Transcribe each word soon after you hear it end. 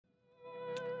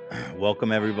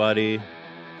Welcome everybody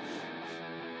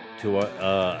to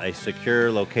a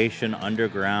secure location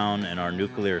underground in our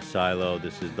nuclear silo.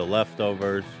 This is The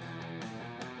Leftovers.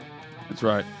 That's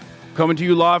right. Coming to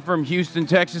you live from Houston,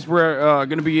 Texas. We're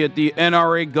going to be at the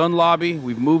NRA gun lobby.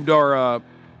 We've moved our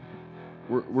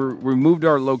we moved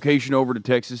our location over to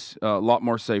Texas. A lot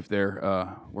more safe there.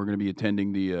 We're going to be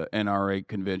attending the NRA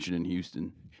convention in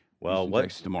Houston. Well, Houston,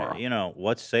 Texas tomorrow?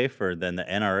 What's safer than the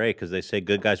NRA? Because they say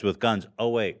good guys with guns. Oh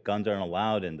wait, guns aren't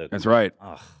allowed in the. That's right.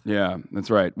 Ugh. Yeah,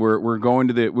 that's right. We're going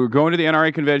to the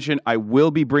NRA convention. I will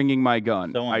be bringing my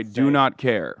gun. So I do not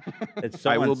care. It's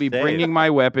so I will be unsafe. bringing my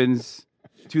weapons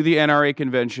to the NRA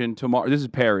convention tomorrow. This is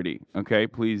parody, okay?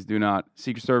 Please do not.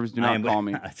 Secret Service, do not call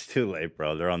me. It's too late,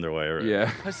 bro. They're on their way. Already. Yeah.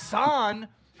 Hassan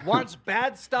wants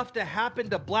bad stuff to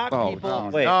happen to black people. no.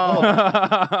 Wait.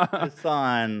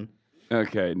 Hassan.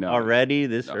 Okay, no. Already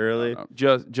this early? No.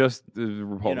 Just the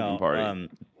Republican Party.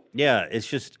 Yeah, it's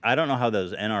just I don't know how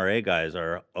those NRA guys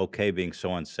are okay being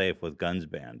so unsafe with guns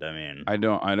banned. I mean, I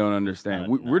don't understand.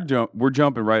 We're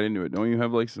jumping right into it. Don't you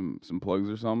have like some plugs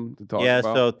or something to talk about? yeah.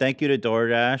 So thank you to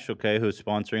DoorDash, okay, who's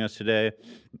sponsoring us today,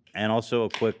 and also a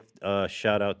quick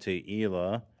shout out to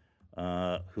Ela,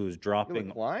 who's dropping.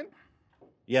 Ela Klein?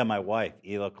 Yeah, my wife,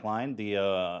 Ela Klein.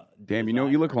 The Damn, you know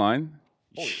Ela Klein?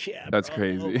 Shit, That's bro.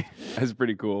 crazy. That's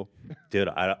pretty cool. Dude.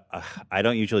 I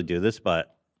don't usually do this,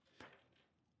 but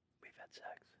we've had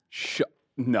sex.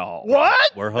 No.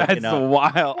 What? We're hooking That's up.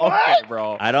 wild. Okay,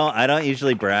 bro. I don't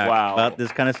usually brag Wow. about this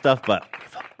kind of stuff, but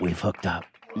we've hooked up.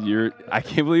 I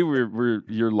can't believe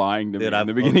you're lying to me Dude, in I've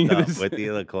the beginning hooked of up this. with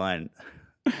Ela Klein.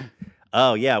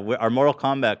 Oh yeah, our Mortal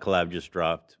Kombat collab just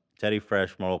dropped. Teddy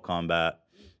Fresh Mortal Kombat.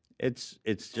 It's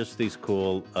just these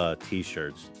cool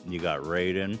T-shirts. You got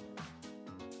Raiden,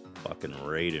 fucking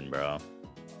Raiden, bro.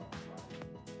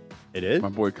 It is. My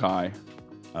boy Kai.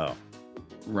 Oh,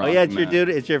 Rocking yeah, it's your that. dude.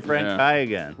 It's your friend Yeah. Kai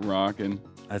again. Rocking.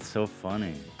 That's so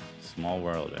funny. Small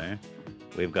world, eh?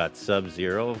 We've got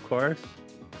Sub-Zero, of course.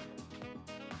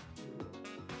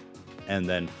 And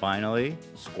then finally,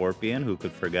 Scorpion, who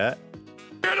could forget?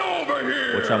 Get over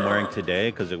here! Which I'm wearing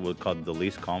today because it was called The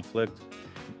Least Conflict.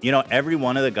 You know, every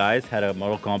one of the guys had a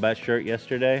Mortal Kombat shirt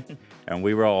yesterday, and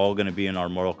we were all going to be in our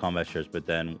Mortal Kombat shirts, but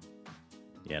then,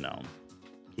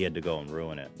 he had to go and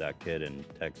ruin it, that kid in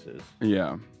Texas.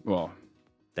 Yeah. Well,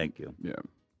 Thank you. yeah.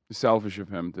 Selfish of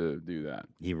him to do that.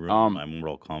 He ruined my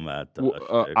Mortal Kombat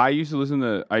shirt. I used to listen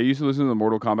to the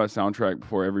Mortal Kombat soundtrack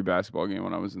before every basketball game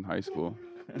when I was in high school.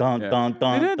 Dun, Yeah. dun,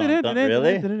 dun, dun, dun.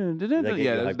 Really?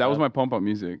 Yeah, that was my pump up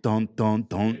music. Dun, dun,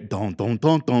 dun, dun, dun,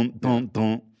 dun, dun, dun,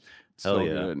 dun. So Hell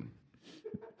yeah. good.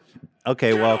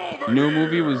 Okay, well, New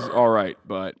movie was all right,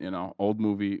 but old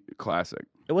movie classic.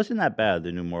 it wasn't that bad,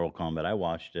 the new Mortal Kombat. I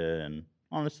watched it, and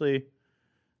honestly,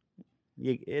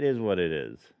 it is what it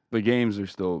is. The games are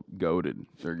still goated.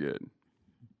 They're good.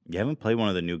 You haven't played one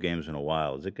of the new games in a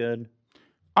while. Is it good?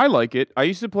 I like it. I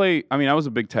used to play. I mean, I was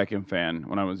a big Tekken fan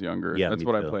when I was younger. Yeah, That's me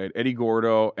what I too. played. Eddie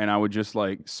Gordo, and I would just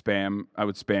like spam. I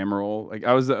would spam roll. Like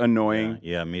I was the annoying.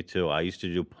 Yeah, me too. I used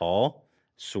to do Paul,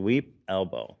 sweep,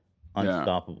 elbow, Yeah.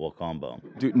 unstoppable combo.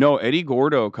 Dude, no, Eddie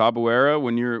Gordo, Capoeira.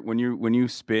 When you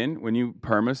spin, when you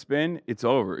perma spin, it's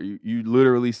over. You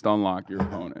literally stun lock your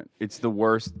opponent. It's the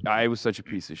worst. I was such a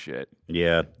piece of shit.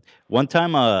 Yeah. One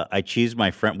time I cheesed my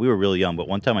friend. We were really young, but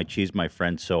one time I cheesed my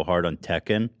friend so hard on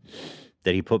Tekken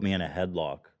that he put me in a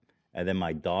headlock. And then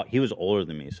my dog, he was older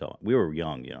than me, so we were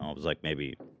young, I was like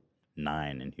maybe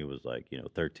 9 and he was like,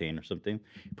 13 or something.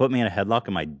 He put me in a headlock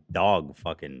and my dog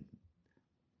fucking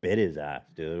bit his ass,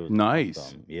 dude. It was Nice.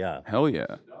 awesome. Yeah. Hell yeah.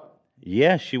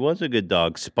 Yeah, she was a good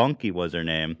dog. Spunky was her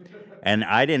name. And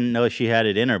I didn't know she had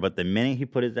it in her, but the minute he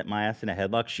put my ass in a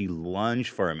headlock, she lunged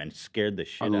for him and scared the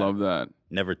shit I out love of him. that.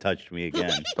 Never touched me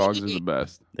again. Dogs are the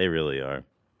best. They really are.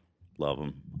 Love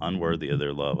them. Unworthy of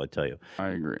their love, I tell you. I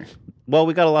agree. Well,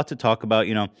 we got a lot to talk about.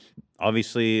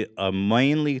 Obviously,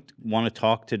 mainly want to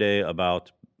talk today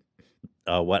about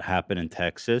what happened in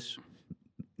Texas.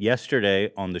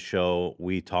 Yesterday on the show,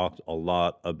 we talked a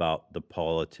lot about the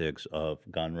politics of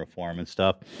gun reform and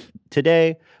stuff.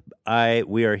 Today,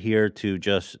 we are here to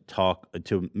just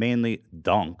to mainly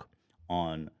dunk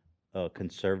on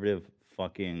conservative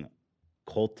fucking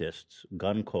cultists,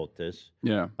 gun cultists,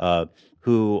 Yeah.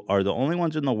 who are the only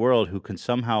ones in the world who can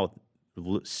somehow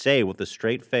say with a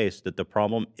straight face that the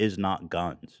problem is not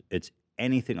guns. It's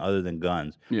anything other than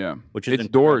guns. Yeah. Which is it's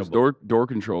doors. incredible. Door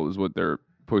control is what they're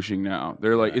pushing now.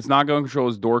 They're like, it's not gun control,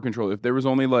 it's door control. If there was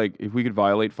only if we could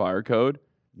violate fire code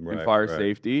and fire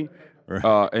safety,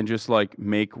 and just like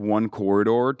make one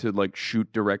corridor to like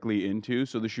shoot directly into,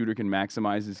 so the shooter can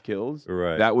maximize his kills.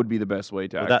 Right. That would be the best way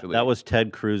to Well, actually. that was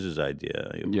Ted Cruz's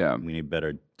idea. Yeah. We need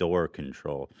better door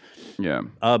control. Yeah.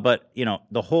 But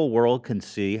the whole world can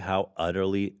see how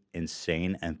utterly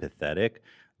insane and pathetic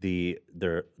the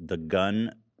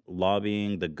gun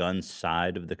lobbying, the gun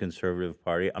side of the Conservative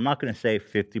Party. I'm not going to say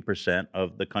 50%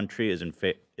 of the country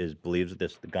believes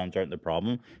that the guns aren't the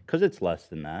problem, because it's less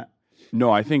than that.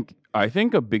 No, I think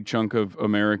a big chunk of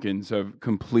Americans have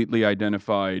completely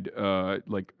identified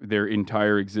like their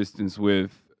entire existence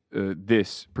with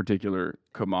this particular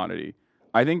commodity.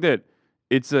 I think that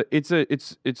it's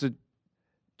a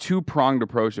two-pronged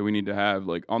approach that we need to have.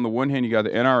 Like, on the one hand, you got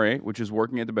the NRA, which is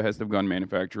working at the behest of gun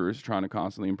manufacturers, trying to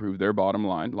constantly improve their bottom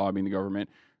line, lobbying the government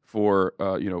for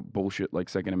bullshit like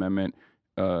Second Amendment,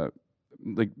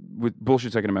 like with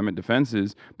bullshit Second Amendment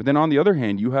defenses. But then on the other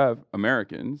hand, you have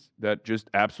Americans that just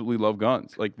absolutely love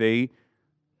guns. Like they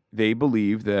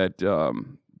believe that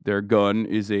their gun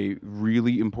is a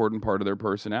really important part of their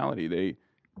personality.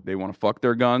 They want to fuck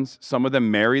their guns. Some of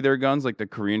them marry their guns, like the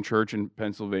Korean church in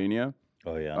Pennsylvania.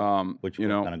 Oh yeah. Which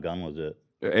kind of gun was it?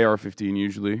 AR-15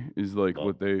 usually is like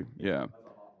what they yeah.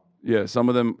 Some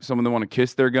of them want to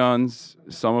kiss their guns.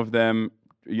 Some of them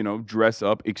dress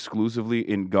up exclusively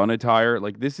in gun attire.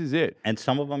 Like, this is it. And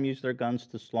some of them use their guns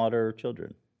to slaughter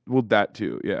children. Well, that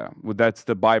too, yeah. Well, that's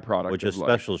the byproduct. Which is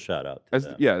special shout out. That's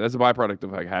a byproduct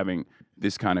of like having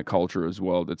this kind of culture as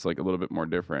well. That's like a little bit more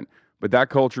different. But that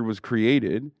culture was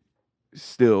created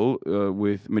still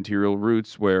with material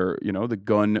roots, where the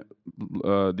gun,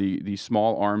 the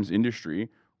small arms industry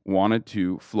wanted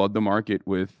to flood the market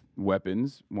with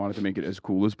weapons, wanted to make it as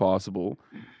cool as possible,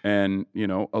 and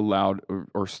allowed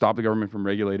or stopped the government from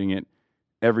regulating it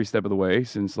every step of the way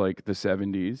since like the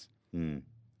 70s.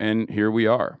 And here we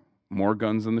are, more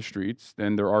guns on the streets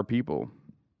than there are people.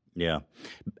 Yeah.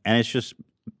 And it's just,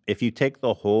 if you take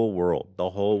the whole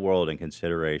world in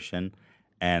consideration,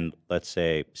 and let's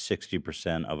say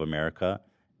 60% of America,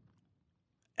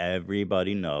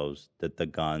 everybody knows that the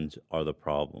guns are the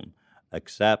problem,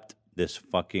 except this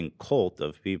fucking cult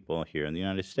of people here in the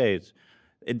United States.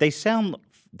 They sound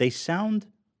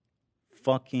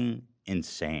fucking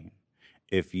insane.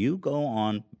 If you go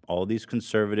on all these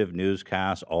conservative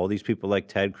newscasts, all these people like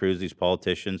Ted Cruz, these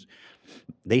politicians,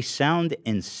 they sound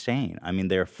insane. I mean,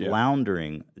 they're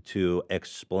floundering to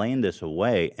explain this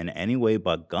away in any way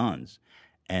but guns.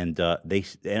 And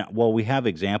we have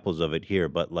examples of it here,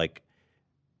 but like,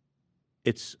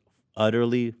 it's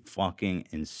utterly fucking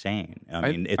insane.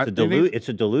 I mean, it's a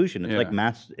delusion. It's like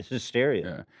mass. It's hysteria.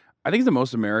 Yeah. I think it's the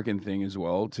most American thing as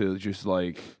well to just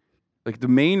like the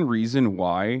main reason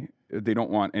why they don't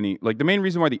want any, like the main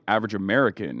reason why the average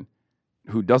American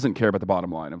who doesn't care about the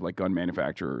bottom line of like gun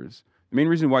manufacturers, the main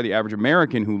reason why the average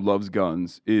American who loves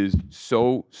guns is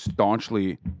so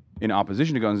staunchly in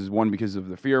opposition to guns is, one, because of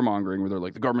the fear mongering, where they're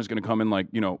like, the government's going to come and like,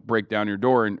 break down your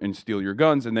door and steal your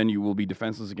guns, and then you will be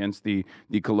defenseless against the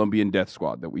Colombian death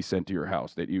squad that we sent to your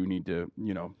house that you need to,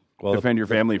 defend your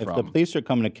family from. If the police are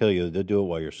coming to kill you, they'll do it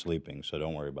while you're sleeping, so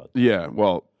don't worry about that. Yeah,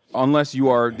 well, unless you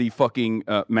are the fucking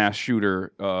mass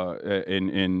shooter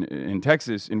in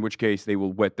Texas, in which case they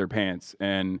will wet their pants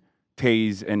and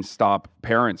tase and stop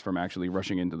parents from actually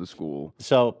rushing into the school.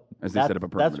 So as they set up a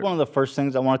perimeter. That's one of the first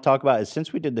things I want to talk about. Is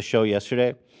since we did the show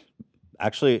yesterday,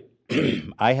 actually,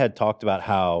 I had talked about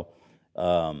how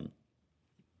the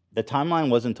timeline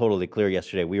wasn't totally clear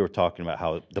yesterday. We were talking about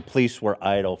how the police were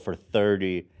idle for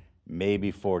 30,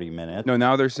 maybe 40 minutes. No,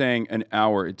 now they're saying an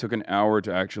hour. It took an hour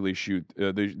to actually shoot.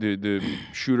 The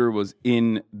shooter was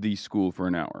in the school for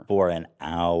an hour. For an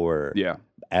hour. Yeah.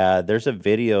 There's a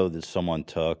video that someone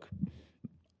took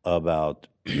about,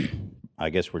 I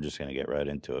guess we're just going to get right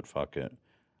into it. Fuck it.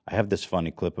 I have this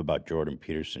funny clip about Jordan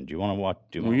Peterson. Do you want to watch?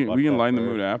 We can lighten the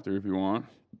mood after if you want.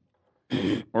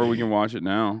 Or we can watch it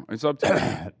now. It's up to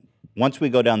you. Once we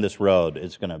go down this road,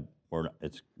 we're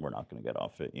not gonna get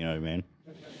off it. You know what I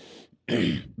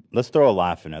mean? Let's throw a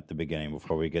laugh in at the beginning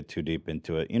before we get too deep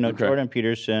into it. Okay. Jordan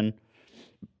Peterson.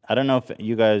 I don't know if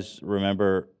you guys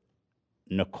remember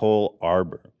Nicole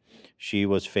Arbor. She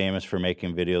was famous for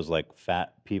making videos like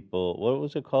Fat People. What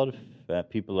was it called? Fat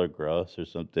People Are Gross or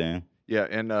something. Yeah,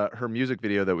 and her music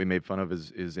video that we made fun of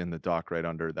is in the doc right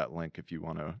under that link if you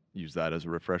want to use that as a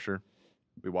refresher.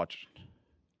 We watched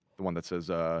the one that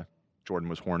says Jordan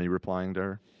was horny replying to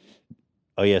her.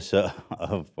 Oh, yeah,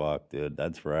 oh, fuck, dude,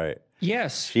 that's right.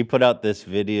 Yes. She put out this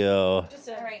video. Just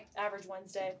a average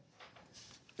Wednesday.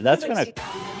 That's gonna...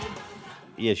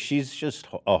 Yeah, she's just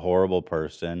a horrible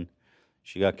person.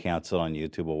 She got canceled on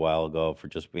YouTube a while ago for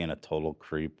just being a total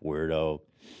creep weirdo.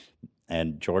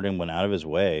 and Jordan went out of his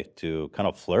way to kind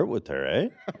of flirt with her, eh?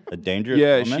 A dangerous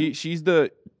Yeah, woman. she's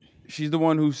the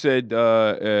one who said,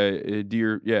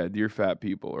 dear fat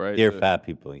people, right? Dear fat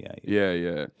people, yeah.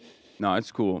 Yeah. No,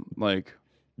 it's cool. Like,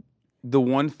 the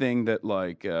one thing that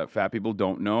like fat people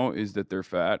don't know is that they're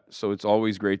fat, so it's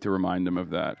always great to remind them of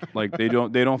that. Like they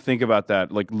don't think about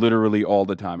that like literally all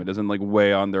the time. It doesn't like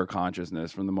weigh on their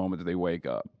consciousness from the moment that they wake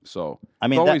up. So I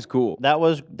mean, it's always cool. That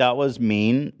was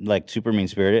mean, like super mean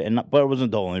spirited, but it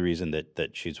wasn't the only reason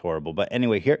that she's horrible. But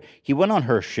anyway, here he went on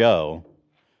her show,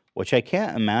 which I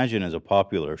can't imagine is a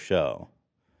popular show,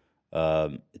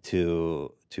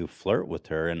 to flirt with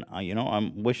her, and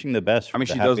I'm wishing the best. I mean,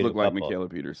 for she the does happy look like couple. Michaela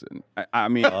Peterson. I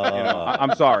mean,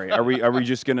 I'm sorry. Are we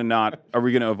just gonna not? Are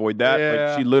we gonna avoid that? Yeah.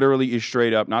 Like, she literally is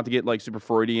straight up. Not to get like super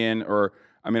Freudian, or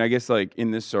I mean, I guess like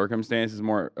in this circumstance is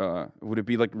more. Would it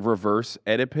be like reverse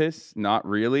Oedipus? Not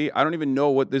really. I don't even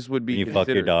know what this would be. You fuck your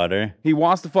considered. daughter. He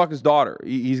wants to fuck his daughter.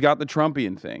 He's got the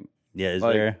Trumpian thing. Yeah, is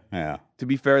Like, there? Yeah. To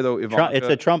be fair though, Ivanka. It's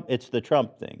the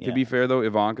Trump thing. To Yeah. be fair though,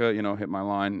 Ivanka, hit my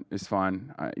line. It's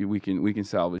fine. We can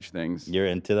salvage things. You're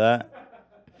into that.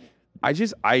 I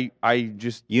just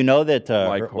You know that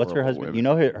Like what's her horrible husband? women. You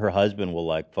know her husband will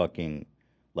like fucking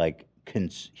like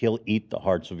he'll eat the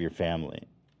hearts of your family.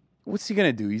 what's he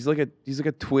gonna do? He's like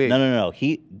a twig. No.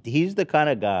 He's the kind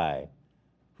of guy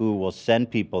who will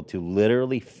send people to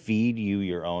literally feed you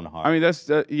your own heart. I mean, that's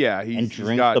yeah. He's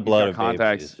drink got, the blood he's got of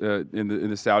contacts in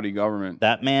the Saudi government.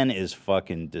 that man is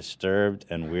fucking disturbed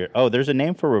and weird. Oh, there's a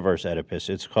name for reverse Oedipus.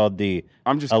 It's called the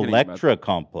I'm just kidding about Electra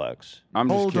complex. I'm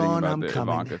just Hold kidding on, about I'm the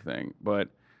coming. Ivanka thing, but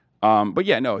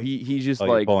yeah, no, he's just Oh,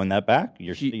 you're like pulling that back?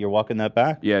 You're walking that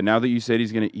back? yeah. Now that you said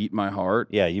he's gonna eat my heart,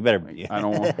 Yeah, you better. I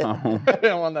don't want. I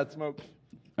don't want that smoke.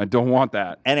 I don't want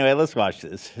that. Anyway, let's watch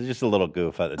this. It's just a little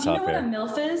goof at the Do you know top what a here.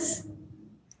 MILF is?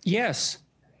 Yes.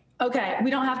 Okay,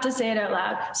 we don't have to say it out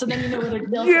loud. So then you know what a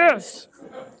DILF Yes. is.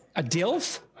 A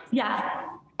DILF? Yeah.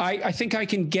 I think I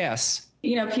can guess.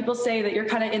 You know, people say that you're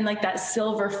kind of in like that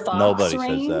silver fox Nobody says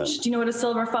range. that. Do you know what a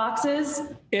silver fox is?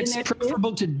 It's In there too?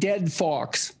 preferable to dead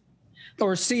fox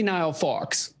or senile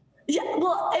fox. Yeah,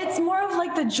 well, it's more of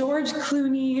like the George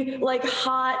Clooney, like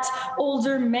hot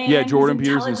older man. Yeah, who's Jordan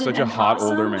Peterson's intelligent such a and hot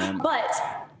older awesome. man. But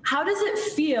how does it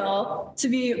feel to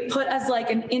be put as like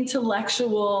an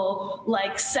intellectual,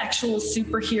 like sexual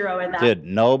superhero in that? Dude,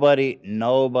 nobody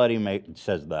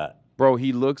says that. Bro,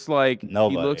 he looks like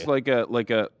Nobody. he looks like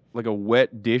a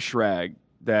wet dish rag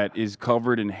that is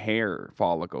covered in hair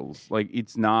follicles. Like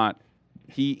it's not.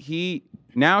 He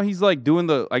now he's like doing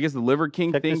the the Liver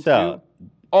King Check thing this too. out.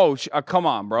 Oh, come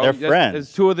on, bro. They're friends.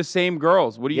 It's two of the same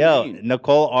girls. What do you Yo, mean?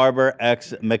 Nicole Arbor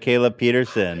ex Michaela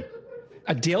Peterson.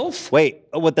 A DILF? Wait,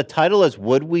 what the title is?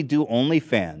 Would we do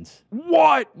OnlyFans?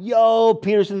 What? Yo,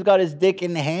 Peterson's got his dick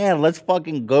in hand. Let's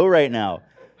fucking go right now.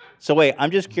 So wait,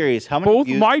 I'm just curious. How many Both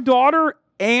views? my daughter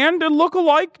and a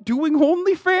lookalike doing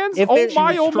OnlyFans? If Oh it-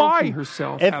 my, oh Stroking my.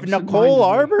 herself. If absent-mindedly. Nicole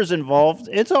Arbor's involved,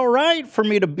 it's all right for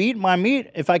me to beat my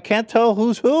meat if I can't tell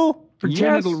who's who. Her Yes.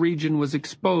 genital region was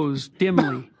exposed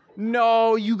dimly.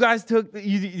 No, you guys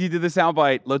you did the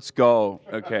soundbite. Let's go.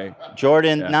 Okay.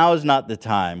 Jordan, Yeah. now is not the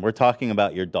time. We're talking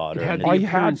about your It daughter. had and the I it's,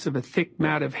 appearance of a thick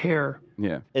mat of hair.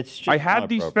 Yeah. it's just I not had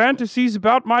these appropriate. fantasies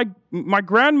about my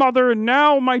grandmother and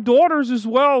now my daughters as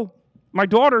well. My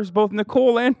daughters, both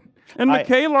Nicole and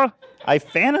Michaela. I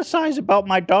fantasize about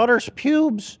my daughter's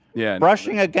pubes Yeah, no,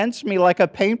 brushing against me like a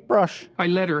paintbrush. I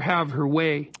let her have her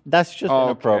way. That's just Okay.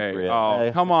 inappropriate.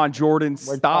 Oh, come on, Jordan.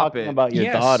 We're Stop talking it. about your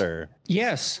Yes. daughter.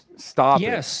 Yes. Stop it.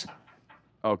 Yes.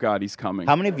 Oh God, he's coming.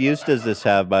 How many views does this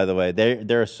have, by the way?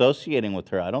 They're associating with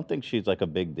her. I don't think she's like a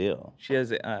big deal. She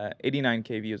has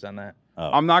 89K views on that.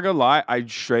 I'm not gonna lie. I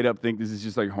straight up think this is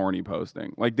just like horny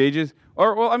posting. Like they just,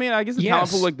 or well, I mean, I guess the talent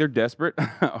Yes. pool, like they're desperate.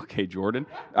 Okay, Jordan.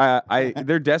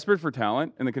 They're desperate for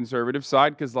talent in the conservative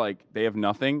side because like they have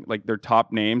nothing. Like their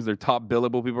top names, their top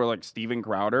billable people are like Steven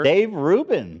Crowder. Dave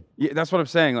Rubin. Yeah, that's what I'm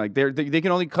saying. Like they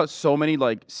can only cut so many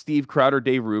like Steve Crowder,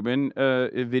 Dave Rubin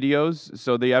videos,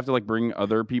 so they have to like bring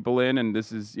other people in, and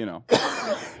this is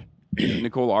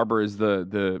Nicole Arbor is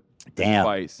the Damn.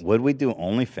 spice. Would we do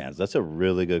OnlyFans? That's a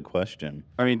really good question.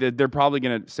 I mean, they're probably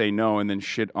gonna say no and then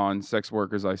shit on sex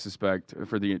workers, I suspect,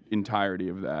 for the entirety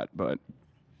of that. But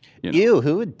you know. Ew,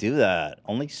 who would do that?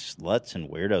 Only sluts and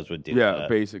weirdos would do Yeah, that.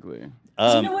 basically. Do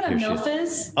you know what a here she MILF is.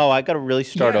 is? Oh, I gotta really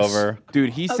start Yes. over.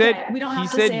 Dude, he Okay, said we don't he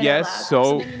have to said say it out yes, loud,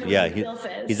 so then you know Yeah, what a MILF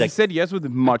is. he's he like, said yes with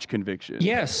much conviction.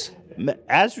 Yes.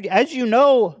 as you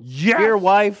know, Yes! dear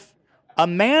wife, a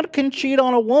man can cheat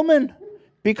on a woman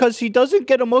because he doesn't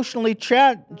get emotionally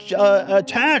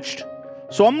attached.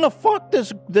 So I'm gonna fuck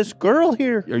this girl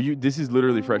here. Are you? This is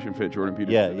literally Fresh and Fit, Jordan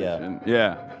Peterson. Yeah, edition.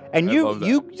 Yeah. And I love that.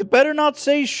 you better not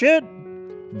say shit,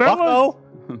 bucko.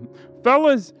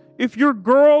 Fellas, if your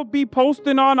girl be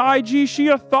posting on IG, she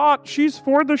a thought. She's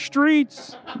for the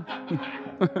streets.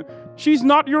 She's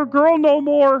not your girl no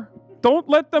more. Don't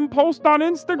let them post on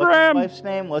Instagram. What's his wife's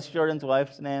name? What's Jordan's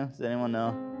wife's name? Does anyone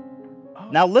know?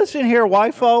 Now listen here,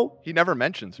 wifo. He never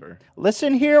mentions her.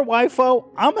 Listen here, wifo.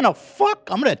 I'm gonna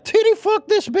titty fuck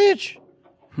this bitch.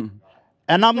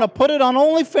 And I'm gonna put it on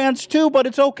OnlyFans too, but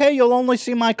it's okay. You'll only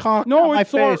see my cock. No, my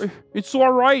face. It's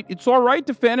all right. It's all right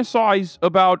to fantasize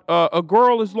about a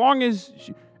girl as long as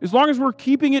we're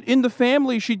keeping it in the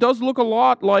family. She does look a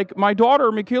lot like my daughter,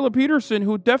 Michaela Peterson,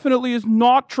 who definitely is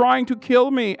not trying to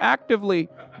kill me actively.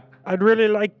 I'd really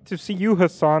like to see you,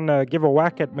 Hassan, give a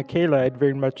whack at Michaela. I'd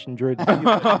very much enjoy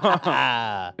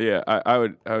that. Yeah, I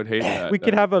would hate that. We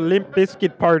could have a Limp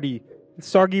Biscuit party.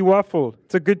 Soggy waffle.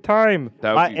 It's a good time.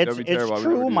 That'd be terrible. I would It's never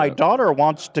true. do My that. daughter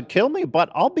wants to kill me,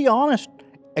 but I'll be honest.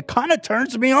 It kind of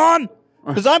turns me on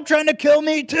because I'm trying to kill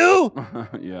me too.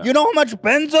 Yeah. You know how much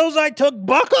benzos I took,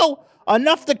 bucko?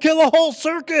 Enough to kill a whole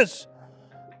circus.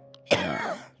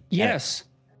 Yes.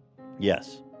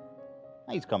 Yes.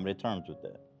 He's coming to terms with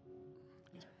that.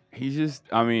 He's just,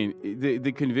 I mean,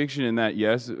 the conviction in that,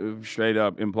 yes, straight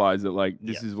up implies that, like,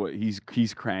 this is what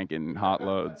he's cranking hot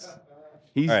loads.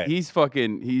 He's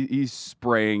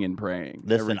spraying and praying.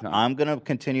 every Listen, time. I'm going to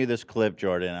continue this clip,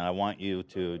 Jordan, and I want you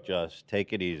to just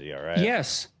take it easy, all right?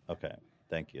 Yes. Okay.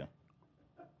 Thank you.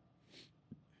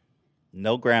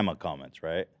 No grandma comments,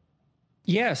 right?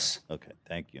 Yes. Okay.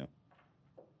 Thank you.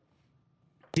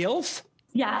 DILF?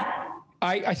 Yeah.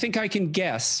 I think I can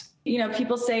guess. You know,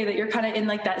 people say that you're kind of in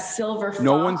like that silver fox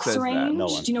No one says that. range. No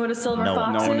one. Do you know what a silver No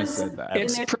one. fox is? No one has said that.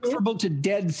 It's preferable to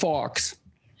dead fox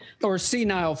or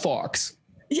senile fox.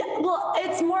 Yeah, well,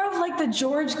 it's more of like the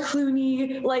George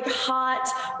Clooney, like hot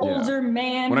older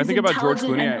man. When I who's think about George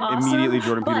intelligent Clooney, and awesome, immediately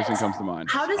Jordan but Peterson comes to mind.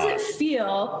 How does it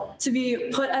feel to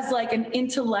be put as like an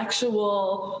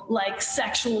intellectual, like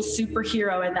sexual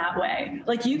superhero in that way?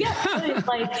 Like you get put in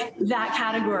like that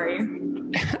category.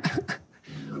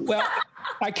 Well,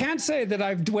 I can't say that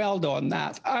I've dwelled on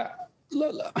that.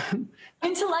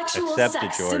 Intellectual Accept it,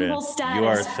 sex Jordan. symbol status. You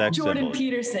are a sex Jordan symbol.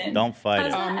 Peterson. Don't fight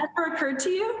Has it. that ever occurred to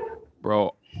you?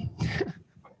 Bro,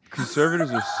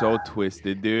 conservatives are so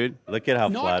twisted, dude. Look at how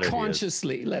Not flattered he is.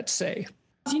 consciously, let's say.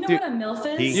 Do you know Dude, what a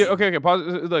MILF is? Yeah, okay, pause.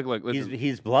 Look, listen.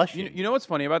 He's blushing. You know what's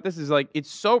funny about this is like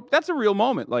that's a real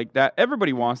moment like that.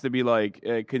 Everybody wants to be like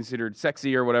considered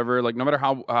sexy or whatever. Like no matter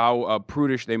how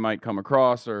prudish they might come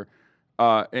across or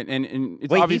and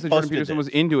it's Wait, he obvious that Jordan posted Peterson this.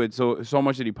 was into it so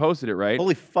much that he posted it, right?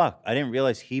 Holy fuck! I didn't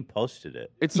realize he posted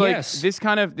it. It's like Yes. this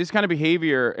kind of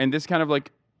behavior and this kind of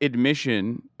like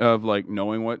admission of like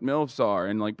knowing what MILFs are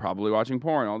and like probably watching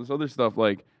porn, all this other stuff,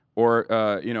 like or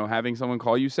having someone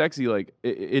call you sexy, like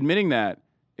admitting that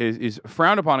is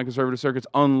frowned upon in conservative circuits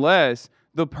unless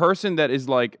the person that is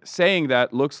like saying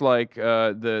that looks like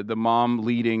the mom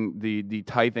leading the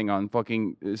tithing on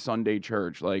fucking Sunday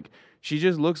church. Like she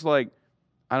just looks like,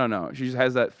 I don't know. She just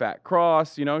has that fat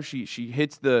cross, you know. She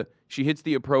hits the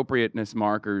appropriateness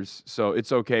markers, so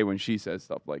it's okay when she says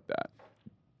stuff like that.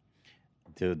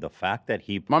 Dude, the fact that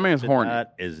he My man's posted horny.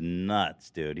 that is nuts,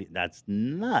 dude. That's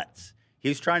nuts.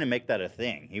 He's trying to make that a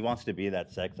thing. He wants to be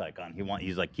that sex icon.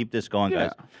 He's like, keep this going,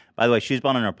 guys. By the way, she's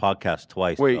been on our podcast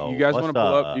twice. Wait, so you guys what's want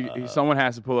to pull up? Someone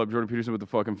has to pull up Jordan Peterson with the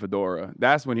fucking fedora.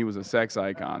 That's when he was a sex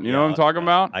icon. You know what I'm talking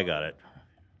about? I got it.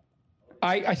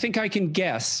 I think I can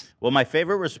guess. Well, my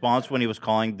favorite response when he was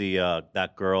calling the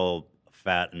that girl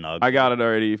fat and ugly. I got it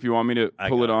already. If you want me to I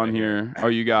pull got it it on right here. Oh,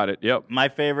 you got it. Yep. My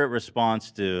favorite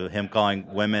response to him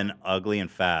calling women ugly and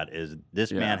fat is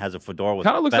this man has a fedora with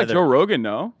Kind of looks like feather. Joe Rogan,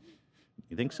 no?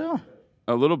 You think so?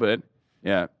 A little bit.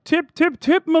 Yeah. Tip,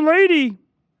 milady.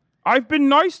 I've been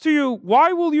nice to you.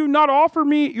 Why will you not offer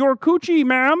me your coochie,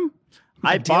 ma'am?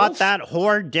 I bought that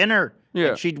whore dinner. Yeah.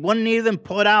 And she wouldn't even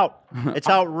put out. It's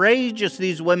outrageous,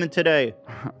 these women today.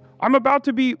 I'm about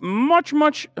to be much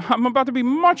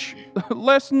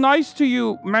less nice to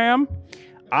you, ma'am.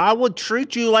 I would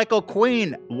treat you like a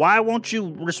queen. Why won't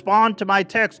you respond to my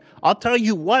text? I'll tell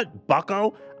you what,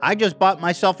 bucko. I just bought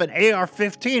myself an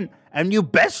AR-15, and you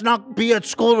best not be at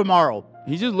school tomorrow.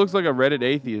 He just looks like a Reddit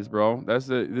atheist, bro. This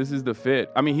is the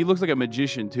fit. I mean, he looks like a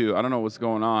magician too. I don't know what's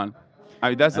going on. I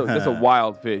mean, that's a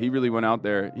wild fit. He really went out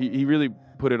there. He really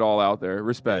put it all out there.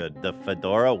 Respect. The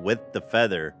fedora with the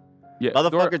feather. Yeah,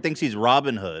 Motherfucker thinks he's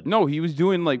Robin Hood. No, he was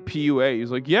doing like PUA. He's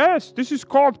like, yes, this is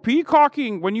called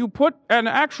peacocking when you put an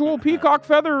actual peacock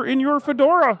feather in your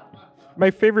fedora.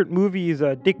 My favorite movie is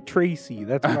Dick Tracy.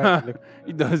 That's my.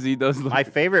 He does. My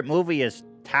favorite movie is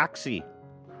Taxi.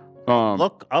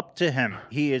 Look up to him.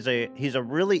 He's a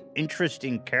really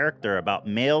interesting character about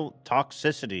male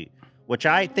toxicity, which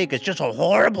I think is just a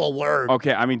horrible word.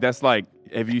 Okay, I mean that's like,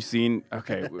 have you seen?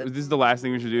 Okay, this is the last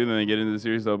thing we should do, then they get into the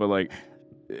series though. But like,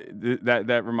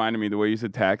 that reminded me, the way you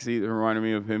said Taxi, it reminded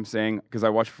me of him saying, because I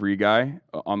watched Free Guy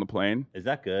on the plane. Is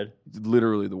that good? It's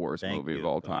literally the worst Thank movie you. of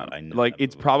all God, time. I know Like that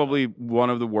it's movie probably one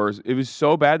of the worst. It was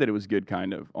so bad that it was good,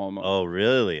 kind of almost. Oh,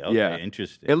 really? Okay, Yeah.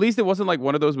 interesting. At least it wasn't like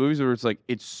one of those movies where it's like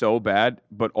it's so bad,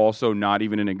 but also not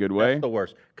even in a good way. That's the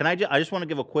worst. Can I just want to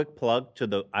give a quick plug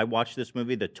to I watched this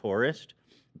movie, The Tourist,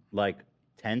 like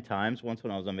 10 times once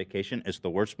when I was on vacation. It's the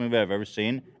worst movie I've ever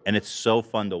seen, and it's so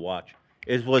fun to watch.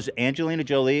 It was Angelina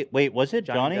Jolie. Wait, was it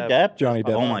Johnny Depp? Johnny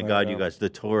Depp. Oh my God, Yeah. you guys, The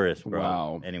Tourist, bro.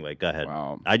 Wow. Anyway, go ahead.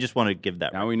 Wow. I just want to give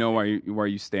that. Now we know why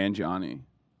you stand Johnny.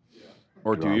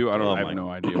 Or do you? I don't. Oh I have my-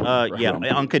 no idea. Yeah,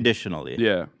 unconditionally.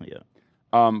 Yeah.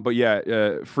 Yeah. But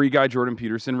yeah, Free Guy Jordan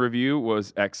Peterson review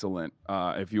was excellent.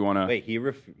 If you want to, Wait, he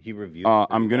reviewed.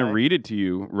 I'm gonna Guy? read it to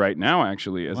you right now.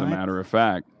 Actually, as a What? matter of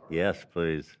fact, Yes,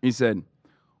 please. he said,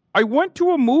 "I went to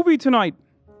a movie tonight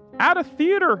at a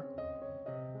theater.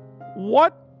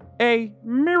 What a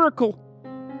miracle!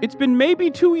 It's been maybe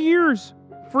 2 years.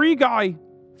 Free Guy,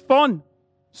 fun,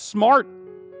 smart,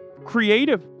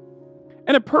 creative,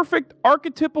 and a perfect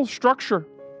archetypal structure,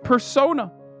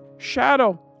 persona,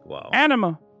 shadow, Wow.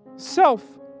 anima, self,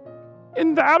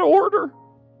 in that order.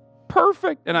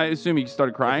 Perfect." And I assume he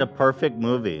started crying. It's a perfect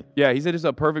movie. Yeah, he said it's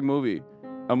a perfect movie.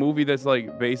 A movie that's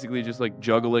like basically just like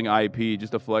juggling IP,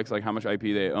 just to flex like how much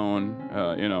IP they own.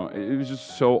 It was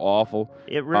just so awful.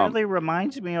 It really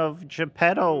reminds me of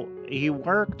Geppetto. He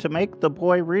worked to make the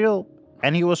boy real,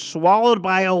 and he was swallowed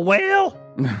by a whale.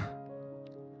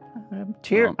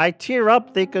 I tear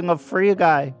up thinking of Free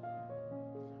Guy.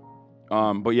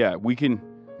 But yeah, we can.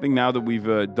 I think now that we've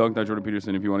dunked on Jordan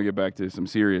Peterson, if you want to get back to some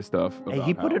serious stuff. Hey,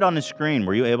 he put it on his screen.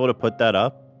 Were you able to put that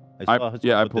up? I saw his-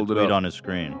 I put the pulled it tweet up. on his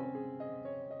screen.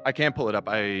 I can't pull it up.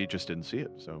 I just didn't see it,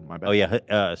 so my bad. Oh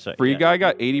yeah, sorry. Free yeah. Guy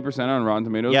got 80% on Rotten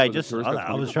Tomatoes. Yeah, I but The just Tourist got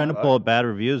I was 20%. trying to pull up bad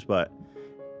reviews, but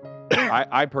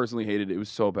I personally hated it. It was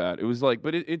so bad. It was like,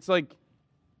 but it's like,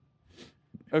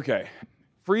 okay,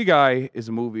 Free Guy is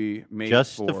a movie made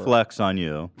just for, to flex on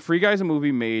you, Free Guy is a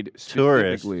movie made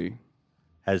Tourist. specifically.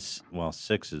 has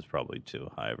 6 is probably too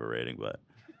high of a rating, but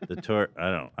the tour I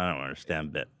don't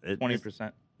understand that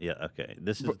 20%. Yeah, okay.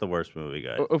 This is the worst movie,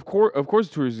 guys. Of course,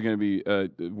 Tourist is going to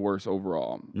be worse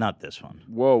overall. Not this one.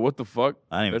 Whoa, what the fuck?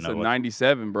 I don't even That's know a what-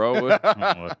 97, bro.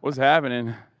 What- What's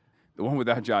happening? The one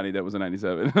without Johnny, that was a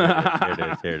 97.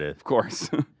 Here it is. Of course.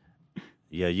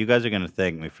 Yeah, you guys are gonna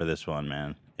thank me for this one,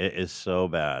 man. It is so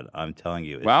bad. I'm telling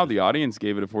you. Wow, the audience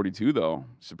gave it a 42, though.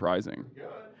 Surprising.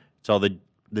 It's all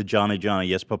the Johnny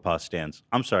Yes Papa stands.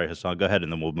 I'm sorry, Hassan. Go ahead,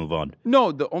 and then we'll move on.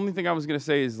 No, the only thing I was going to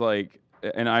say is like,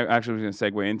 and I actually was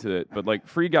going to segue into it, but like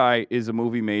Free Guy is a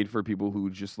movie made for people who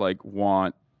just like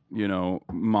want,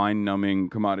 mind-numbing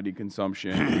commodity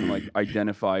consumption and like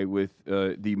identify with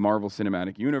the Marvel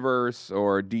Cinematic Universe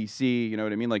or DC, you know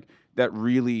what I mean? Like that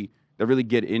really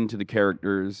get into the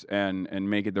characters and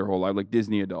make it their whole life, like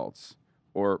Disney adults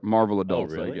or Marvel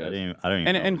adults, really? I guess. I don't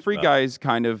even know And this Free about. Guy is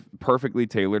kind of perfectly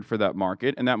tailored for that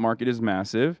market, and that market is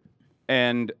massive.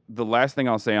 And the last thing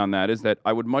I'll say on that is that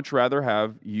I would much rather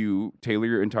have you tailor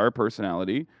your entire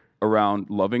personality around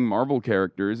loving Marvel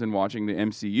characters and watching the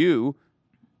MCU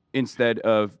instead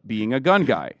of being a gun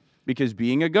guy. Because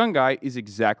being a gun guy is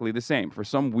exactly the same. For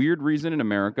some weird reason in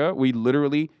America, we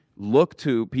literally look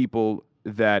to people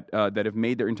that have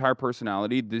made their entire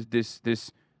personality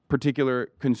this particular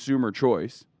consumer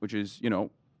choice, which is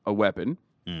a weapon.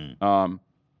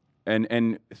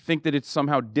 And think that it's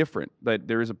somehow different, that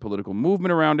there is a political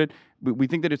movement around it. But we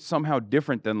think that it's somehow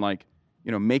different than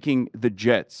making the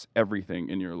Jets everything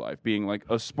in your life, being like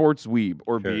a sports weeb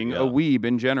or Sure, being yeah. a weeb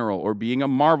in general or being a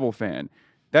Marvel fan.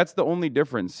 That's the only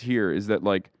difference here is that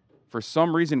for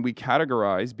some reason we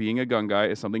categorize being a gun guy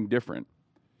as something different.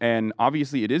 And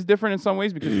obviously it is different in some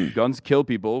ways because guns kill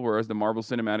people, whereas the Marvel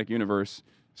Cinematic Universe,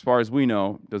 as far as we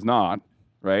know, does not,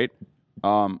 right?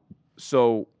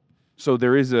 So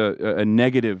there is a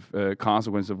negative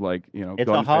consequence of It's gun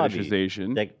a hobby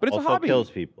fetishization, that but it's also a hobby. kills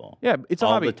people. Yeah, it's a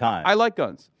all hobby. the time. I like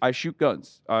guns. I shoot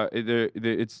guns. I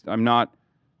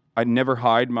never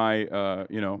hide my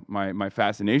my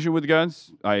fascination with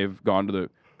guns. I have gone to the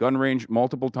gun range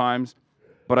multiple times,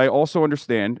 but I also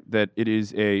understand that it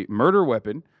is a murder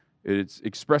weapon. It's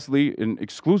expressly and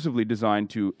exclusively designed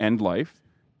to end life,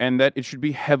 and that it should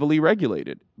be heavily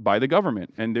regulated by the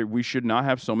government, and that we should not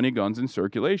have so many guns in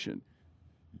circulation.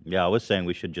 Yeah, I was saying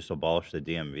we should just abolish the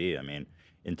DMV. I mean,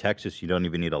 in Texas, you don't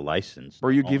even need a license.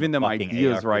 Or you're to own a giving them fucking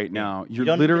ideas right AR-15. now. You You're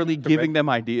don't even literally have to giving them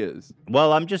ideas.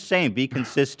 Well, I'm just saying, be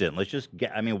consistent. Let's just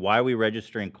get. I mean, why are we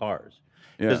registering cars?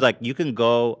 Because Yeah. like you can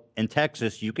go in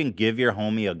Texas, you can give your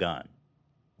homie a gun.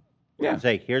 Yeah. And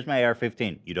say, here's my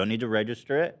AR-15. You don't need to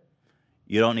register it.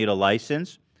 You don't need a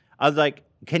license. I was like,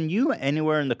 can you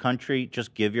anywhere in the country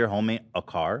just give your homie a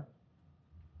car?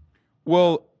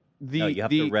 Well, No, you have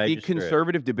to the register it.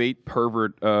 conservative debate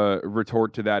pervert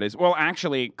retort to that is, well,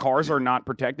 actually, cars are not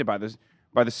protected by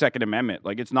the Second Amendment.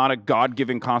 Like, it's not a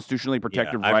God-given constitutionally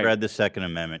protected I've right. read the Second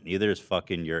Amendment. Neither is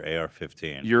fucking your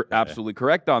AR-15. You're absolutely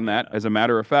correct on that. As a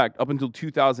matter of fact, up until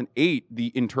 2008,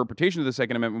 the interpretation of the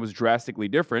Second Amendment was drastically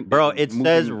different. Bro, it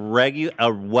says moving-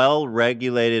 a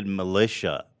well-regulated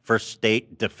militia for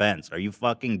state defense. Are you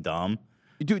fucking dumb?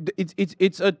 Dude,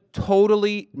 it's a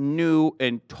totally new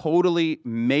and totally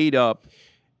made up,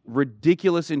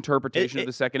 ridiculous interpretation of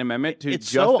the Second Amendment to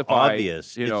It's justify. so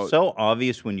obvious. You know, It's so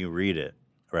obvious when you read it,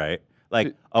 right?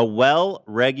 Like a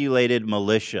well-regulated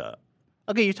militia.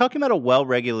 Okay, you're talking about a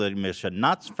well-regulated militia.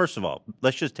 Not first of all,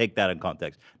 let's just take that in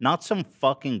context. Not some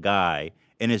fucking guy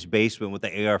in his basement with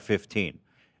the AR-15.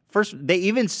 First, they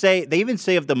even say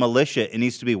of the militia it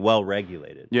needs to be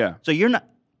well-regulated. Yeah. So you're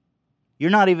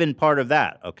not even part of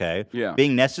that, okay? Yeah.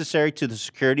 Being necessary to the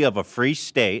security of a free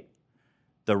state,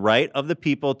 the right of the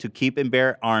people to keep and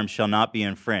bear arms shall not be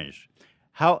infringed.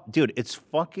 How, dude, it's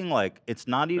fucking like, it's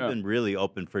not even really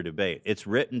open for debate. It's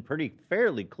written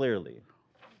fairly clearly.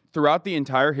 Throughout the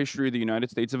entire history of the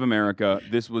United States of America,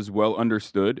 this was well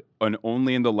understood, and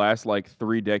only in the last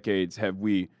 3 decades have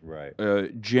we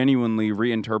genuinely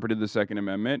reinterpreted the Second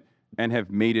Amendment and have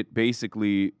made it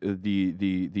basically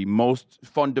the most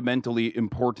fundamentally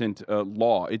important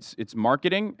law. It's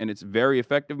marketing, and it's very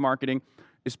effective marketing,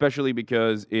 especially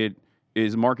because it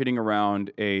is marketing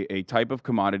around a type of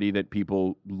commodity that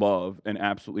people love and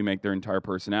absolutely make their entire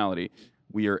personality.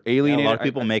 We are alienating. A lot of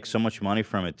people make so much money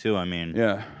from it too. I mean,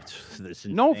 yeah, it's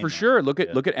no, insane, for man. sure. Look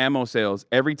at ammo sales.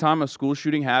 Every time a school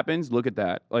shooting happens, look at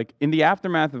that. Like in the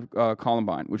aftermath of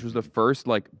Columbine, which was the first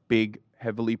big,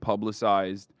 heavily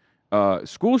publicized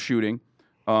school shooting.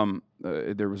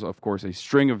 There was, of course, a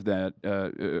string of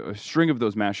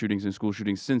those mass shootings and school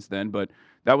shootings since then. But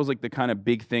that was the kind of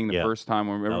big thing the first time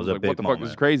when everyone was like, "What the fuck? This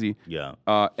is crazy." Yeah.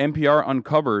 NPR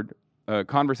uncovered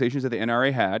conversations that the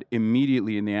NRA had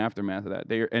immediately in the aftermath of that.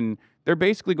 They're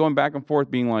basically going back and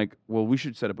forth, being like, "Well, we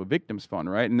should set up a victims fund,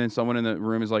 right?" And then someone in the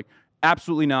room is like,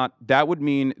 "Absolutely not. That would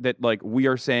mean that we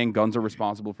are saying guns are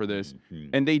responsible for this."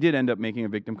 And they did end up making a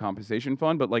victim compensation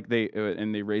fund, but they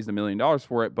raised $1 million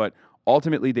for it. But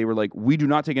ultimately, they were like, "We do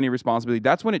not take any responsibility."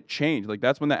 That's when it changed.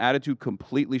 That's when the attitude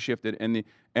completely shifted, and the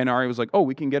NRA was like, "Oh,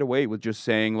 we can get away with just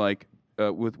saying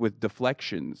with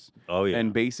deflections." Oh yeah.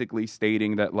 And basically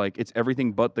stating that it's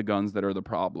everything but the guns that are the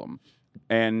problem.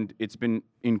 And it's been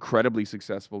incredibly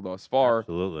successful thus far.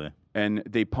 Absolutely. And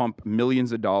they pump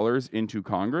millions of dollars into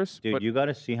Congress. Dude, you got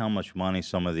to see how much money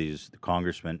some of these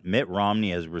congressmen. Mitt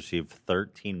Romney has received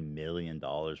 $13 million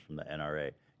from the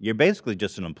NRA. You're basically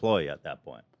just an employee at that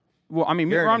point. Well, I mean,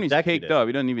 Mitt You're an Romney's executive. caked up.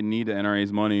 He doesn't even need the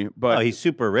NRA's money. But Oh, he's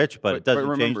super rich, but it doesn't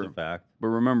change remember- the fact. But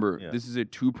remember, this is a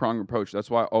two-pronged approach. That's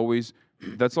why I always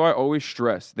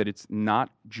stress that it's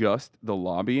not just the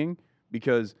lobbying,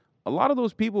 because a lot of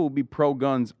those people will be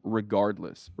pro-guns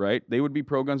regardless, right? They would be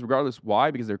pro-guns regardless. Why?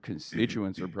 Because their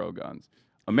constituents are pro-guns.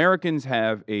 Americans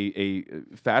have a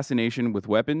fascination with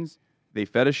weapons. They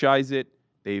fetishize it.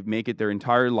 They make it their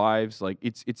entire lives.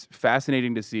 It's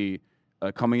fascinating to see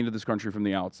coming into this country from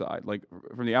the outside.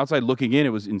 From the outside looking in, it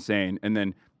was insane. And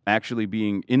then actually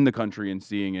being in the country and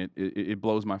seeing it, it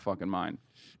blows my fucking mind.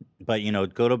 But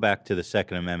go back to the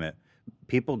Second Amendment.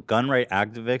 People, gun right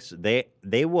activists,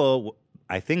 they will.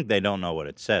 I think they don't know what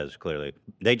it says. Clearly,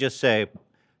 they just say,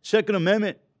 "Second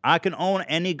Amendment. I can own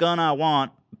any gun I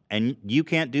want, and you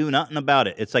can't do nothing about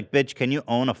it." It's like, bitch, can you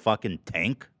own a fucking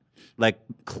tank?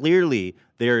 Clearly,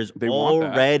 there's They want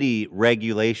that. already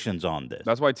regulations on this.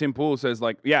 That's why Tim Pool says,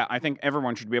 yeah, I think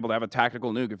everyone should be able to have a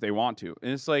tactical nuke if they want to.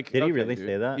 And it's like, Did he okay, really dude.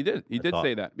 say that? He did. He That's did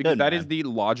say aw- that because Good, that is man. the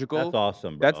logical. That's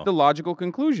awesome, bro. That's the logical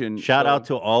conclusion. Shout So- out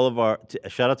to all of our.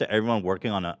 Shout out to everyone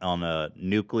working on a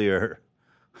nuclear,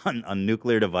 on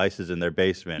nuclear devices in their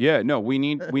basement. Yeah, no, we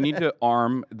need to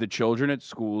arm the children at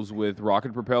schools with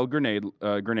rocket-propelled grenades.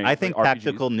 I think RPGs.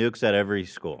 tactical nukes at every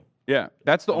school. Yeah,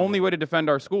 that's the only way to defend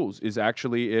our schools is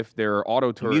actually if they're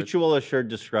auto turrets. Mutual assured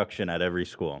destruction at every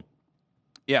school.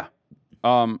 Yeah.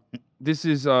 This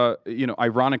is,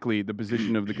 ironically, the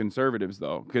position of the conservatives,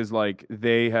 though, because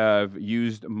they have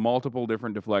used multiple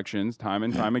different deflections time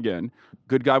and time again.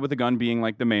 Good guy with a gun being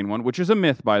the main one, which is a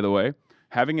myth, by the way.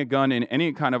 having a gun in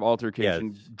any kind of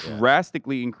altercation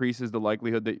drastically increases the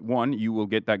likelihood that, one, you will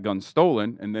get that gun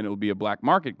stolen, and then it will be a black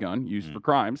market gun used for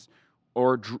crimes,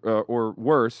 or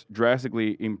worse,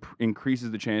 drastically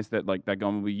increases the chance that like that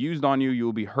gun will be used on you. You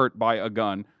will be hurt by a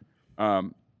gun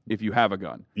if you have a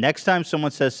gun. Next time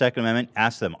someone says Second Amendment,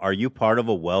 ask them, are you part of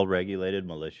a well-regulated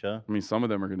militia? I mean, some of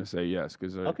them are going to say yes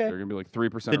because they're going to be like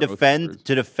 3%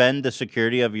 to defend the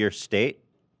security of your state.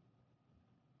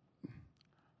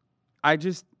 I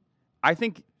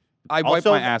think I wipe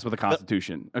my ass with the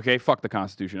Constitution. Okay, fuck the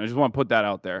Constitution. I just want to put that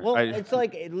out there. Well, it's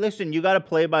like, listen, you got to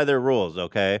play by their rules,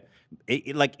 okay?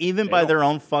 Like, even by their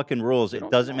own fucking rules, it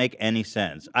doesn't make any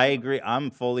sense. I agree. I'm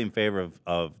fully in favor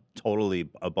of totally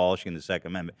abolishing the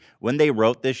Second Amendment. When they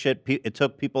wrote this shit, it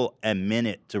took people a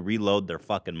minute to reload their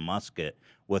fucking musket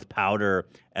with powder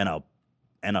and a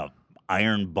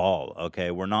iron ball,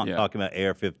 okay? We're not talking about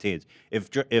AR-15s.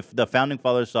 If the Founding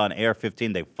Fathers saw an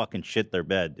AR-15, they fucking shit their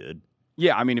bed, dude.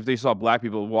 Yeah, I mean, if they saw black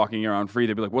people walking around free,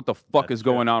 they'd be like, what the fuck is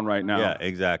going on right now? Yeah,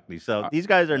 exactly. So these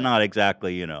guys are not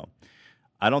exactly,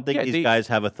 I don't think these guys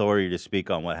have authority to speak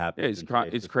on what happened. Yeah,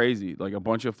 it's crazy. Like a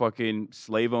bunch of fucking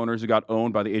slave owners who got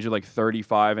owned by the age of like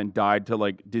 35 and died to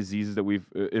like diseases that we've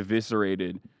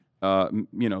eviscerated,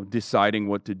 deciding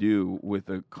what to do with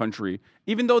the country.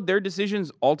 Even though their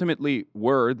decisions ultimately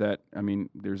were that, I mean,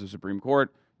 there's a Supreme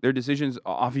Court. Their decisions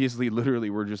obviously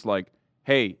literally were just like,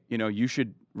 hey, you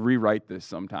should rewrite this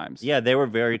sometimes. Yeah, they were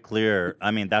very clear. I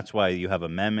mean, that's why you have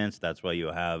amendments. That's why you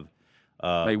have...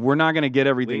 like, we're not going to get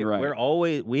everything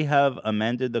right. We have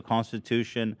amended the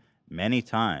Constitution many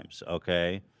times,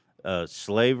 okay?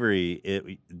 Slavery,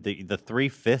 the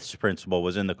 3/5 principle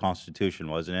was in the Constitution,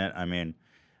 wasn't it? I mean,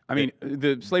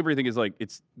 the slavery thing is like,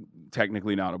 it's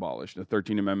technically not abolished. The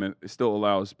 13th Amendment still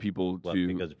allows people to...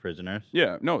 Because of prisoners?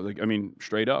 Yeah, no, like, I mean,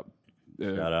 straight up.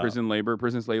 Prison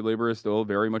slave labor is still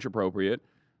very much appropriate,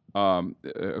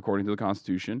 according to the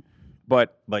Constitution.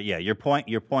 But yeah, your point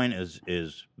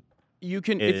is you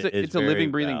can. It's a living,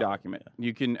 breathing document.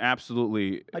 You can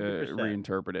absolutely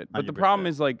reinterpret it. But the problem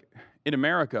is, like, in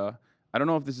America, I don't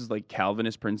know if this is like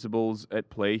Calvinist principles at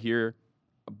play here,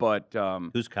 but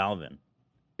who's Calvin?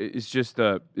 It's just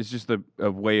a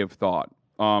way of thought.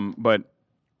 But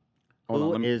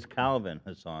who is Calvin,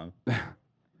 Hassan?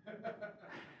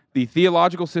 The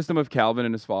theological system of Calvin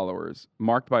and his followers,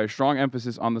 marked by a strong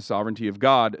emphasis on the sovereignty of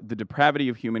God, the depravity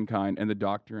of humankind, and the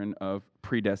doctrine of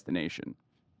predestination.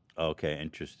 Okay,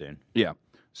 interesting. Yeah.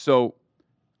 So,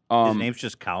 his name's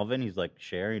just Calvin. He's like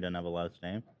Cher. He doesn't have a last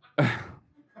name.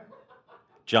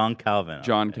 John Calvin.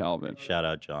 John Calvin. Shout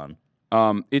out, John.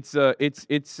 It's a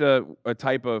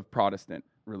type of Protestant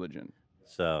religion.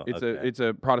 So it's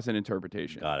a Protestant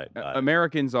interpretation. Got it.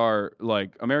 Americans have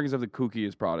the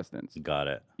kookiest Protestants. Got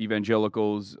it.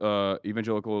 Evangelical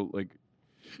like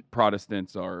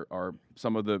Protestants are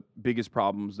some of the biggest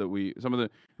problems some of the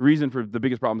reason for the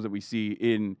biggest problems that we see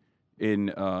in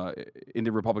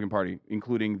the Republican Party,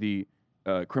 including the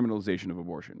criminalization of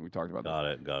abortion. We talked about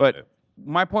that. Got it.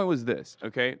 My point was this,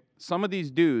 okay? Some of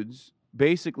these dudes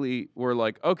basically were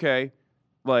like, okay,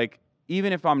 like,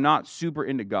 even if I'm not super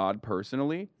into God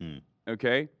personally,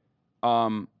 okay,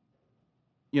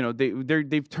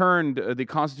 they've turned the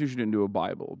Constitution into a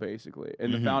Bible, basically.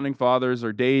 And the Founding Fathers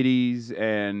are deities,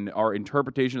 and our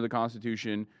interpretation of the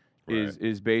Constitution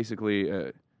is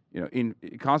basically,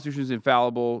 Constitution is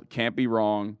infallible, can't be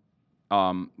wrong.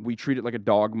 We treat it like a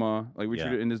dogma, like we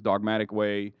treat it in this dogmatic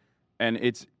way, and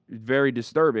it's very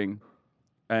disturbing,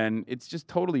 and it's just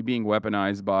totally being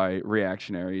weaponized by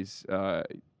reactionaries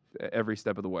every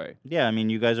step of the way. Yeah, I mean,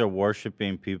 you guys are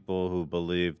worshiping people who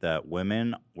believe that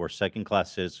women were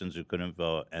second-class citizens who couldn't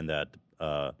vote, and that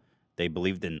they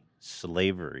believed in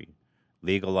slavery,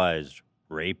 legalized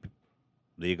rape,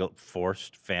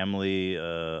 forced family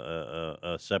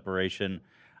separation.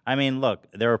 I mean, look,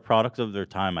 they're a product of their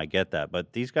time. I get that,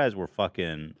 but these guys were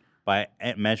fucking, by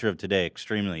measure of today,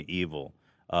 extremely evil.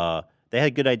 They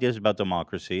had good ideas about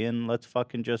democracy, and let's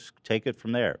fucking just take it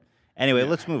from there. Anyway,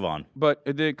 let's move on. But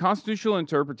the constitutional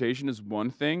interpretation is one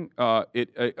thing. But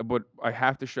I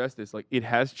have to stress this: like, it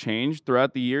has changed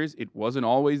throughout the years. It wasn't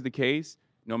always the case.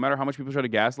 No matter how much people try to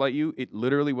gaslight you, it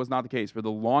literally was not the case. For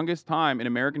the longest time in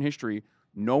American history,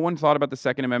 no one thought about the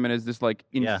Second Amendment as this like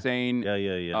insane,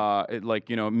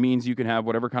 it means you can have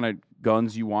whatever kind of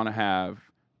guns you want to have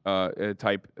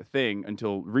type thing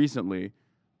until recently,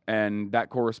 and that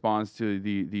corresponds to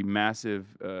the massive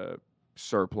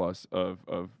surplus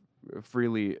of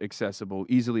freely accessible,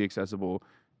 easily accessible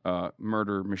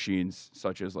murder machines,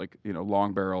 such as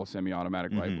long barrel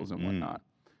semi-automatic rifles and whatnot.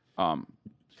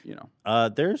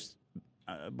 There's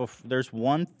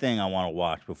one thing I want to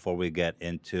watch before we get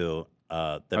into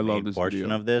the I love main this portion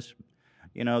video. of this.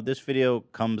 You know, this video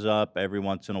comes up every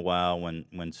once in a while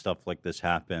when stuff like this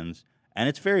happens, and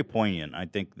it's very poignant. I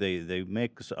think they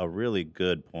make a really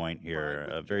good point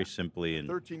here, very simply. And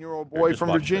 13-year-old here, boy just from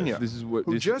watch Virginia this.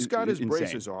 who just got his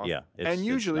braces off Yeah, and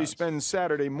usually spends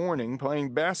Saturday morning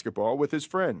playing basketball with his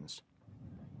friends.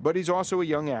 But he's also a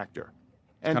young actor.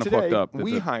 And Kinda fucked today, up that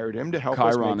we the hired him to help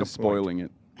us Chiron make a is spoiling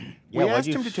it. We asked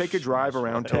him to take a drive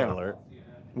around town. alert.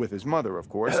 With his mother, of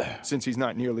course, since he's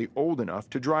not nearly old enough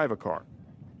to drive a car.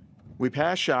 We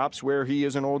pass shops where he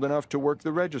isn't old enough to work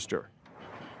the register.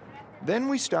 Then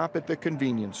we stop at the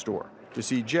convenience store to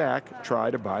see Jack try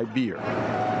to buy beer.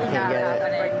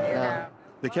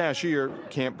 The cashier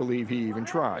can't believe he even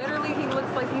tried. Literally, he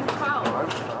looks like he's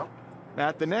 12.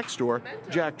 At the next store,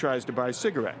 Jack tries to buy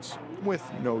cigarettes, with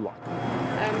no luck.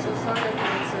 I'm so sorry, I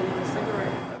can't send you a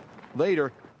cigarette.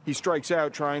 Later, he strikes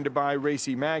out trying to buy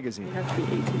Racy magazine. You have to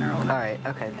be 18 or older. All right,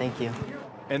 okay, thank you.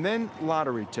 And then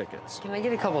lottery tickets. Can I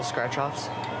get a couple scratch-offs?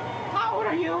 How old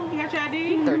are you? You got your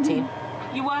ID? 13.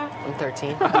 You what? I'm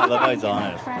 13. I love how he's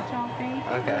honest. Scratch off, babe.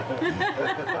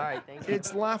 Okay. All right, thank you.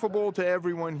 It's laughable to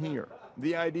everyone here,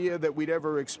 the idea that we'd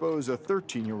ever expose a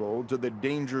 13-year-old to the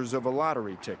dangers of a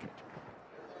lottery ticket.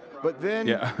 But then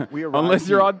we arrive Unless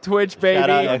you're here. on Twitch, Shout baby.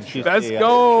 out XQC. Let's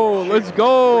go. Let's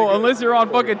go. Unless you're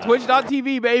on fucking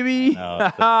Twitch.tv, baby.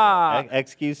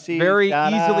 XQC. Very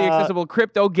shout easily out. accessible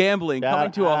crypto gambling Shout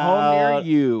coming to a home near out.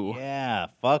 you. Yeah,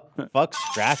 fuck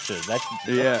scratches. That's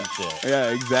Yeah. shit. Yeah,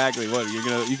 exactly. What you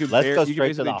can Let's go you can straight to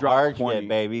basically the drop hard 20. shit,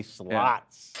 baby.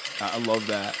 Slots. I love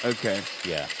that. Okay.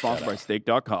 Yeah. Sponsored by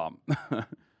steak.com.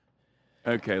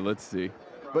 Okay, let's see.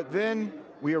 But then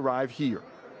we arrive here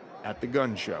at the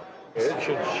gun show. It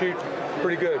should shoot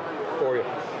pretty good for you.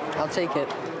 I'll take it.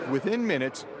 Within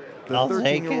minutes, the I'll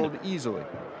take 13-year-old easily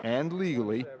and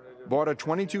legally bought a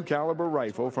 .22 caliber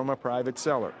rifle from a private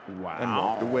seller and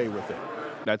walked away with it.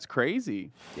 That's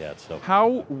crazy. Yeah, it's so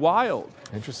How wild.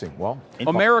 Interesting. Well,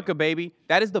 America, baby.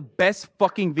 That is the best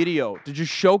fucking video to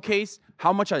just showcase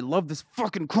how much I love this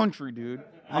fucking country, dude.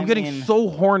 I'm getting mean- so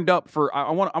horned up for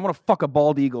I want to fuck a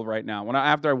bald eagle right now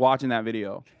after watching that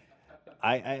video.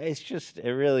 it's just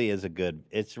it really is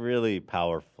it's really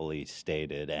powerfully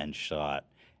stated and shot.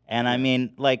 And I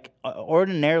mean, like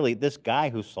ordinarily, this guy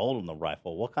who sold him the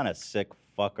rifle, what kind of sick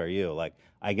fuck are you? Like,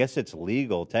 I guess it's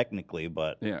legal technically,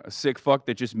 but Yeah, a sick fuck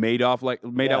that just made out like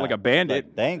a bandit.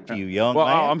 like, thank you, young Well,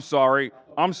 man. I'm sorry.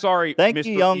 Thank Mr.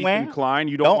 you, young Ethan man. Klein.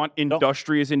 You don't Don't- want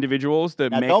industrious individuals to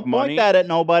Now, make don't money. point that at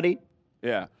nobody.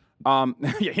 Yeah. Yeah,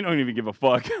 you don't even give a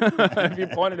fuck. If you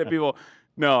pointed at people.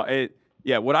 No,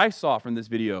 what I saw from this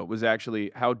video was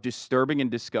actually how disturbing and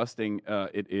disgusting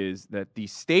it is that the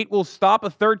state will stop a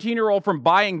 13-year-old from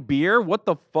buying beer. What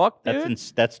the fuck, dude?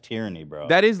 That's tyranny, bro.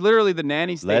 That is literally the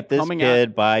nanny state Let this coming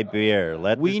kid buy beer.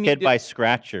 Let We this need kid to- buy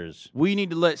scratchers. We need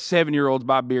to let 7-year-olds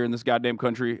buy beer in this goddamn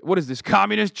country. What is this,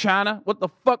 communist China? What the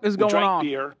fuck is going on?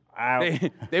 beer.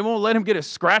 They won't let him get a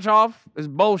scratch off? It's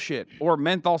bullshit. Or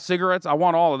menthol cigarettes. I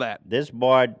want all of that. This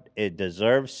boy, it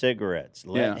deserves cigarettes.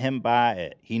 Let Yeah. him buy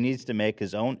it. He needs to make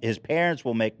his own. His parents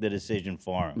will make the decision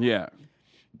for him. Yeah.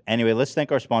 Anyway, let's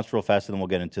thank our sponsor real fast, and then we'll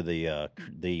get into the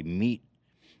meat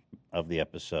of the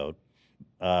episode.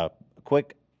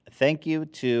 Quick thank you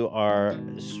to our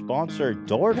sponsor,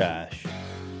 DoorDash.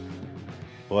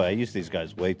 Boy, I use these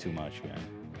guys way too much, man.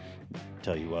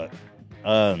 Tell you what.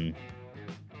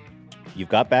 You've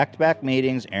got back-to-back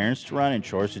meetings, errands to run, and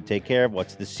chores to take care of.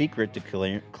 What's the secret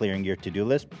to clearing your to-do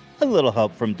list? A little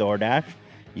help from DoorDash.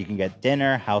 You can get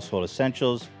dinner, household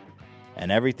essentials, and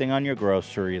everything on your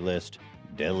grocery list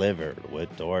delivered with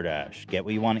DoorDash. Get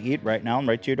what you want to eat right now and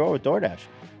right to your door with DoorDash.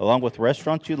 Along with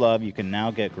restaurants you love, you can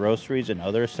now get groceries and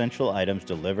other essential items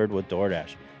delivered with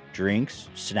DoorDash. Drinks,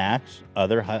 snacks,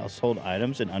 other household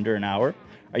items in under an hour.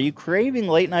 Are you craving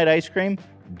late-night ice cream?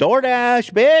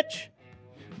 DoorDash, bitch!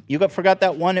 You forgot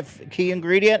that one key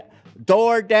ingredient?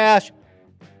 DoorDash,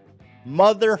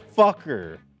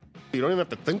 motherfucker. You don't even have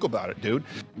to think about it, dude.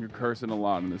 You're cursing a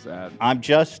lot in this ad. I'm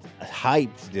just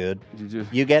hyped, dude.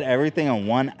 You get everything on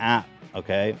one app,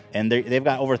 okay? And they've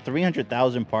got over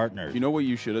 300,000 partners. You know what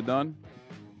you should have done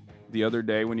the other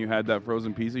day when you had that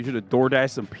frozen pizza? You should have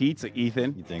DoorDashed some pizza,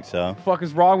 Ethan. You think so? What the fuck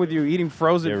is wrong with you eating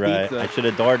frozen You're right. pizza? I should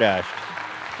have DoorDashed.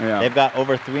 Yeah. They've got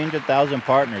over 300,000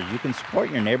 partners. You can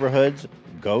support your neighborhood's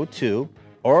go-to,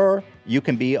 or you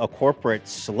can be a corporate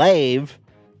slave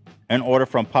and order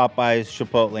from Popeyes,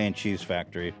 Chipotle, and Cheese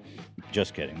Factory.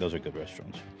 Just kidding. Those are good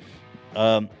restaurants.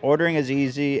 Ordering is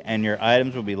easy, and your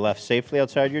items will be left safely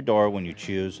outside your door when you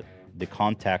choose the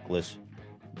contactless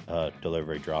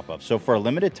delivery drop-off. So for a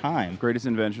limited time... Greatest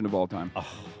invention of all time.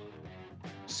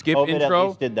 Skip COVID at intro.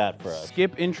 least did that for us.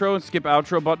 Skip intro and skip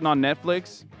outro button on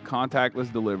Netflix.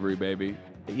 Contactless delivery, baby.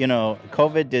 You know,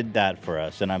 COVID did that for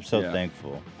us, and I'm so Yeah.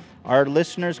 thankful. Our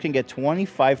listeners can get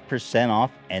 25%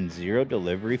 off and 0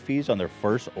 delivery fees on their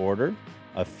first order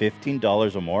of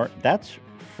 $15 or more. That's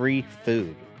free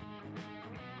food.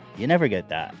 You never get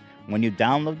that. When you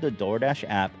download the DoorDash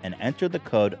app and enter the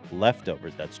code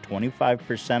LEFTOVERS, that's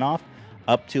 25% off,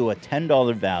 up to a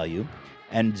 $10 value,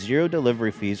 and 0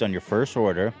 delivery fees on your first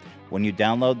order when you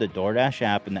download the DoorDash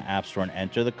app in the App Store and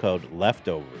enter the code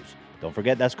LEFTOVERS. Don't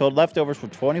forget, that's code LEFTOVERS for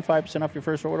 25% off your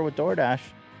first order with DoorDash.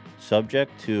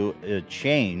 Subject to a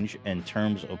change and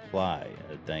terms apply.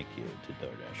 Thank you to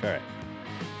DoorDash. All right.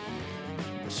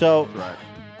 So,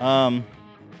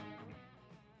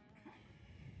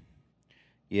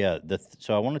 yeah,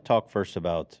 so I want to talk first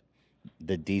about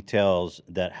the details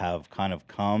that have kind of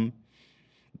come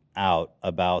out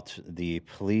about the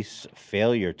police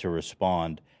failure to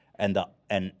respond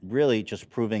and really just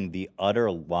proving the utter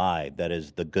lie that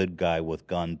is the good guy with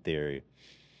gun theory.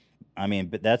 I mean,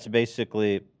 but that's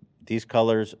basically these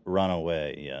colors run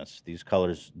away. Yes, these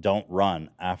colors don't run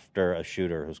after a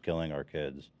shooter who's killing our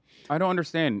kids. I don't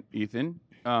understand, Ethan.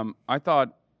 I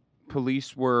thought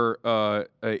police were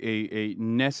a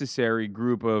necessary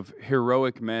group of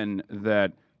heroic men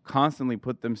that constantly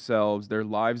put themselves, their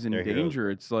lives in They're heroes.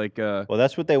 danger. It's like Well,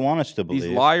 that's what they want us to believe.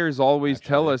 these liars always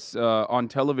tell us on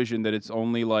television that it's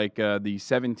only like the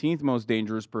 17th most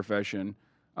dangerous profession.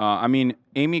 I mean,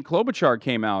 Amy Klobuchar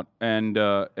came out and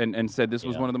said this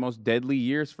was one of the most deadly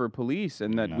years for police,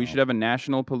 and that we should have a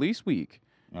National Police Week.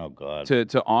 Oh God!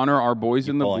 To honor our boys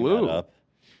in the Pulling blue. that up.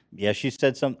 Yeah, she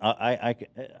said some.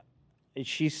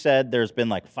 She said there's been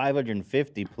like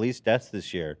 550 police deaths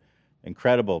this year.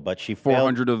 Incredible, but she failed.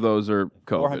 400 of those are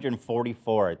COVID.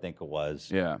 444, I think it was.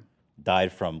 Yeah.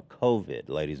 Died from COVID,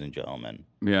 ladies and gentlemen.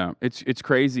 Yeah, it's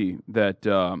crazy that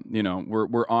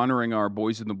we're honoring our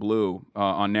boys in the blue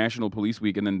on National Police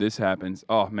Week, and then this happens.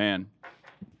 Oh man.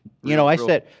 You know, I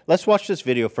said, let's watch this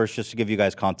video first just to give you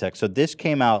guys context. So this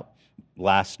came out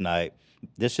last night.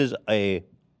 This is a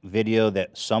video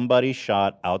that somebody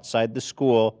shot outside the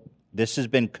school. This has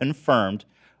been confirmed.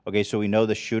 Okay, so we know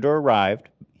the shooter arrived.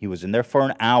 He was in there for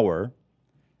an hour.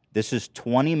 This is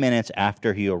 20 minutes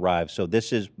after he arrived. So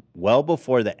this is well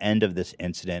before the end of this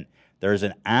incident. There's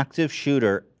an active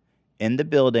shooter in the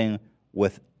building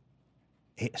with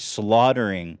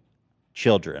slaughtering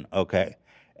children, okay?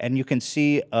 And you can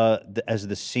see as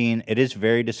the scene, it is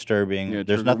very disturbing. Yeah,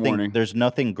 there's trigger warning. there's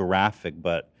nothing graphic,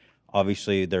 but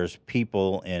obviously there's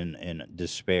people in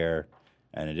despair,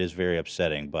 and it is very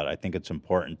upsetting. But I think it's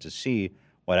important to see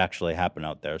what actually happened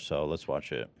out there. So let's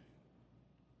watch it.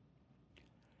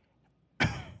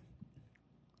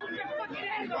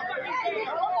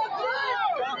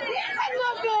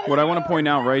 What I want to point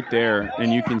out right there,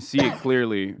 and you can see it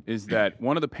clearly, is that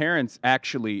one of the parents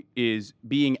actually is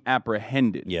being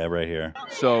apprehended. Yeah, right here.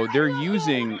 So they're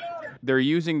using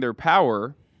their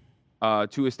power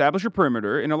to establish a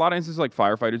perimeter. In a lot of instances, like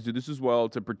firefighters do this as well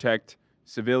to protect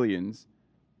civilians.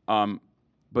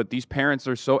 But these parents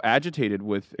are so agitated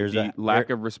with the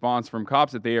lack of response from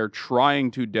cops that they are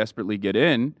trying to desperately get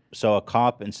in. So a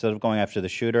cop, instead of going after the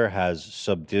shooter, has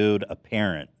subdued a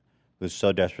parent who's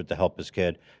so desperate to help his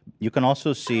kid. You can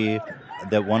also see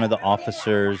that one of the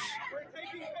officers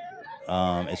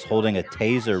is holding a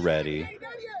taser ready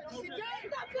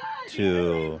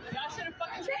to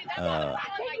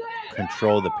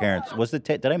control the parents. Was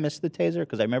did I miss the taser?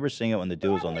 Because I remember seeing it when the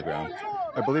dude was on the ground.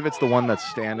 I believe it's the one that's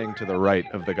standing to the right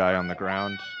of the guy on the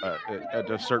ground. At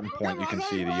a certain point, you can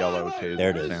see the yellow taser. There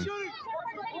it is.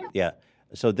 Yeah.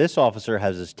 So this officer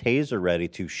has his taser ready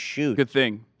to shoot. Good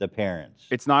thing. The parents.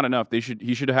 It's not enough. He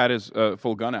should have had his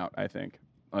full gun out, I think.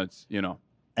 It's,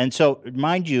 And so,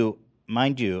 mind you,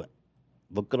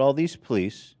 look at all these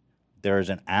police. There is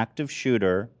an active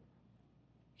shooter.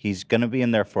 He's going to be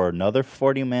in there for another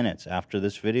 40 minutes after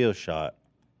this video shot,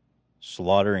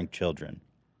 slaughtering children.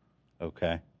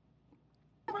 Okay?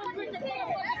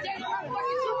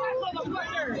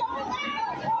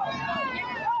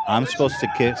 I'm supposed to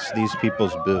kiss these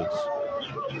people's boots.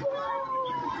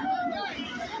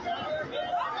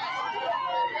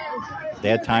 They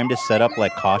had time to set up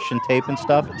like caution tape and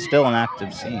stuff. It's still an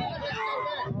active scene.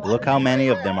 Look how many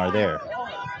of them are there.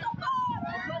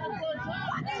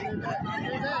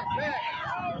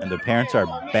 And the parents are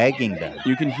begging them.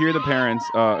 You can hear the parents,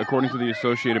 according to the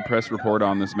Associated Press report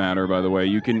on this matter, by the way,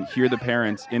 you can hear the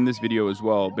parents in this video as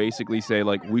well basically say,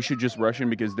 like, we should just rush in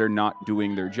because they're not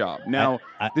doing their job. Now,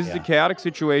 this is a chaotic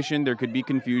situation. There could be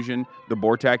confusion. The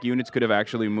BORTAC units could have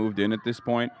actually moved in at this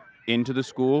point into the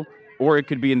school, or it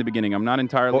could be in the beginning. I'm not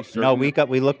entirely certain. No,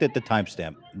 we looked at the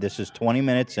timestamp. This is 20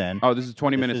 minutes in. Oh, this is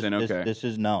 20 minutes in. Okay. This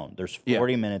is known. There's Yeah.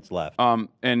 40 minutes left.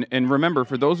 And remember,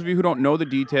 for those of you who don't know the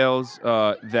details,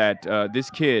 that this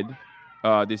kid,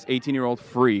 this 18-year-old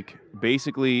freak,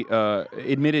 basically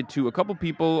admitted to a couple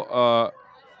people,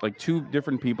 like 2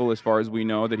 different people, as far as we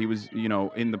know, that he was,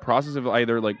 in the process of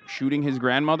either like shooting his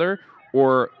grandmother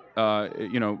or,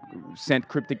 sent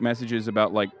cryptic messages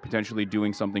about like potentially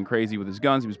doing something crazy with his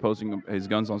guns. He was posting his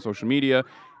guns on social media.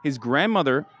 His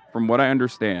grandmother, from what I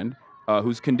understand,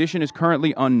 whose condition is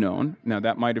currently unknown. Now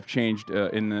that might have changed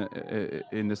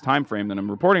in this time frame that I'm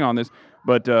reporting on this,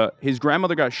 but his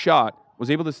grandmother got shot. Was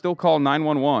able to still call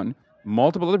 911.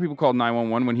 Multiple other people called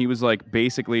 911 when he was like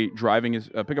basically driving his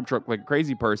pickup truck like a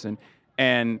crazy person,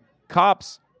 and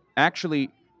cops actually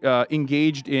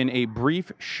engaged in a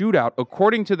brief shootout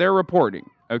according to their reporting.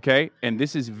 Okay, and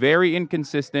this is very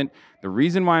inconsistent. The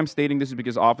reason why I'm stating this is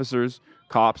because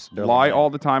cops They're lie lying. all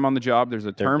the time on the job. There's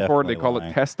a term for it. They definitely call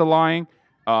lying. it test lying.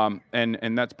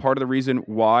 And that's part of the reason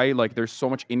why like there's so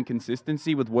much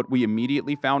inconsistency with what we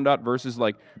immediately found out versus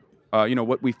like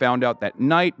what we found out that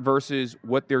night versus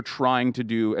what they're trying to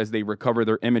do as they recover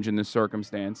their image in this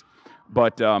circumstance.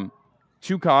 But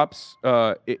 2 cops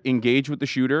engaged with the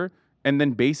shooter, and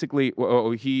then basically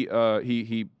he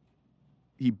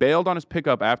bailed on his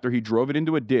pickup after he drove it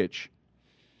into a ditch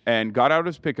and got out of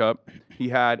his pickup. He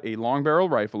had a long barrel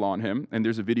rifle on him, and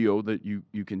there's a video that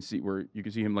you can see where you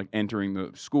can see him like entering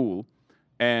the school,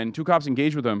 and 2 cops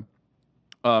engaged with him.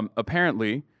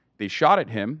 Apparently, they shot at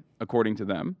him, according to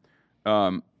them.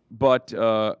 But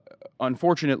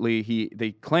unfortunately,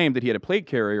 they claimed that he had a plate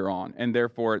carrier on, and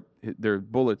therefore their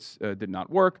bullets did not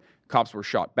work. Cops were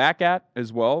shot back at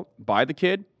as well by the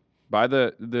kid, by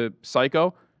the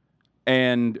psycho,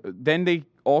 and then they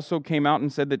also came out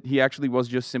and said that he actually was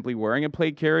just simply wearing a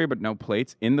plate carrier, but no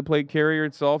plates in the plate carrier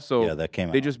itself. So Yeah, that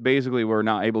came they out. just basically were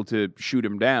not able to shoot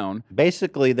him down.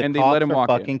 Basically, the and they cops let him are walk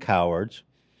in. fucking cowards.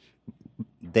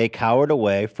 They cowered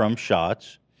away from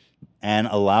shots and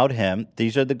allowed him.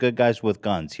 These are the good guys with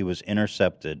guns. He was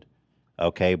intercepted,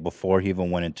 okay, before he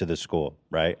even went into the school,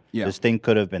 right? Yeah. This thing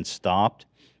could have been stopped.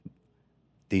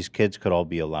 These kids could all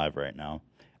be alive right now.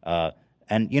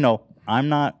 And, I'm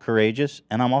not courageous,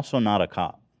 and I'm also not a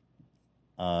cop.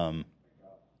 That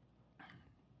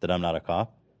I'm not a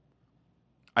cop?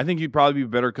 I think you'd probably be a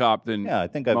better cop than I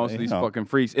think most of these fucking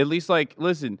freaks. At least, like,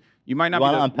 listen, you might not You be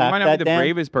wanna the, you unpack might not that, be the Dan?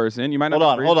 bravest person. You might not.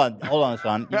 Hold be on, the hold on,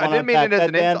 son. You I wanna didn't mean it unpack as that,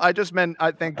 an Dan? insult. I just meant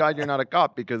I thank God you're not a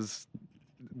cop because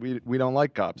we don't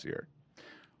like cops here.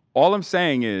 All I'm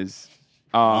saying is,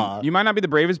 you might not be the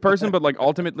bravest person, but like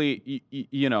ultimately,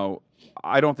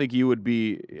 I don't think you would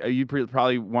be. You'd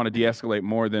probably want to de-escalate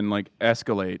more than like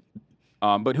escalate.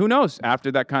 But who knows?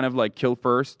 After that kind of like kill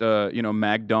first,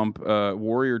 mag dump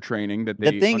warrior training that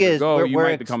they The thing is, undergo, you we're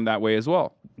might become that way as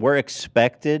well. We're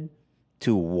expected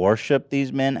to worship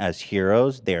these men as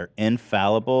heroes. They're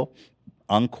infallible,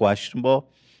 unquestionable.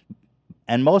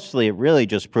 And mostly it really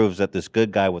just proves that this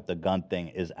good guy with the gun thing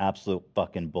is absolute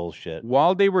fucking bullshit.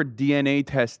 While they were DNA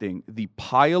testing the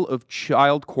pile of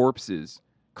child corpses,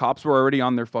 cops were already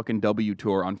on their fucking W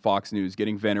tour on Fox News,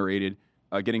 getting venerated,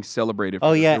 getting celebrated. For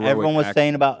Oh, their yeah, heroic everyone was act.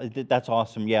 saying about that's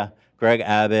awesome. Yeah, Greg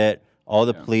Abbott, all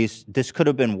the police. This could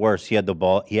have been worse. He had the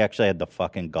ball. He actually had the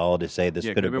fucking gall to say this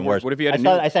Yeah, could have been worse. What if he had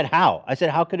I said how? I said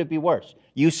how could it be worse?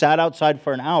 You sat outside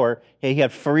for an hour. He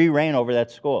had free reign over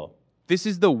that school. This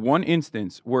is the one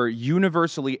instance where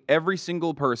universally every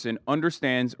single person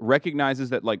understands, recognizes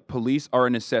that like police are a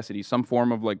necessity. Some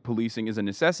form of like policing is a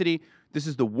necessity. This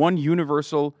is the one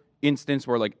universal instance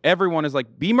where like everyone is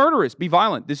like, be murderous, be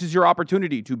violent. This is your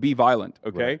opportunity to be violent.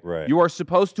 Okay, Right. You are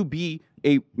supposed to be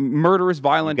a murderous,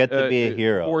 violent. You get to be a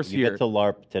hero. Force You here. get to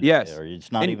LARP today. Yes. Or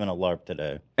it's not And- even a LARP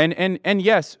today. And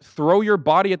yes, throw your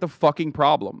body at the fucking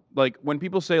problem. Like when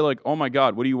people say like, "Oh my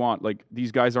God, what do you want?" Like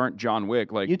these guys aren't John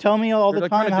Wick. Like You tell me all they're the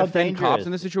like trying time to how defend cops dangerous.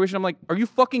 in this situation. I'm like, are you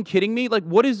fucking kidding me? Like,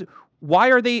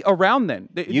 why are they around then?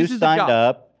 You This is the signed job.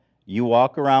 up. You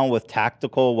walk around with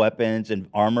tactical weapons and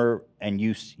armor, and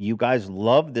you guys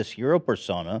love this hero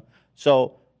persona.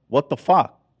 So what the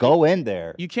fuck? Go in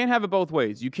there. You can't have it both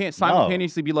ways. You can't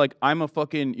simultaneously be like, I'm a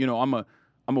fucking, I'm a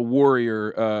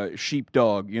warrior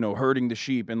sheepdog, herding the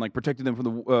sheep and like protecting them from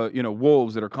the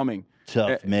wolves that are coming.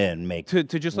 Tough men make to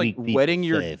just like weak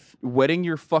people wetting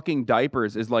your fucking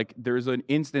diapers is like there's an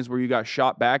instance where you got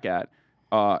shot back at,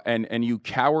 and you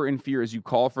cower in fear as you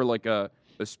call for like a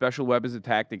special weapons and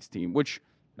tactics team, which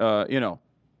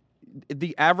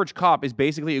the average cop is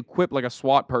basically equipped like a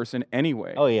SWAT person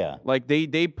anyway. Oh yeah. Like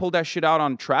they pull that shit out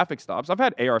on traffic stops. I've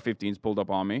had AR-15s pulled up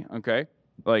on me. Okay.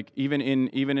 Like even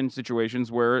in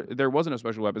situations where there wasn't a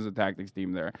special weapons and tactics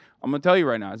team there. I'm gonna tell you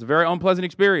right now, it's a very unpleasant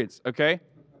experience. Okay,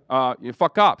 you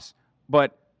fuck cops,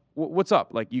 but what's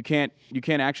up? Like you can't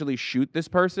actually shoot this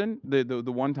person the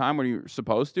one time when you're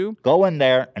supposed to. Go in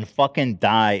there and fucking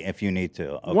die if you need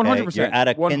to. Okay? 100%. You're at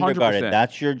a 100%. kindergarten.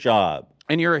 That's your job.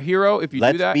 And you're a hero if you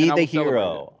Let's do that. be and I the will celebrate it.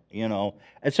 hero. You know.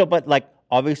 And so, but like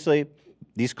obviously,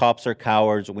 these cops are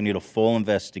cowards. We need a full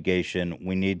investigation.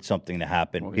 We need something to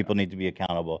happen. People need to be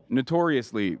accountable.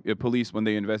 Notoriously, police, when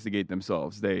they investigate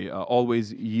themselves, they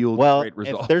always yield Well, great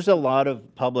results. if there's a lot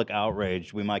of public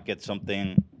outrage, we might get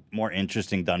something more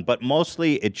interesting done. But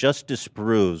mostly, it just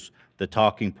disproves the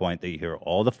talking point that you hear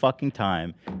all the fucking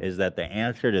time is that the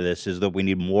answer to this is that we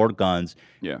need more guns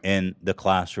in the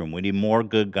classroom. We need more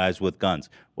good guys with guns.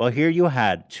 Well, here you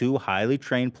had two highly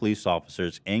trained police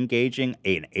officers engaging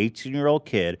an 18-year-old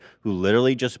kid who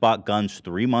literally just bought guns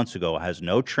 3 months ago, has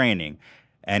no training,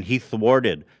 and he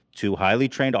thwarted two highly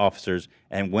trained officers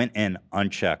and went in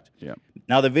unchecked. Yeah.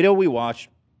 Now, the video we watched,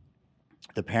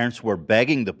 the parents were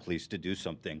begging the police to do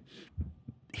something.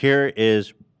 Here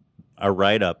is a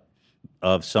write-up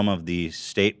of some of the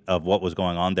state of what was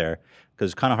going on there,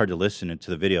 because it's kind of hard to listen to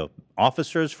the video.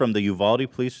 Officers from the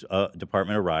Uvalde Police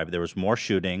Department arrived. There was more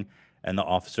shooting, and the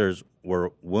officers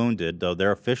were wounded, though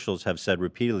their officials have said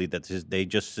repeatedly that they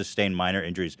just sustained minor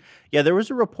injuries. Yeah, there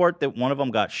was a report that one of them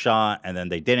got shot, and then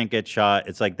they didn't get shot.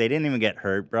 It's like they didn't even get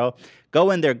hurt, bro. Go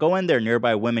in there, go in there.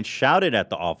 Nearby women shouted at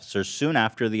the officers soon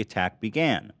after the attack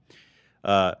began.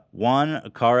 Juan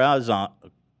Carranza,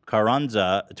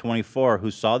 24,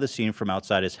 who saw the scene from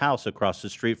outside his house across the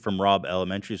street from Robb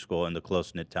Elementary School in the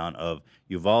close-knit town of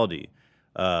Uvalde.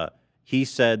 He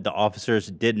said the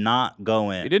officers did not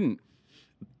go in. They didn't.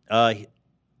 And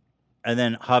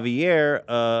then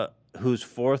Javier, whose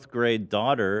fourth-grade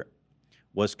daughter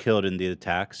was killed in the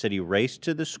attack, said he raced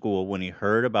to the school when he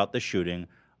heard about the shooting.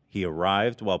 He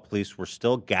arrived while police were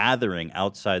still gathering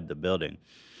outside the building.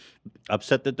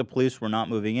 Upset that the police were not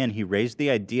moving in, he raised the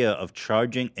idea of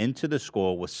charging into the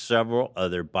school with several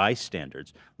other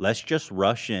bystanders. Let's just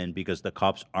rush in because the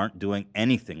cops aren't doing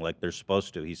anything like they're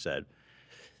supposed to, he said.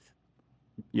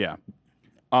 Yeah.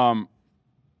 I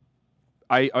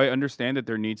understand that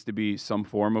there needs to be some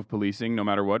form of policing, no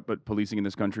matter what, but policing in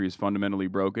this country is fundamentally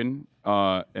broken.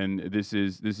 And this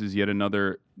is yet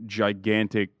another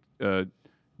gigantic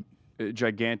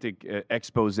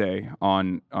expose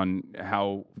on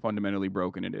how fundamentally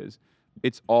broken it is.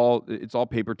 It's all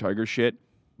paper tiger shit.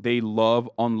 They love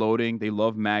unloading. They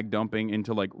love mag dumping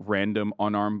into like random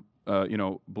unarmed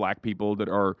black people that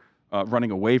are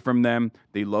running away from them.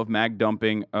 They love mag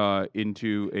dumping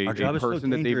into a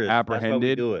person that they've apprehended. That's why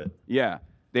we do it. Yeah,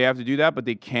 they have to do that, but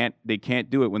they can't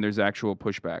do it when there's actual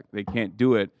pushback. They can't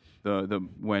do it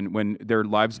when their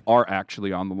lives are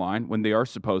actually on the line, when they are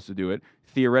supposed to do it.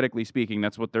 Theoretically speaking,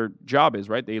 that's what their job is,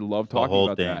 right? They love talking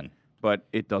about that, but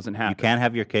it doesn't happen. You can't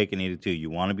have your cake and eat it too. You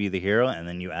want to be the hero, and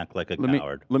then you act like a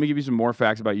coward. Let me give you some more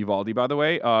facts about Uvalde, by the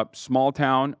way. Small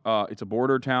town. It's a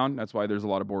border town. That's why there's a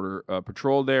lot of border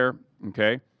patrol there.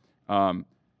 Okay.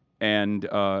 And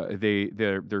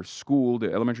their school,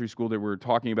 the elementary school that we're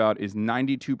talking about, is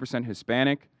 92%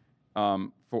 Hispanic.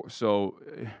 To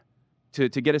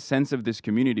get a sense of this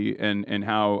community and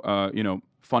how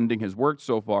funding has worked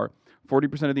so far,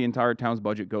 40% of the entire town's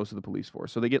budget goes to the police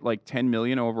force. So they get like $10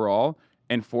 million overall,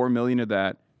 and $4 million of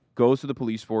that goes to the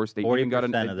police force. They even got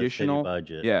an additional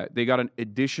budget. Yeah, they got an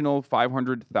additional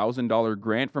 $500,000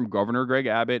 grant from Governor Greg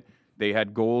Abbott. They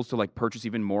had goals to like purchase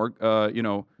even more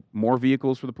more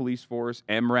vehicles for the police force.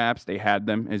 MRAPs, they had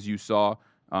them, as you saw.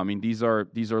 I mean, these are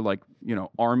like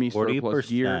Army surplus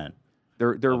gear.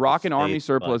 They're rocking Army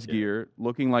surplus gear,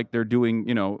 looking like they're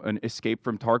doing an escape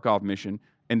from Tarkov mission,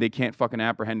 and they can't fucking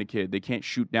apprehend a kid. They can't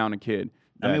shoot down a kid.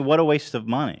 I mean, what a waste of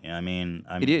money. I mean,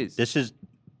 it is. This is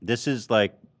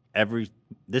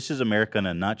America in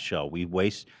a nutshell. We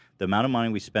waste the amount of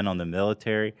money we spend on the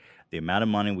military, the amount of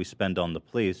money we spend on the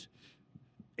police.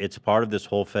 It's part of this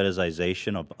whole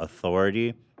fetishization of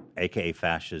authority, aka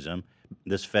fascism.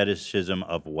 This fetishism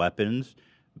of weapons.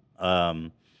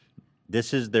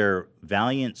 This is their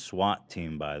valiant SWAT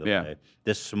team, by the way.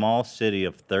 This small city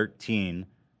of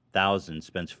 13,000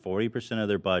 spends 40% of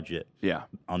their budget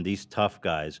on these tough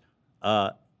guys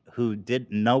who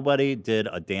nobody did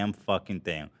a damn fucking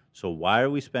thing. So why are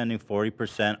we spending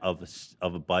 40%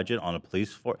 of a budget on a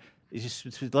police force?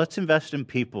 Let's invest in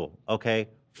people, okay?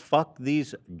 Fuck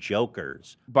these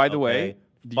jokers. By the way,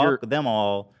 fuck them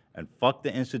all, and fuck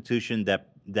the institution that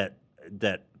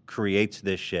creates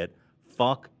this shit.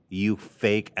 Fuck You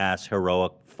fake ass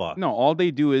heroic fuck. No, all they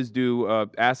do is do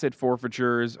asset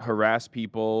forfeitures, harass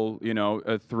people,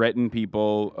 threaten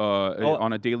people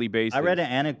on a daily basis. I read an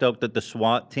anecdote that the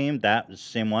SWAT team, that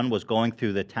same one, was going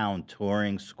through the town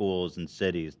touring schools and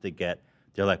cities to get.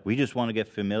 They're like, we just want to get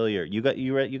familiar. You got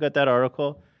that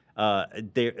article?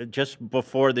 They just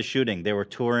before the shooting, they were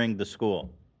touring the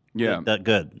school. Yeah, that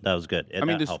was good. I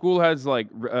mean, the school has like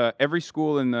every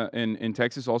school in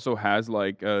Texas also has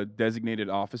like designated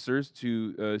officers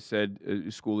to said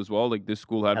school as well. Like this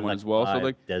school had one like as well. So 5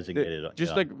 like designated.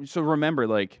 so remember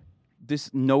like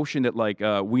this notion that like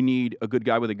we need a good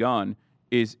guy with a gun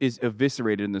is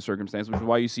eviscerated in this circumstance, which is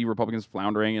why you see Republicans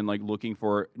floundering and like looking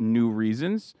for new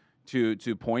reasons to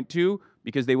point to,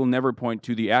 because they will never point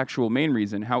to the actual main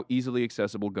reason, how easily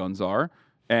accessible guns are.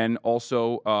 And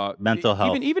also mental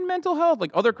health. Even mental health.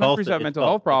 Like other countries have mental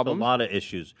health problems. A lot of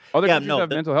issues. Other countries have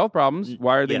mental health problems.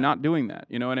 Why are they not doing that?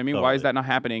 You know what I mean? Why is that not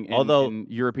happening in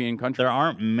European countries? There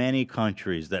aren't many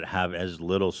countries that have as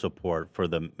little support for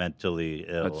the mentally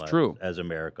ill That's true. as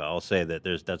America. I'll say that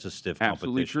that's a stiff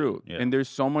Absolutely competition. true. Yeah. And there's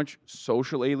so much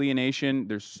social alienation.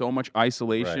 There's so much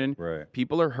isolation. Right.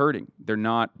 People are hurting. They're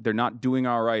not doing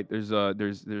all right.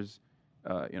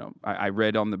 I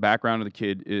read on the background of the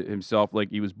kid himself,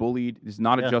 like he was bullied. It's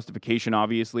not a justification,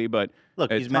 obviously, but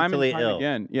look, he's time mentally and time ill.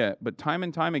 again. Yeah, but time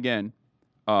and time again,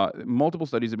 multiple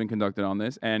studies have been conducted on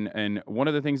this, and one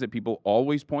of the things that people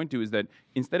always point to is that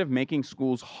instead of making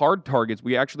schools hard targets,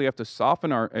 we actually have to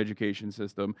soften our education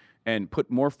system and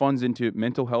put more funds into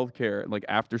mental health care, like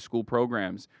after-school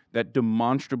programs that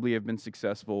demonstrably have been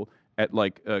successful at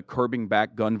like curbing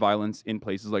back gun violence in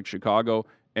places like Chicago.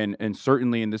 And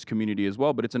certainly in this community as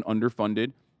well, but it's an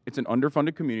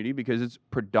underfunded community because it's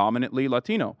predominantly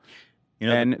Latino,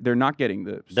 and they're not getting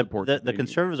the support. The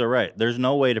conservatives are right. There's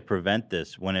no way to prevent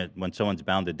this when someone's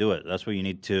bound to do it. That's what you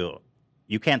need to.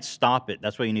 You can't stop it.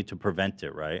 That's why you need to prevent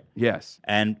it, right? Yes.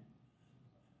 And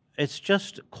it's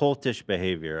just cultish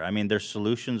behavior. I mean, their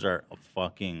solutions are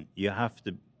fucking. You have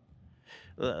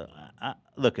to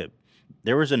look at.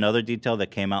 There was another detail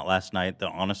that came out last night that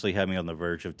honestly had me on the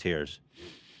verge of tears.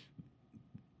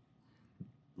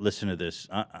 Listen to this.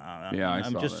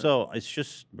 I'm just that. so. It's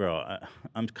just, bro.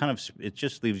 I'm kind of. It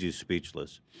just leaves you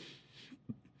speechless.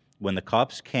 When the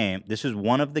cops came, this is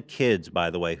one of the kids, by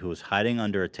the way, who was hiding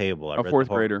under a table. A fourth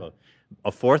grader.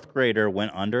 A fourth grader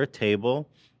went under a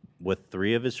table with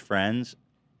 3 of his friends,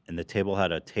 and the table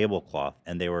had a tablecloth,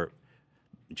 and they were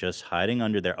just hiding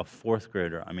under there. A fourth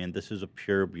grader. I mean, this is a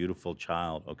pure, beautiful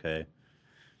child. Okay,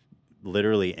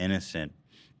 literally innocent.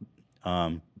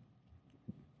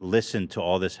 Listen to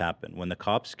all this happen. When the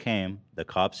cops came, the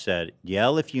cops said,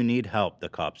 "Yell if you need help." The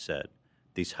cops said,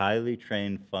 "These highly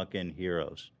trained fucking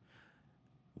heroes."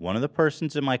 One of the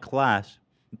persons in my class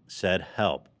said,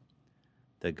 "Help."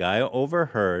 The guy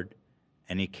overheard,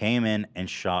 and he came in and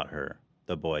shot her.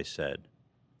 The boy said.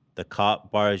 The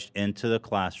cop barged into the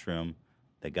classroom.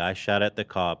 The guy shot at the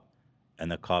cop,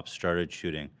 and the cop started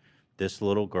shooting. This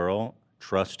little girl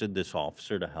trusted this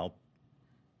officer to help.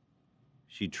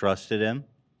 She trusted him.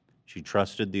 She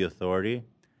trusted the authority.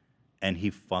 And he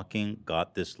fucking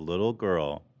got this little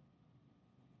girl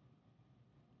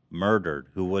murdered,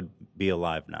 who would be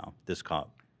alive now. This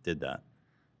cop did that.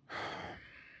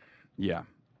 Yeah.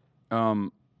 I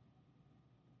mean,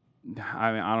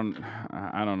 I don't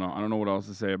know. I don't know what else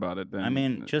to say about it. Then I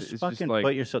mean, just fucking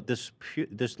put yourself.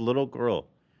 This little girl,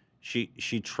 she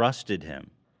trusted him.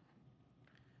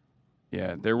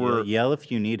 Yeah, there were yell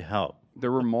if you need help.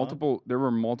 There were multiple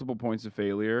points of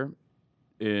failure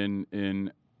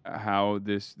in how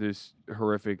this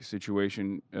horrific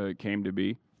situation came to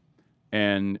be,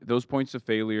 and those points of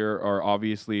failure are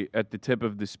obviously at the tip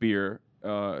of the spear.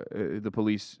 The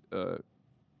police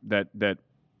that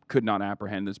could not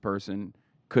apprehend this person,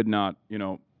 could not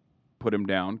put him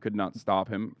down, could not stop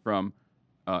him from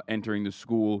entering the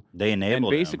school. They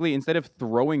enabled and basically instead of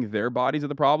throwing their bodies at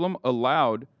the problem,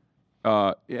 allowed.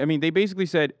 I mean, they basically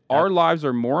said our lives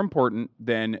are more important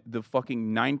than the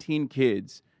fucking 19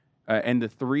 kids and the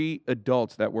 3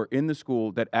 adults that were in the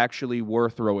school that actually were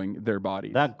throwing their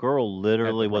bodies. That girl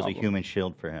literally was a human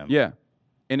shield for him. Yeah,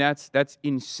 and that's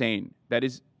insane. That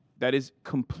is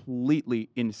completely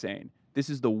insane. This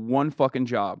is the one fucking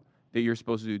job that you're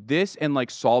supposed to do. This and like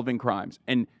solving crimes,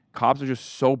 and cops are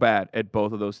just so bad at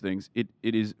both of those things. It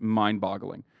is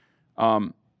mind-boggling.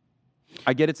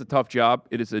 I get it's a tough job.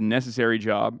 It is a necessary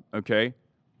job, okay?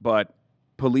 But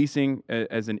policing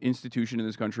as an institution in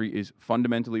this country is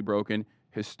fundamentally broken.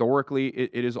 Historically,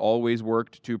 it has always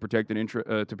worked to protect and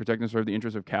serve the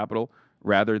interests of capital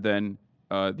rather than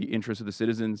the interests of the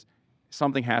citizens.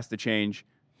 Something has to change.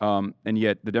 And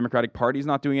yet the Democratic Party is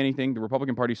not doing anything. The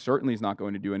Republican Party certainly is not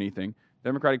going to do anything. The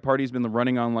Democratic Party has been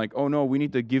running on like, oh no, we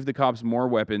need to give the cops more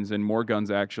weapons and more guns.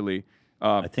 Actually,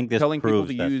 I think this telling people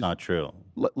proves to that's use. not true.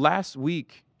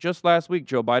 Just last week,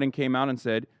 Joe Biden came out and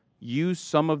said, use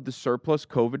some of the surplus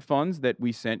COVID funds that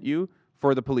we sent you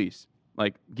for the police.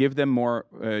 Like, give them more,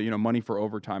 money for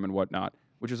overtime and whatnot.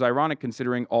 Which is ironic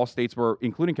considering all states were,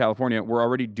 including California, were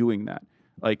already doing that.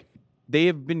 Like,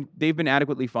 they've been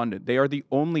adequately funded. They are the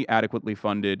only adequately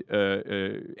funded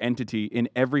entity in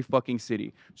every fucking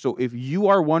city. So if you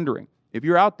are wondering, if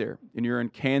you're out there and you're in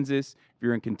Kansas, if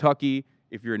you're in Kentucky,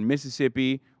 if you're in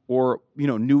Mississippi, or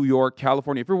New York,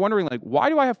 California, if you're wondering like, why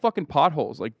do I have fucking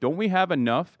potholes? Like, don't we have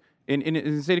enough in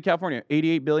the state of California?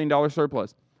 $88 billion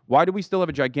surplus. Why do we still have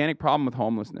a gigantic problem with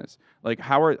homelessness? Like,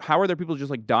 how are there people just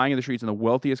like dying in the streets in the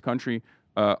wealthiest country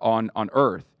on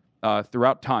earth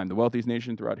throughout time, the wealthiest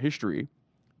nation throughout history?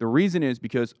 The reason is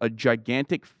because a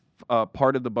gigantic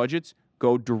part of the budgets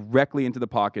go directly into the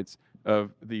pockets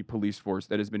of the police force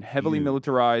that has been heavily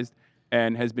militarized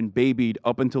and has been babied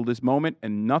up until this moment,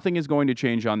 and nothing is going to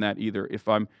change on that either.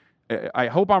 I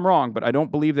hope I'm wrong, but I don't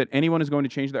believe that anyone is going to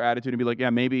change their attitude and be like, yeah,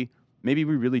 maybe we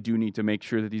really do need to make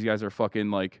sure that these guys are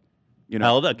fucking like,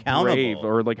 held accountable, brave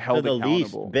or like held to the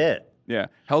accountable. least bit. Yeah,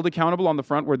 held accountable on the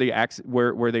front where they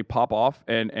where they pop off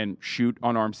and shoot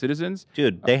unarmed citizens.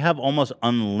 Dude, they have almost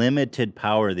unlimited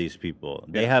power. These people,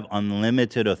 they have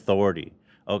unlimited authority.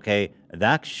 Okay,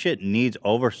 that shit needs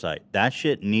oversight. That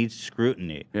shit needs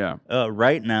scrutiny. Yeah.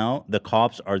 Right now, the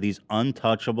cops are these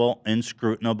untouchable,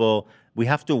 inscrutable. We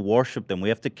have to worship them. We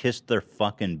have to kiss their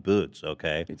fucking boots.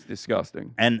 Okay. It's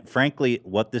disgusting. And frankly,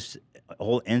 what this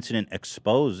whole incident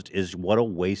exposed is what a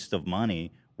waste of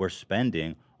money we're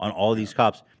spending on all these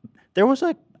cops. There was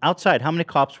like outside, how many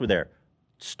cops were there?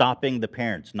 Stopping the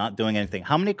parents, not doing anything.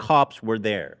 How many cops were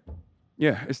there?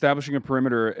 Yeah, establishing a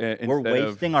perimeter. We're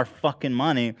wasting our fucking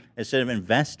money instead of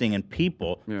investing in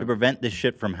people to prevent this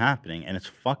shit from happening, and it's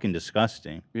fucking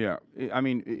disgusting. Yeah, I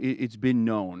mean, it's been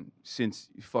known since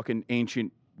fucking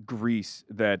ancient Greece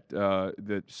that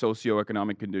the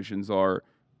socioeconomic conditions are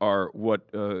what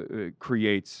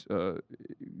creates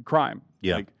crime.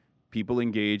 Yeah. Like, people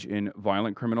engage in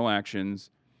violent criminal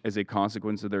actions as a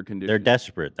consequence of their conditions. They're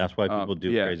desperate. That's why people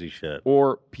do crazy shit.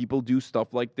 Or people do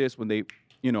stuff like this when they,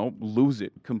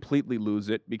 completely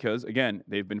lose it because, again,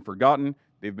 they've been forgotten,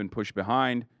 they've been pushed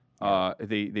behind,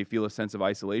 they feel a sense of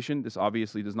isolation. This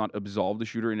obviously does not absolve the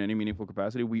shooter in any meaningful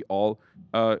capacity. We all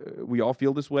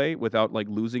feel this way without like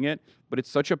losing it, but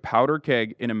it's such a powder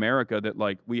keg in America that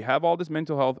like we have all this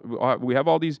mental health, we have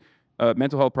all these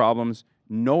mental health problems.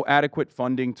 No adequate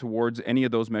funding towards any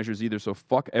of those measures either. So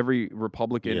fuck every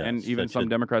Republican and even some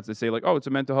Democrats that say like, oh, it's a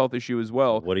mental health issue as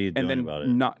well. What are you doing about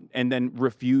it? And then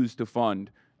refuse to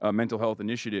fund mental health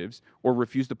initiatives or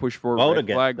refuse to push for Vote red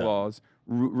flag against them. laws.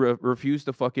 Refuse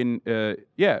to fucking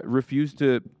refuse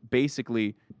to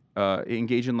basically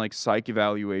engage in like psych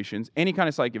evaluations, any kind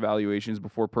of psych evaluations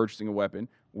before purchasing a weapon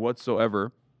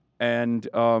whatsoever, and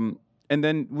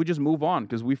then we just move on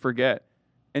because we forget.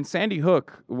 And Sandy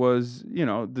Hook was,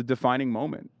 the defining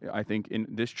moment, I think, in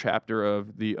this chapter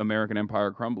of the American empire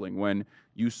crumbling, when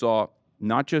you saw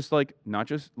not just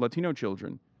Latino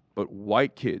children, but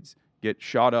white kids get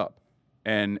shot up,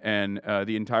 and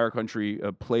the entire country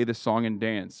play the song and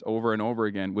dance over and over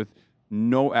again with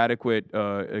no adequate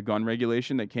gun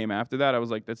regulation that came after that. I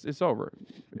was like, it's over.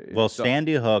 Well,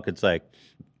 Sandy Hook, it's like,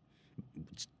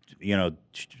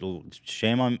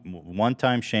 shame on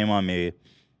me.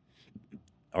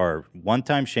 Or one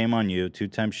time, shame on you. 2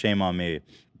 times, shame on me.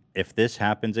 If this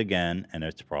happens again, and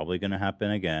it's probably going to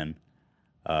happen again,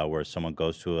 where someone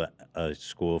goes to a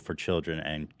school for children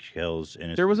and kills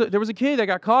innocent. There was a kid that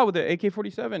got caught with an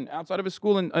AK-47 outside of his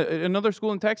school in another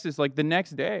school in Texas, like the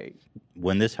next day.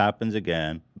 When this happens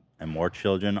again, and more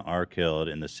children are killed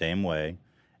in the same way,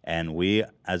 and we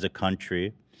as a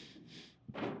country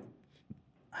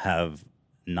have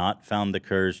not found the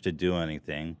courage to do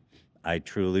anything, I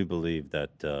truly believe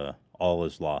that all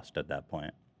is lost at that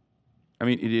point. I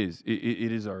mean, it is.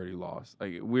 It is already lost.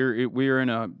 Like we're in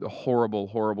a horrible,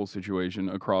 horrible situation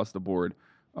across the board.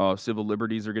 Civil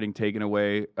liberties are getting taken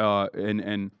away,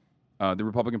 and the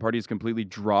Republican Party has completely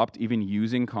dropped even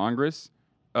using Congress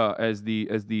as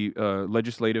the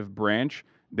legislative branch.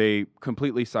 They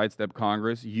completely sidestep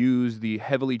Congress, use the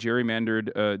heavily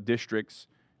gerrymandered districts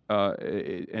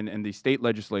and the state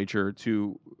legislature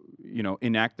to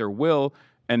enact their will,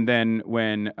 and then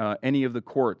when any of the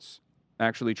courts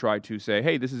actually try to say,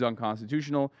 hey, this is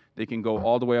unconstitutional. They can go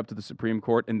all the way up to the Supreme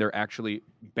Court, and they're actually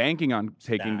banking on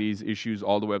taking these issues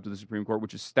all the way up to the Supreme Court,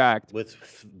 which is stacked. With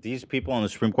these people on the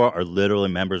Supreme Court are literally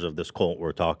members of this cult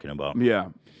we're talking about. Yeah,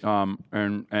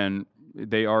 and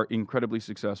they are incredibly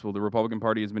successful. The Republican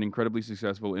Party has been incredibly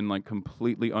successful in like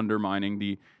completely undermining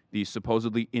the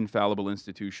supposedly infallible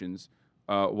institutions,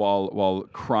 while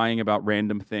crying about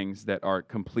random things that are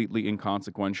completely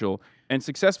inconsequential, and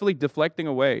successfully deflecting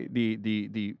away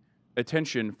the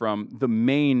attention from the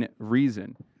main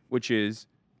reason, which is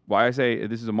why I say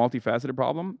this is a multifaceted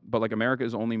problem, but like America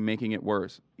is only making it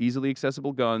worse. Easily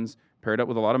accessible guns, paired up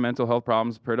with a lot of mental health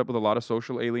problems, paired up with a lot of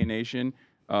social alienation,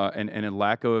 and a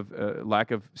lack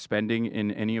of spending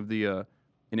in any of the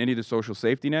social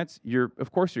safety nets.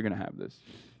 Of course you're going to have this.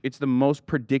 It's the most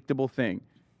predictable thing,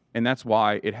 and that's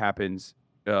why it happens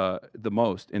the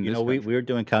most in this country. We were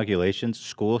doing calculations.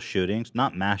 School shootings,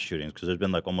 not mass shootings, because there's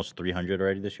been like almost 300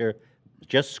 already this year.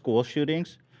 Just school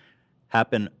shootings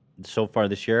happen so far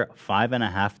this year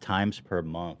 5.5 times per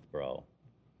month, bro.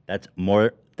 That's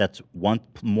more. That's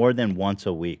more than once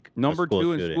a week. Number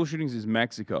two in school shootings is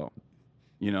Mexico.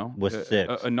 With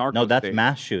 6. A narco no, that's state.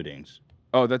 mass shootings.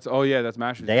 That's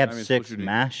mass shootings. They have 6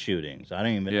 mass shootings. I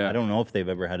don't know if they've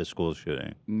ever had a school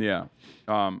shooting. Yeah.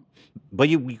 But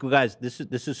you guys, this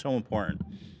is so important.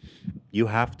 You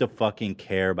have to fucking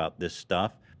care about this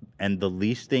stuff, and the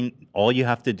least thing, all you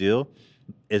have to do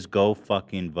is go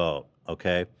fucking vote,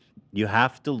 okay? You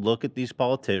have to look at these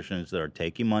politicians that are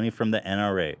taking money from the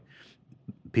NRA,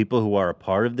 people who are a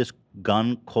part of this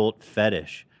gun cult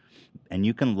fetish, and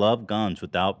you can love guns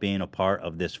without being a part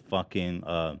of this fucking,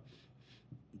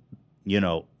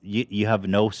 you have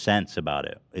no sense about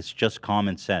it. It's just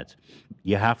common sense.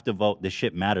 You have to vote. This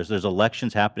shit matters. There's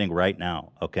elections happening right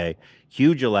now, okay?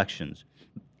 Huge elections.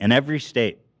 In every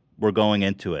state, we're going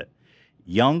into it.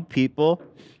 Young people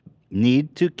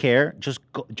need to care. Just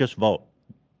vote.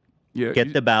 Yeah.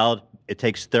 Get the ballot. It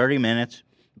takes 30 minutes.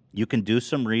 You can do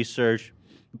some research.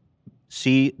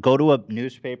 Go to a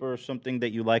newspaper or something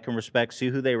that you like and respect. See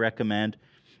who they recommend.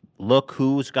 Look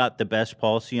who's got the best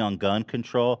policy on gun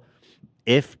control.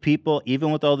 If people,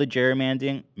 even with all the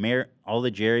gerrymandering,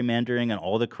 and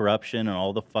all the corruption and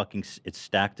all the fucking, it's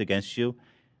stacked against you,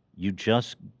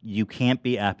 you can't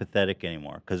be apathetic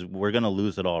anymore, because we're gonna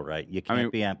lose it all, right? You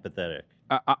can't be apathetic.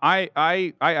 I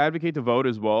advocate to vote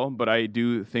as well, but I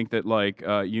do think that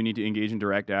you need to engage in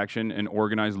direct action and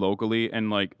organize locally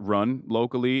and run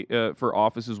locally for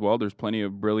office as well. There's plenty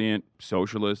of brilliant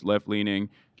socialist, left-leaning,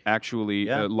 actually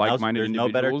like-minded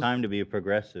individuals. There's no better time to be a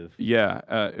progressive. Yeah,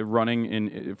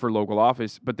 running for local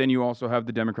office. But then you also have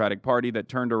the Democratic Party that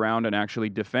turned around and actually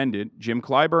defended Jim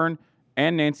Clyburn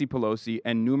and Nancy Pelosi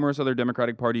and numerous other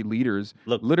Democratic Party leaders.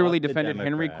 Literally defended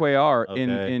Henry Cuellar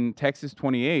in Texas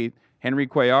 28th. Henry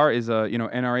Cuellar is a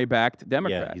NRA-backed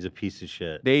Democrat. Yeah, he's a piece of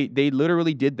shit. They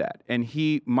literally did that, and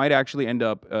he might actually end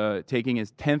up taking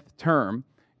his 10th term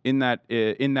in that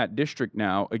district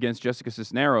now against Jessica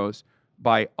Cisneros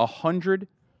by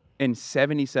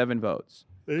 177 votes.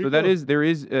 So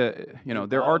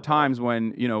there are times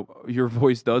when your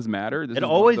voice does matter. It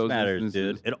always matters,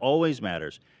 dude. It always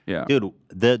matters. Yeah, dude.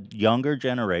 The younger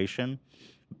generation,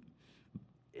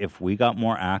 if we got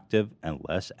more active and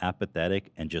less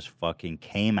apathetic and just fucking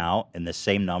came out in the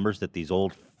same numbers that these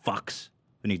old fucks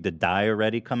who need to die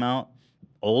already come out,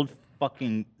 old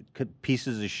fucking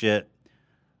pieces of shit,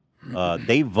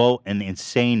 they vote in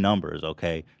insane numbers,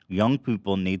 okay? Young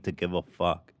people need to give a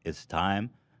fuck. It's time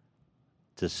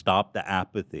to stop the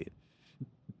apathy.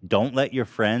 Don't let your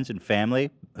friends and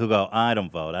family who go, I don't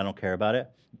vote, I don't care about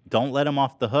it, don't let them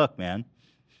off the hook, man.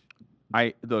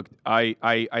 I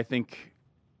think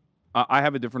I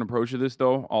have a different approach to this,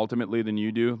 though, ultimately, than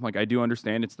you do. I do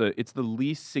understand it's the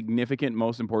least significant,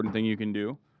 most important thing you can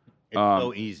do. It's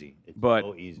so easy. But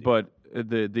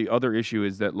the other issue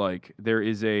is that there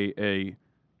is a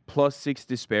 +6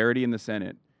 disparity in the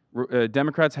Senate.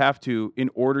 Democrats have to, in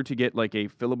order to get a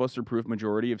filibuster-proof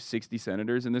majority of 60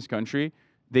 senators in this country,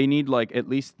 they need at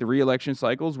least 3 election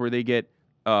cycles where they get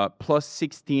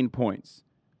 +16 points.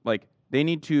 They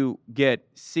need to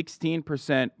get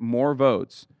 16% more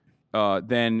votes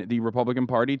than the Republican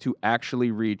Party to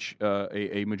actually reach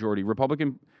a majority.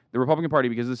 The Republican Party,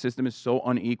 because the system is so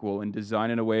unequal and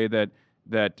designed in a way that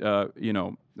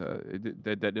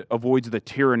avoids the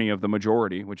tyranny of the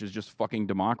majority, which is just fucking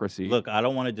democracy. Look, I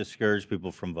don't want to discourage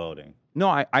people from voting. No,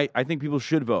 I think people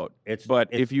should vote.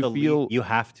 If you feel you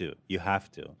have to.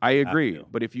 I agree.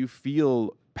 But if you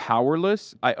feel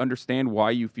powerless, I understand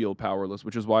why you feel powerless,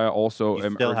 which is why I also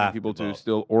am urging people to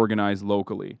still organize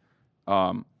locally.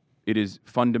 It is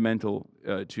fundamental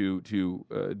to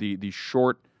the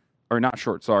short, or not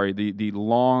short, sorry, the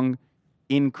long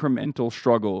incremental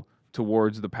struggle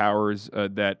towards the powers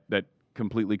that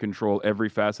completely control every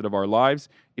facet of our lives.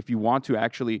 If you want to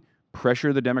actually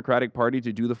pressure the Democratic Party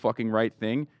to do the fucking right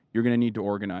thing, you're going to need to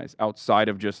organize outside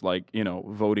of just like,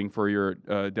 voting for your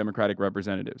Democratic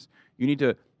representatives. You need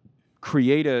to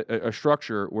create a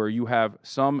structure where you have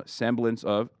some semblance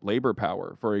of labor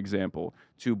power, for example,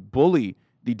 to bully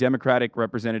the Democratic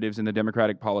representatives and the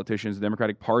Democratic politicians, the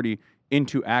Democratic Party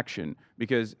into action,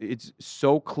 because it's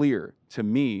so clear to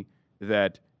me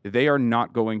that they are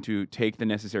not going to take the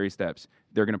necessary steps.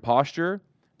 They're going to posture.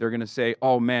 They're going to say,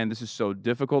 oh, man, this is so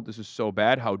difficult. This is so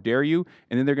bad. How dare you?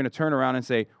 And then they're going to turn around and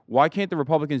say, why can't the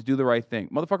Republicans do the right thing?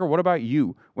 Motherfucker, what about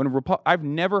you? I've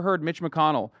never heard Mitch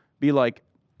McConnell be like,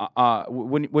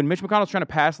 when Mitch McConnell's trying to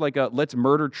pass like a let's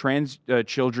murder trans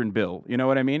children bill, you know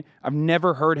what I mean? I've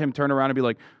never heard him turn around and be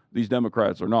like, these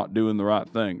Democrats are not doing the right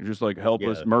thing. Just like help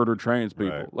us murder trans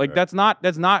people. That's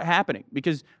not happening,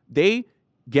 because they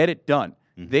get it done.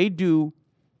 They do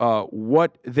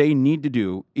what they need to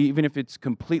do, even if it's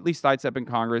completely sidestepping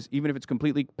Congress, even if it's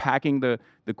completely packing the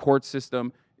court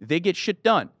system. They get shit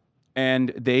done. And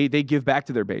they give back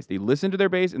to their base. They listen to their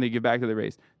base and they give back to their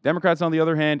base. Democrats, on the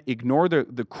other hand, ignore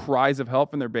the cries of help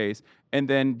from their base and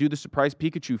then do the surprise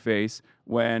Pikachu face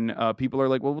when people are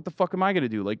like, well, what the fuck am I going to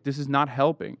do? Like, this is not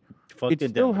helping. Fuck the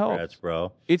Democrats,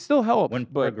 bro. It still helps. When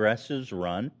progressives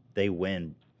run, they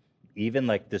win. Even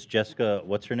like this Jessica,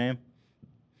 what's her name?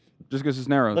 Jessica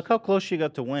Cisneros. Look how close she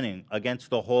got to winning against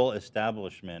the whole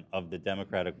establishment of the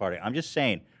Democratic Party. I'm just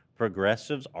saying,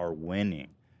 progressives are winning.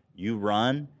 You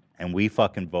run, and we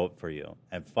fucking vote for you.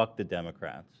 And fuck the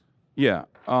Democrats. Yeah.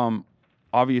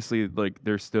 Obviously, like,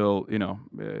 they're still,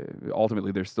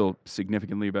 ultimately, they're still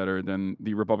significantly better than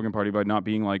the Republican Party by not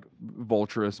being, like,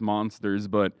 vulturous monsters.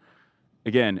 But,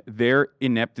 again, their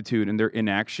ineptitude and their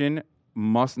inaction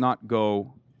must not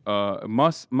go,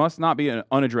 must not be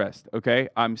unaddressed, okay?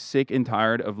 I'm sick and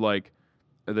tired of, like,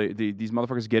 these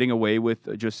motherfuckers getting away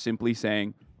with just simply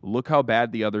saying, look how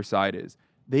bad the other side is.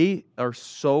 They are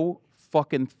so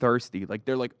fucking thirsty. Like,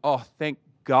 they're like, oh, thank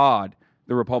God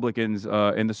the Republicans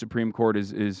and the Supreme Court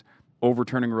is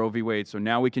overturning Roe v. Wade. So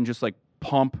now we can just like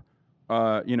pump,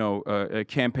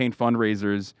 campaign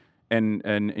fundraisers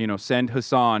and send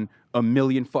Hassan 1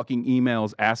 million fucking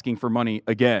emails asking for money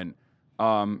again.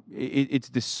 It's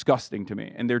disgusting to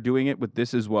me. And they're doing it with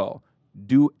this as well.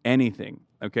 Do anything,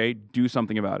 okay? Do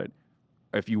something about it.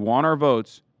 If you want our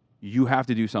votes, you have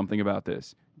to do something about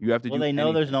this. You have to do Well, they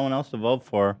know there's no one else to vote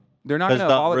for. They're not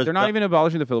they're not even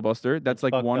abolishing the filibuster. That's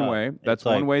like one way. That's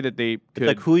one way that they could. It's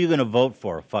like, who are you going to vote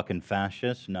for? Fucking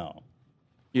fascists? No.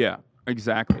 Yeah,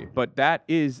 exactly. But that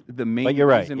is the main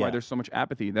reason why there's so much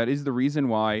apathy. That is the reason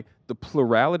why the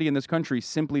plurality in this country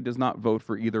simply does not vote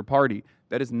for either party.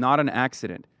 That is not an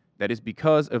accident. That is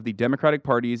because of the Democratic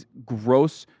Party's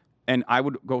gross, and I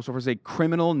would go so far as to say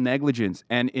criminal negligence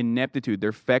and ineptitude,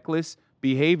 their feckless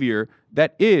behavior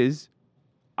that is,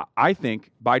 I think,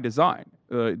 by design.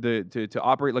 To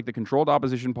operate like the controlled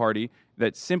opposition party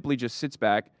that simply just sits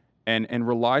back and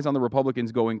relies on the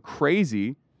Republicans going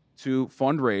crazy to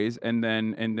fundraise and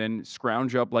then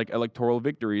scrounge up like electoral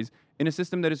victories in a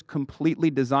system that is completely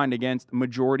designed against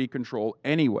majority control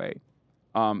anyway.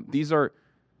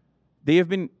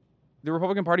 The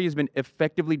Republican Party has been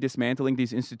effectively dismantling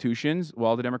these institutions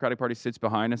while the Democratic Party sits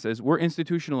behind and says, we're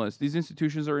institutionalists. These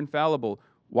institutions are infallible.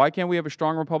 Why can't we have a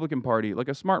strong Republican Party, like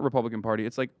a smart Republican Party?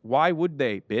 It's like, why would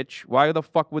they, bitch? Why the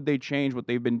fuck would they change what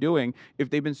they've been doing if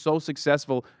they've been so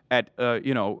successful at,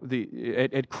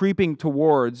 at creeping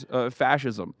towards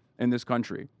fascism in this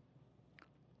country?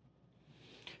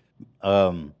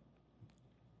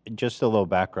 Just a little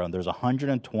background. There's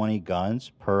 120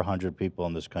 guns per 100 people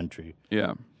in this country.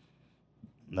 Yeah.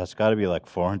 That's got to be like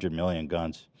 400 million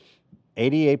guns.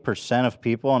 88% of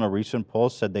people in a recent poll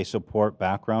said they support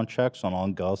background checks on all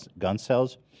gun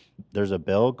sales. There's a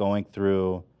bill going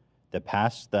through that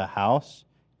passed the House,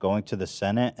 going to the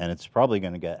Senate, and it's probably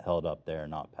going to get held up there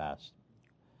and not passed.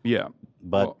 Yeah.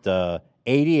 But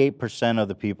 88% of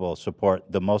the people support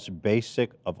the most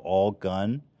basic of all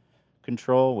gun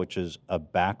control, which is a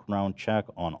background check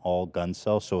on all gun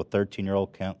sales. So a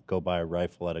 13-year-old can't go buy a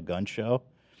rifle at a gun show.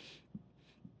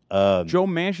 Joe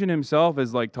Manchin himself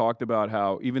has like talked about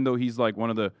how even though he's like one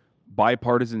of the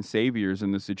bipartisan saviors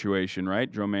in this situation, right?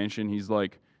 Joe Manchin, he's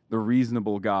like the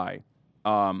reasonable guy,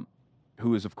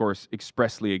 who is of course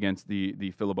expressly against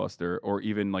the filibuster or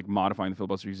even like modifying the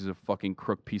filibuster. He's a fucking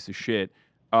crook piece of shit.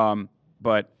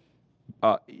 But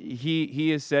he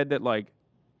has said that like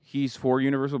he's for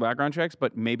universal background checks,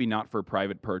 but maybe not for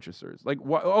private purchasers. Like,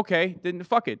 okay, then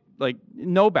fuck it. Like,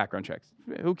 no background checks.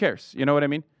 Who cares? You know what I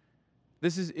mean?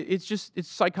 It's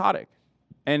psychotic.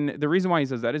 And the reason why he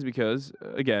says that is because,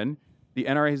 again, the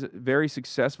NRA has very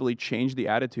successfully changed the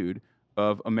attitude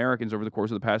of Americans over the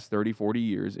course of the past 30, 40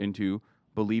 years into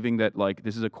believing that, like,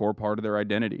 this is a core part of their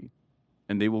identity.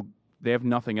 And they have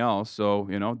nothing else, so,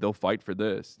 you know, they'll fight for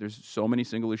this. There's so many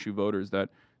single-issue voters that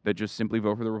just simply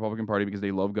vote for the Republican Party because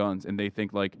they love guns, and they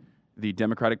think, like, the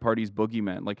Democratic Party's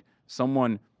boogeyman. Like,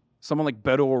 someone like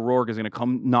Beto O'Rourke is going to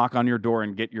come knock on your door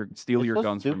and steal your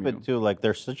guns from you. Stupid too. Like,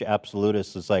 they're such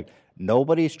absolutists. It's like,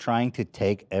 nobody's trying to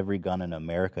take every gun in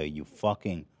America, you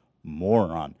fucking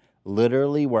moron.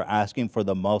 Literally, we're asking for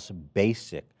the most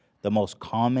basic, the most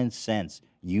common sense.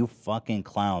 You fucking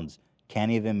clowns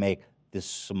can't even make the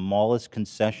smallest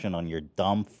concession on your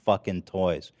dumb fucking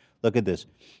toys. Look at this.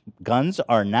 Guns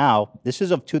are now, this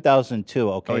is of 2002,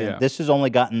 okay? Oh, yeah. And this has only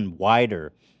gotten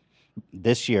wider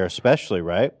this year especially,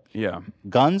 right? Yeah.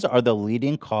 Guns are the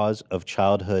leading cause of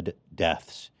childhood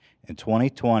deaths. In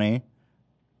 2020,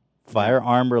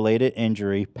 firearm-related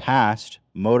injury passed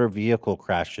motor vehicle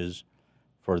crashes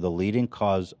for the leading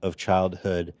cause of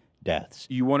childhood deaths.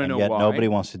 You want to know yet why? Nobody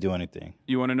wants to do anything.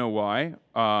 You want to know why?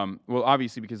 Well,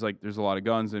 obviously because, like, there's a lot of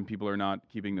guns and people are not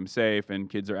keeping them safe and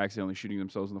kids are accidentally shooting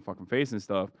themselves in the fucking face and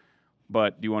stuff.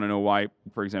 But do you want to know why,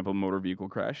 for example, motor vehicle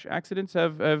crash accidents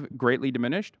have greatly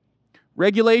diminished?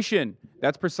 Regulation.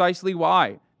 That's precisely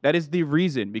why. That is the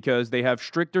reason, because they have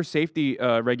stricter safety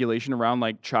regulation around,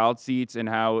 like, child seats and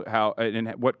how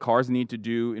and what cars need to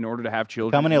do in order to have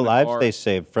children. How many in the lives car. they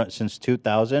saved since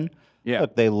 2000? Yeah.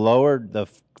 Look, they lowered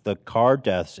the car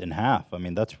deaths in half. I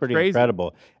mean, that's pretty Crazy.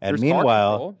 incredible. And There's meanwhile,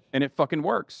 car control, and it fucking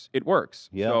works. It works.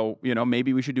 Yeah. So, you know,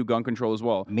 maybe we should do gun control as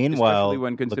well. Meanwhile, especially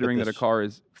when look at considering that a this. car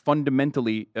is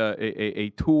fundamentally a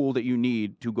tool that you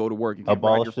need to go to work. You can't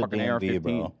Abolish ride your the fucking DMV, AR-15.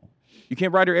 bro. You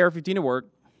can't ride your AR-15 to work.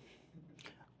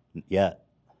 Yeah.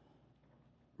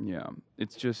 Yeah,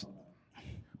 it's just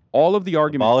all of the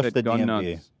arguments Abolish that the gun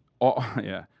DMV.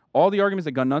 nuts. All the arguments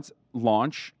that gun nuts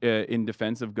launch in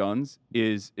defense of guns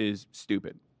is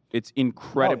stupid. It's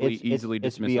incredibly easily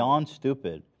it's dismissible. beyond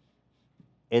stupid.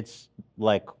 It's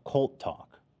like cult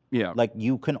talk. Yeah. Like,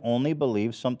 you can only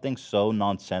believe something so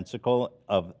nonsensical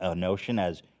of a notion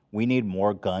as we need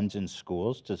more guns in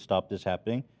schools to stop this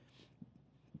happening.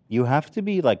 You have to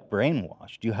be, like,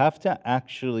 brainwashed. You have to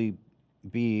actually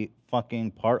be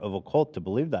fucking part of a cult to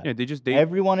believe that. Yeah,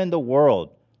 Everyone in the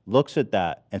world looks at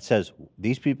that and says,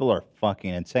 these people are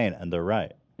fucking insane, and they're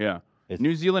right. Yeah.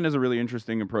 New Zealand has a really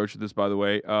interesting approach to this, by the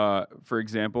way. For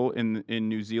example, in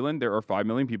New Zealand, there are 5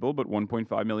 million people, but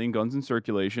 1.5 million guns in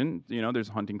circulation. You know, there's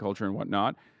hunting culture and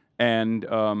whatnot. And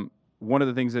one of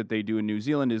the things that they do in New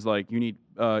Zealand is, like, you need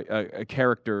a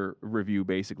character review,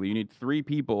 basically. You need 3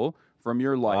 people from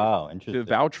your life to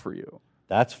vouch for you.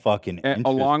 That's fucking interesting.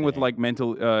 Along with, like,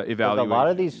 mental evaluation. A lot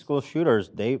of these school shooters,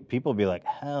 people be like,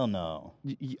 hell no.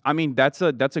 I mean, that's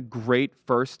a great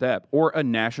first step. Or a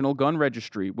national gun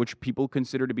registry, which people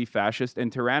consider to be fascist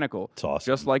and tyrannical. It's awesome.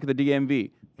 Just like the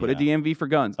DMV. Put a DMV for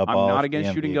guns. I'm Abolish not against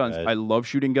DMV, shooting guns. guys. I love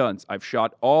shooting guns. I've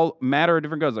shot all matter of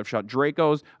different guns. I've shot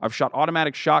Dracos. I've shot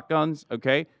automatic shotguns.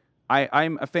 Okay?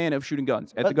 I'm a fan of shooting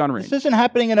guns at the gun range. This isn't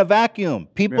happening in a vacuum.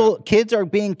 Kids are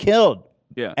being killed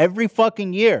every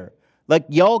fucking year. Like,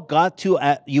 y'all got to,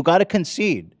 you got to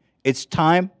concede. It's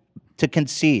time to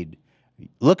concede.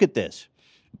 Look at this.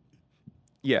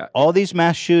 Yeah. All these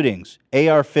mass shootings,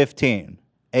 AR-15.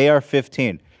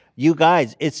 You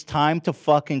guys, it's time to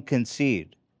fucking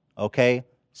concede. Okay?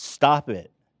 Stop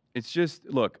it. It's just,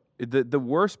 look, the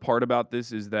worst part about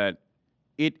this is that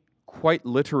it quite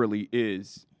literally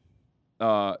is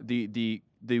the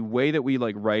way that we,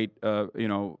 like, write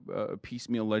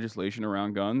piecemeal legislation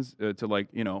around guns to, like,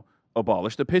 you know,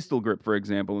 abolish the pistol grip, for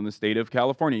example, in the state of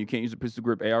California. You can't use a pistol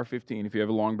grip AR-15 if you have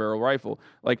a long barrel rifle.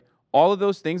 Like, all of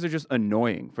those things are just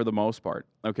annoying for the most part,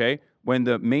 okay? When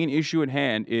the main issue at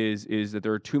hand is that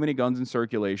there are too many guns in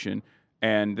circulation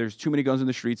and there's too many guns in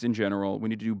the streets in general. We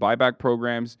need to do buyback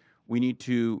programs. We need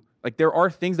to, like, there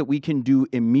are things that we can do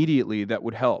immediately that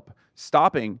would help.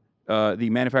 Stopping the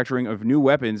manufacturing of new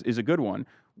weapons is a good one.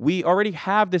 We already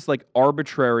have this, like,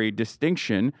 arbitrary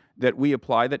distinction that we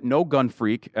apply that no gun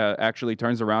freak actually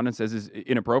turns around and says is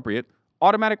inappropriate.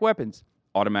 Automatic weapons.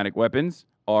 Automatic weapons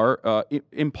are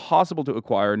impossible to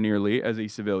acquire nearly as a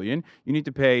civilian. You need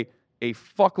to pay a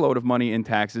fuckload of money in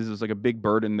taxes. There's, like, a big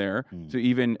burden there to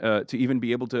even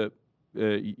be able to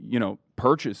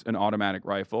purchase an automatic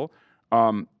rifle.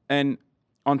 And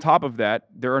on top of that,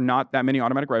 there are not that many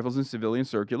automatic rifles in civilian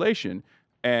circulation.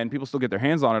 And people still get their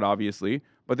hands on it, obviously.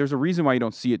 but there's a reason why you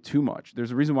don't see it too much.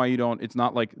 There's a reason why it's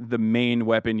not like the main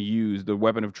weapon used, the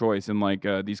weapon of choice in like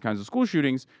these kinds of school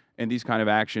shootings and these kind of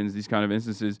actions, these kind of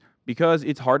instances, because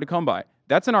it's hard to come by.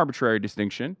 That's an arbitrary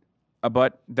distinction,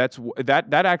 but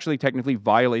that actually technically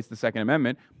violates the Second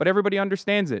Amendment, but everybody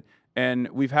understands it. And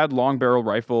we've had long barrel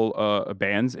rifle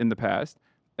bans in the past,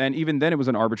 and even then it was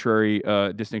an arbitrary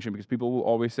distinction because people will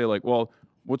always say like, well,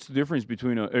 what's the difference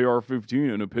between an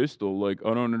AR-15 and a pistol? Like,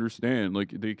 I don't understand.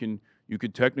 Like, you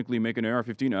could technically make an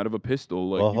AR-15 out of a pistol.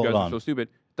 Like, Well, you guys hold are on. so stupid.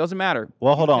 Doesn't matter.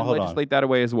 Well, hold You on, can hold on. legislate that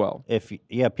away as well.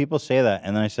 People say that,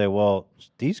 and then I say, well,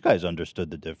 these guys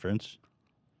understood the difference.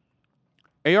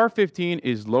 AR-15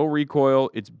 is low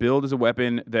recoil. It's billed as a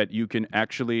weapon that you can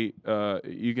actually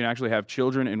have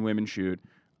children and women shoot.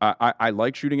 I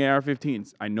like shooting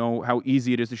AR-15s. I know how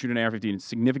easy it is to shoot an AR-15. It's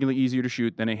significantly easier to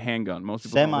shoot than a handgun. Most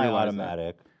people don't realize that.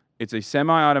 Semi-automatic. It's a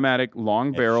semi-automatic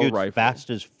long barrel shoots rifle. fast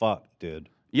as fuck, dude.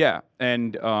 Yeah,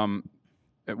 and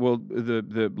well,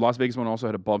 the Las Vegas one also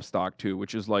had a bump stock too,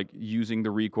 which is like using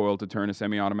the recoil to turn a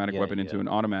semi-automatic weapon into an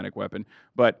automatic weapon.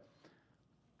 But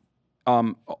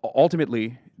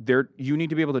ultimately, you need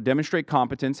to be able to demonstrate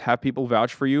competence, have people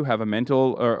vouch for you, have a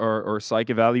mental or psych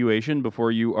evaluation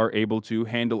before you are able to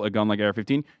handle a gun like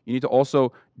AR-15. You need to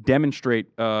also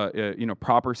demonstrate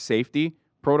proper safety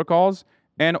protocols,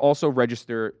 and also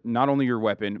register not only your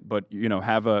weapon but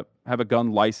have a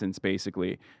gun license.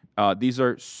 Basically, these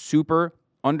are super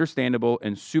understandable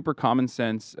and super common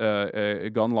sense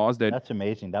gun laws that That's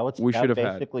amazing. That we should have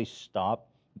had. basically stop.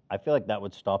 I feel like that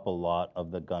would stop a lot of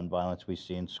the gun violence we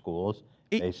see in schools.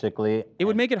 Basically, It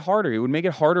would make it harder. It would make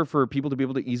it harder for people to be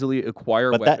able to easily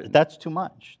acquire but weapons. that's too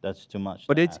much. That's too much.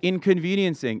 But it's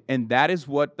inconveniencing, and that is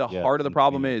what the Yeah, heart of the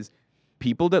problem is.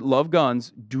 People that love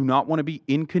guns do not want to be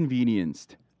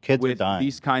inconvenienced Kids are with dying.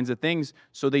 these kinds of things,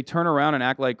 so they turn around and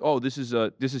act like, oh, this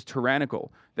is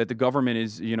tyrannical, that the government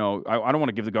is, I don't want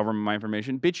to give the government my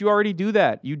information. Bitch, you already do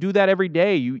that. You do that every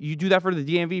day. You do that for the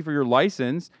DMV for your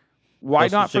license. Why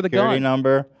Social not for the security gun?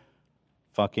 number,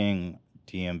 fucking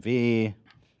DMV,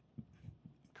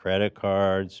 credit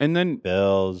cards, and then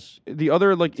bills. The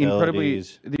other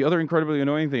utilities. incredibly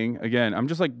annoying thing, again, I'm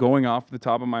just like going off the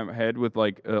top of my head with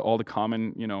like all the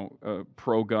common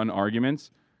pro-gun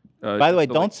arguments. By the way,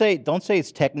 just to, don't say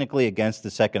it's technically against the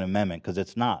Second Amendment, because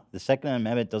it's not. The Second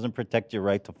Amendment doesn't protect your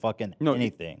right to fucking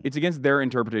anything. It's against their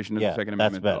interpretation of Yeah, the Second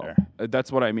that's Amendment. better. though.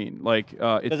 That's what I mean. Like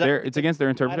it's it's against their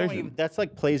I don't interpretation. even, that's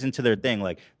like plays into their thing.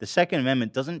 Like the Second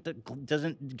Amendment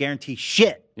doesn't guarantee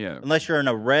shit. Yeah. Unless you're in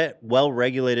a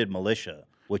well-regulated militia,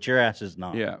 which your ass is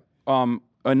not. Yeah.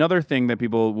 Another thing that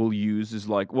people will use is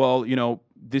like, well,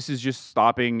 this is just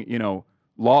stopping,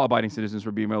 law-abiding citizens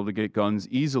from being able to get guns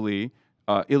easily.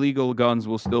 Illegal guns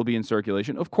will still be in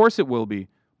circulation. Of course it will be.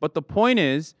 But the point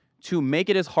is to make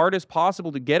it as hard as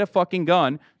possible to get a fucking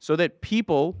gun so that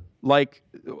people, like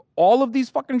all of these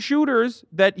fucking shooters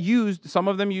that some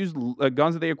of them used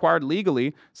guns that they acquired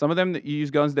legally, some of them that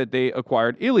use guns that they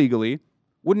acquired illegally,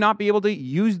 would not be able to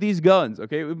use these guns.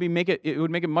 Okay, it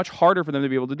would make it much harder for them to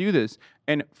be able to do this.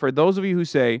 And for those of you who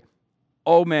say,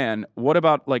 "Oh man, what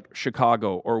about like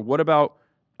Chicago, or what about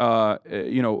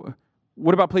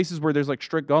what about places where there's like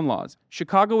strict gun laws?"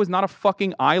 Chicago is not a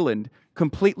fucking island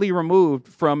completely removed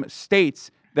from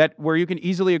states where you can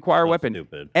easily acquire a weapon.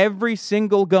 Stupid. Every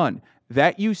single gun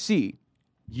that you see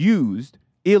used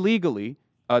illegally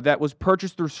that was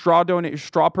purchased through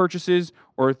straw purchases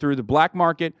or through the black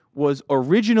market was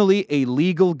originally a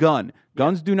legal gun.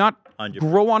 Guns do not 100%.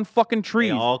 grow on fucking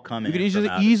trees. They all come You in can from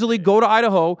out of easily go to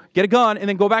Idaho, get a gun, and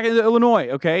then go back into Illinois.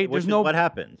 Okay, Which is what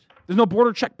happens. There's no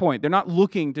border checkpoint. They're not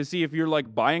looking to see if you're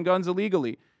like buying guns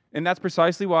illegally. And that's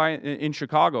precisely why in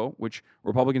Chicago, which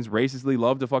Republicans racistly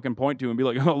love to fucking point to and be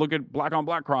like, oh, look at black on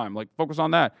black crime. Like, focus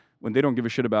on that, when they don't give a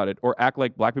shit about it, or act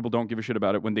like black people don't give a shit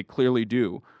about it when they clearly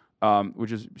do,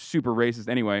 which is super racist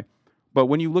anyway. But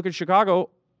when you look at Chicago,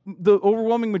 the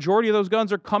overwhelming majority of those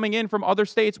guns are coming in from other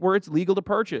states where it's legal to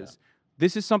purchase.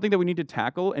 This is something that we need to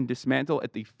tackle and dismantle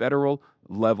at the federal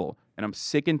level. And I'm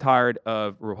sick and tired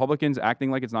of Republicans acting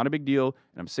like it's not a big deal.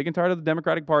 And I'm sick and tired of the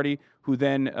Democratic Party who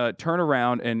then turn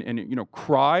around and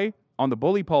cry on the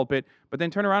bully pulpit, but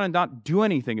then turn around and not do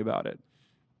anything about it.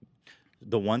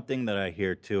 The one thing that I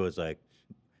hear too is like,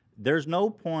 there's no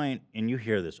point, and you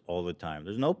hear this all the time,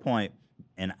 there's no point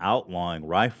in outlawing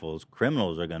rifles.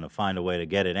 Criminals are going to find a way to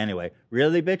get it anyway.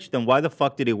 Really, bitch? Then why the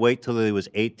fuck did he wait till he was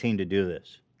 18 to do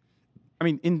this? I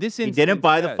mean, in this instance, he didn't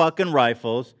buy the yes. fucking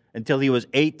rifles until he was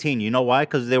 18. You know why?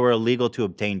 Because they were illegal to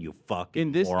obtain, you fucking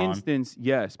In this moron. instance,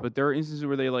 yes, but there are instances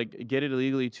where they like get it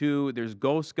illegally too. There's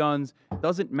ghost guns.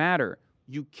 Doesn't matter.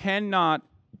 You cannot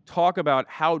talk about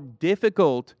how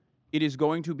difficult it is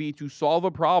going to be to solve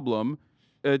a problem,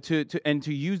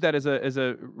 to use that as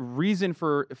a reason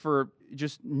for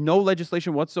just no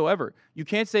legislation whatsoever. You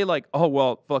can't say like, oh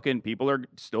well, fucking people are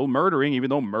still murdering even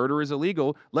though murder is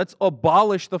illegal. Let's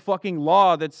abolish the fucking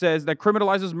law that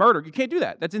criminalizes murder. You can't do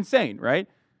that. That's insane, right?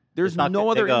 There's no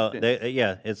other instance.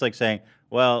 Yeah, it's like saying,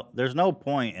 well, there's no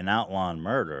point in outlawing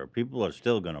murder. People are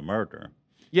still going to murder.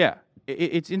 Yeah,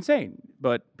 it's insane,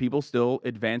 but people still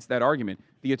advance that argument.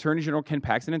 The Attorney General, Ken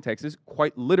Paxton in Texas,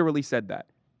 quite literally said that.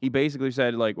 He basically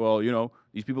said, like, well, you know,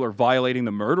 these people are violating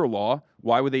the murder law.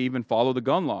 Why would they even follow the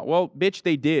gun law? Well, bitch,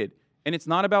 they did. And it's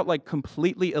not about, like,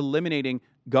 completely eliminating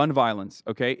gun violence,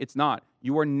 okay? It's not.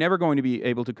 You are never going to be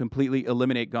able to completely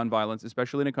eliminate gun violence,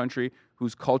 especially in a country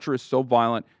whose culture is so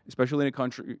violent, especially in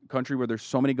a country where there's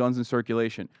so many guns in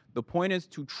circulation. The point is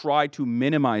to try to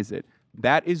minimize it.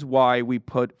 That is why we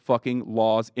put fucking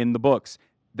laws in the books.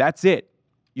 That's it.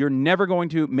 You're never going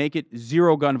to make it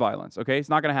zero gun violence, okay? It's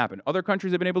not going to happen. Other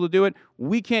countries have been able to do it.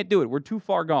 We can't do it. We're too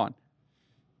far gone.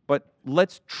 But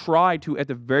let's try to, at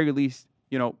the very least,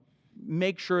 you know,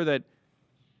 make sure that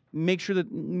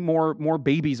more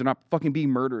babies are not fucking being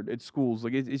murdered at schools.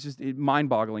 Like, it's just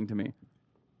mind-boggling to me.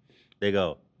 They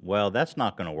go, well, that's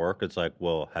not going to work. It's like,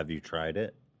 well, have you tried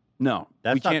it? No,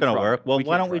 that's not going to work. Well,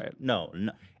 why don't we? No.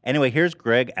 Anyway, here's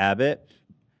Greg Abbott,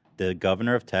 the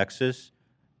governor of Texas,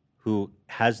 who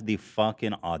has the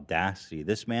fucking audacity.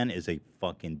 This man is a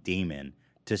fucking demon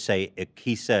to say it.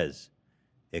 He says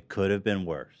it could have been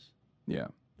worse. Yeah.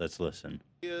 Let's listen.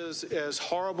 Is as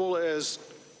horrible as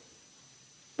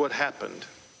what happened.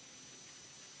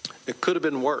 It could have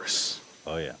been worse.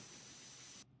 Oh, yeah.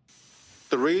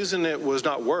 The reason it was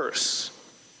not worse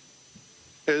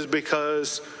is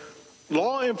because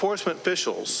law enforcement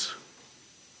officials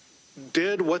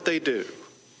did what they do.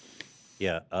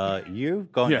 Yeah,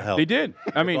 you've gone to hell. They did.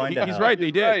 I mean, going to he's hell. right.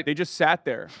 They did. They just sat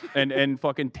there and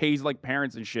fucking tased like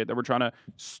parents and shit that were trying to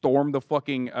storm the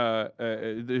fucking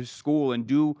the school and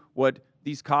do what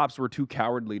these cops were too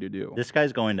cowardly to do. This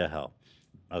guy's going to hell.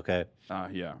 Okay.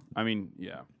 Yeah. I mean,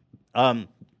 yeah.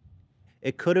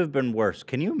 It could have been worse.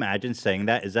 Can you imagine saying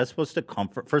that? Is that supposed to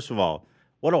comfort? First of all,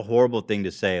 what a horrible thing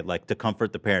to say, like to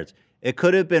comfort the parents. It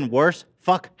could have been worse.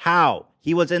 Fuck how?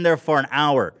 He was in there for an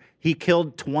hour. He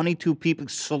killed 22 people,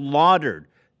 slaughtered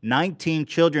 19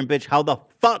 children, bitch. How the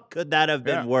fuck could that have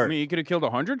been worse? I mean, he could have killed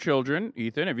 100 children,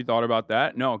 Ethan. Have you thought about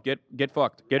that? No, get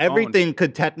fucked. Get Everything owned.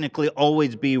 could technically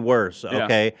always be worse, Yeah.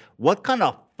 okay? What kind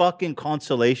of fucking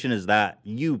consolation is that?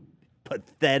 You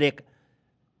pathetic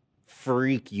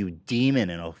freak, you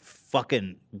demon in a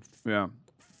fucking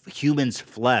human's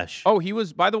flesh. Oh, he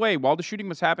was, by the way, while the shooting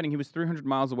was happening, he was 300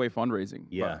 miles away fundraising.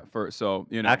 Yeah. So,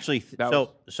 you know. Actually,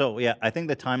 yeah, I think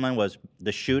the timeline was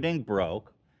the shooting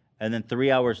broke, and then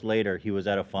 3 hours later, he was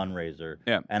at a fundraiser.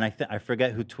 Yeah. And I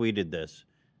forget who tweeted this,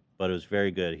 but it was very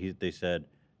good. They said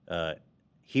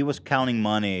he was counting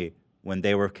money when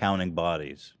they were counting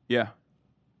bodies. Yeah.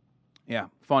 Yeah.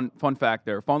 Fun fact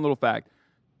there. Fun little fact.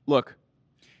 Look,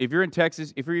 if you're in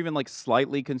Texas, if you're even like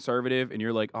slightly conservative and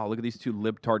you're like, oh, look at these two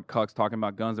libtard cucks talking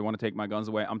about guns, they want to take my guns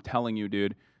away. I'm telling you,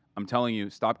 dude. I'm telling you,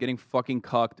 stop getting fucking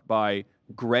cucked by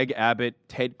Greg Abbott,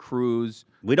 Ted Cruz.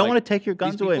 We don't want to take your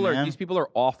guns away, man. These people are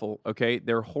awful, okay?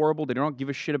 They're horrible. They don't give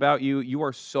a shit about you. You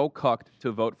are so cucked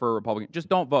to vote for a Republican. Just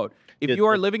don't vote. If you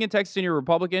are living in Texas and you're a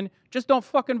Republican, just don't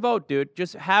fucking vote, dude.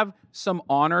 Just have some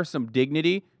honor, some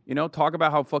dignity. You know, talk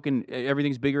about how fucking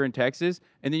everything's bigger in Texas,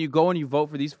 and then you go and you vote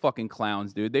for these fucking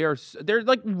clowns, dude. They're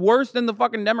like worse than the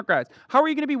fucking Democrats. How are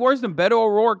you going to be worse than Beto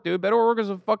O'Rourke, dude? Beto O'Rourke is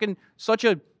a fucking such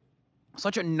a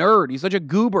nerd. He's such a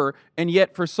goober, and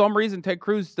yet for some reason Ted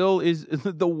Cruz still is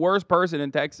the worst person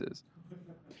in Texas.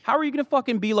 How are you going to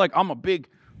fucking be like, I'm a big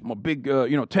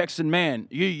Texan man,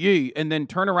 yee, and then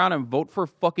turn around and vote for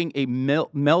fucking a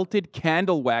melted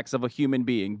candle wax of a human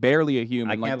being, barely a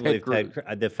human, I can't believe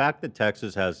the fact that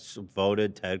Texas has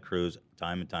voted Ted Cruz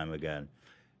time and time again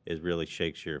really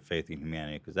shakes your faith in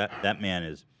humanity, because that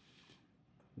man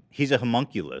he's a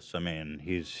homunculus. I mean,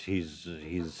 he's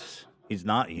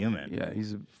not human. Yeah,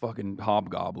 he's a fucking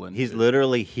hobgoblin. He's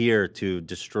literally here to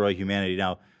destroy humanity.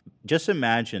 Now, just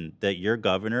imagine that your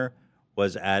governor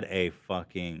was at a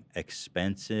fucking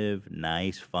expensive,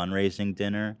 nice fundraising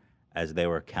dinner as they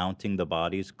were counting the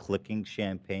bodies, clicking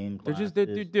champagne glasses.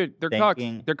 They're cocks.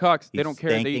 They're cocks. They don't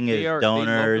care. They love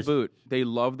the boot. They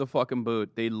love the fucking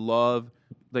boot.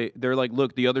 They're like,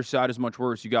 look, the other side is much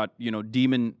worse. You got,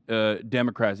 demon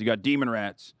Democrats. You got demon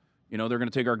rats. They're going to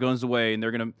take our guns away, and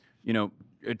they're going to,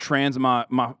 trans my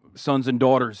sons and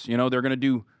daughters. They're going to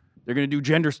do They're going to do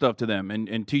gender stuff to them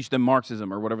and teach them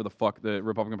Marxism or whatever the fuck the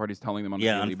Republican Party is telling them on a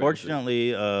Yeah, daily basis.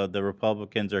 unfortunately, the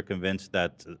Republicans are convinced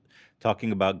that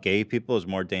talking about gay people is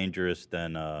more dangerous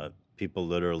than people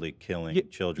literally killing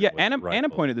children. Yeah, with Anna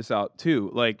rifles. pointed this out too.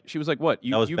 Like she was like, "What?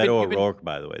 That was you've Beto you've O'Rourke,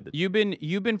 by the way.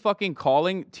 You've been fucking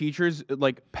calling teachers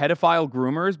like pedophile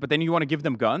groomers, but then you want to give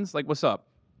them guns? Like, what's up?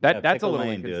 Yeah, That's pick a little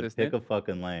lane, dude. inconsistent. Pick a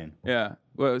fucking lane. Yeah.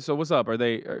 Well, so what's up? Are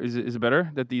they? Is it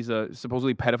better that these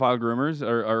supposedly pedophile groomers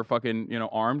are fucking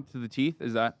armed to the teeth?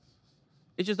 Is that?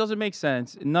 It just doesn't make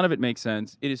sense. None of it makes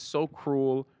sense. It is so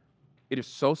cruel. It is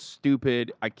so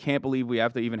stupid. I can't believe we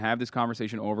have to even have this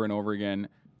conversation over and over again.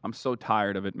 I'm so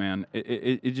tired of it, man.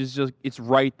 It just it's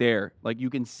right there. Like you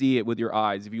can see it with your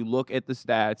eyes. If you look at the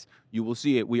stats, you will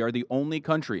see it. We are the only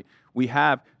country. We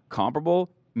have comparable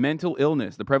mental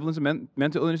illness. The prevalence of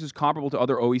mental illness is comparable to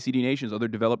other OECD nations. Other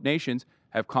developed nations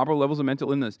have comparable levels of mental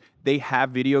illness. They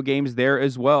have video games there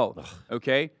as well.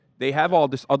 Okay? They have all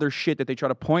this other shit that they try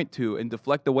to point to and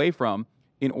deflect away from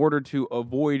in order to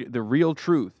avoid the real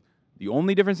truth. The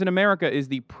only difference in America is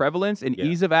the prevalence and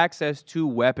ease of access to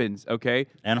weapons, okay?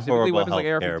 And Specifically horrible weapons like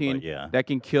healthcare, AR-15 but yeah. that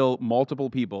can kill multiple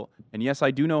people. And yes,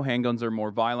 I do know handguns are more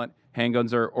violent.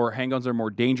 Handguns are more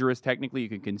dangerous technically. You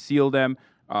can conceal them,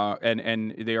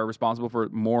 and they are responsible for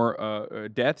more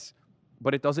deaths.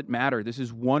 But it doesn't matter. This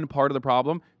is one part of the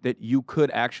problem that you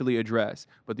could actually address.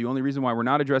 But the only reason why we're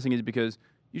not addressing it is because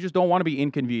you just don't want to be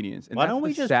inconvenienced. And Why that's don't we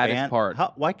the just saddest ban? part.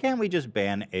 Why can't we just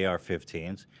ban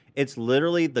AR-15s? It's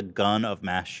literally the gun of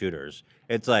mass shooters.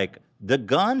 It's like the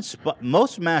gun.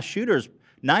 Most mass shooters,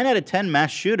 9 out of 10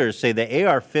 mass shooters say the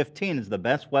AR-15 is the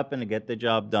best weapon to get the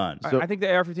job done. I think the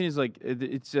AR-15 is like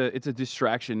it's a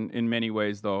distraction in many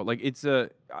ways, though. Like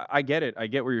I get it. I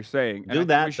get what you're saying. And I Do think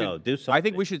that we should- though. Do something. I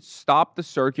think we should stop the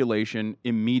circulation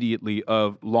immediately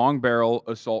of long barrel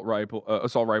assault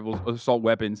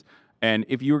weapons. And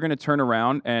if you were going to turn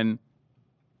around and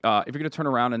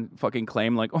fucking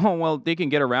claim like, oh well, they can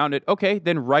get around it. Okay,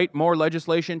 then write more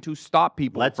legislation to stop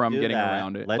people from do getting that.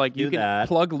 around it. Let's Like you do can that.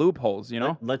 plug loopholes.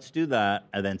 Let's do that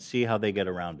and then see how they get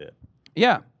around it.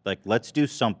 Yeah. Like let's do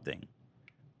something.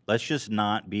 Let's just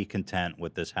not be content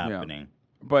with this happening.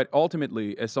 But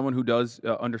ultimately, as someone who does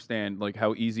understand like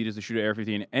how easy it is to shoot an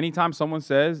AR-15, anytime someone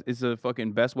says it's the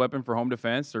fucking best weapon for home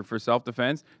defense or for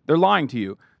self-defense, they're lying to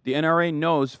you. The NRA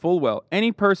knows full well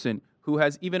any person who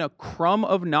has even a crumb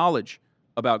of knowledge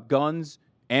about guns,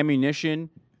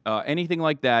 ammunition, anything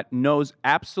like that knows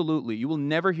absolutely. You will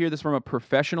never hear this from a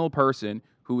professional person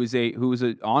who is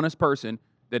an honest person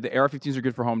that the AR-15s are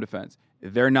good for home defense.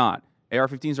 They're not.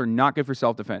 AR-15s are not good for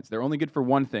self-defense. They're only good for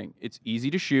one thing. It's easy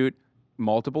to shoot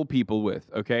multiple people with,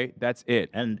 okay? That's it.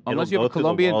 And unless it'll you have go a through the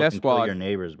Colombian walls death and kill squad, your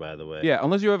neighbors, by the way. yeah,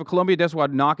 unless you have a Colombian death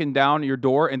squad knocking down your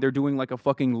door and they're doing like a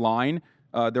fucking line,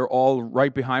 they're all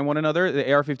right behind one another.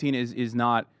 The AR-15 is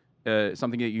not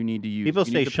something that you need to use. People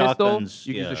You say need the pistol, shotguns,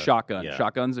 you can use yeah, a shotgun. yeah.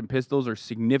 Shotguns and pistols are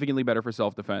significantly better for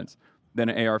self-defense than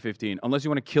an AR-15, unless you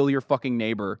want to kill your fucking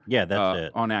neighbor. Yeah, that's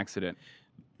it. On accident.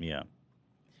 Yeah.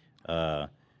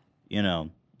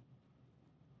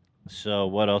 So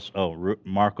what else? Oh,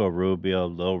 Marco Rubio,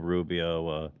 Lil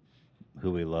Rubio,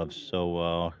 who we love so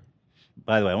well.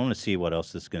 By the way, I want to see what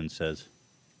else this gun says.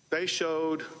 They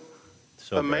showed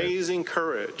So great. amazing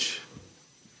courage.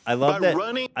 I love by that.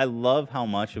 running I love how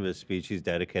much of his speech he's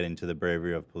dedicating to the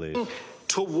bravery of police.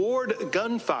 toward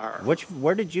gunfire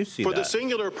Where did you see for the that?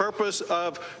 singular purpose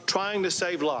of trying to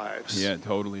save lives. Yeah,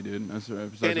 totally, dude. That's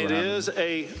precisely And it what happened. is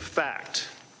a fact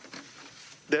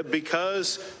that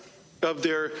because of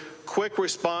their quick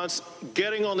response,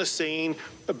 getting on the scene,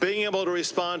 being able to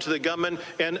respond to the gunman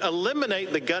and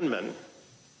eliminate the gunman,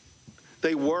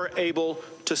 they were able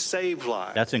to save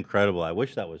lives. That's incredible. I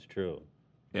wish that was true.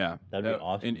 Yeah, That'd be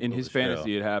awesome. In if it his was true.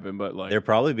 fantasy, it happened, but like There'd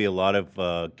probably be a lot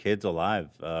of kids alive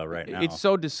right now. it's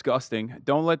so disgusting.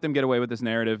 Don't let them get away with this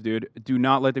narrative, dude. Do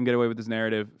not let them get away with this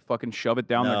narrative. Fucking shove it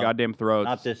down their No, goddamn throats.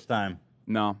 Not this time.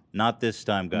 No. Not this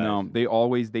time, guys. No, they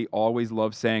always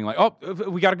love saying like, "Oh,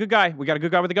 we got a good guy. We got a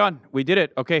good guy with a gun. We did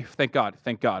it. Okay, thank God.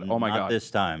 Thank God. Oh my Not God."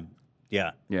 this time.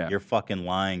 Yeah. Yeah. You're fucking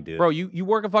lying, dude. Bro, you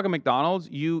work at fucking McDonald's,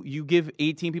 you give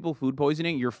 18 people food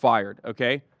poisoning, you're fired,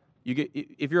 okay? You get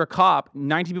if you're a cop,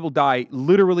 19 people die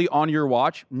literally on your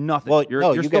watch, nothing. Well, you're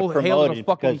no, you're you still get hailed as promoted a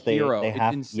fucking because they hero.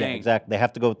 have, It's yeah, insane. exactly. They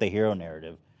have to go with the hero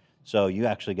narrative. So you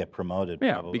actually get promoted.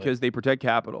 Yeah, probably. because they protect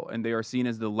capital and they are seen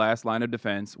as the last line of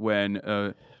defense when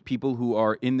people who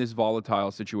are in this volatile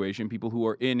situation, people who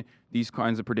are in these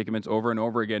kinds of predicaments over and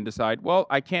over again decide, well,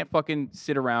 I can't fucking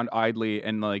sit around idly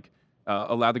and like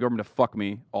allow the government to fuck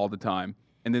me all the time.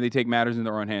 And then they take matters in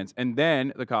their own hands. And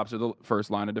then the cops are the first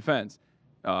line of defense.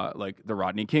 Like the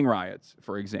Rodney King riots,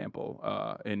 for example,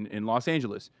 in Los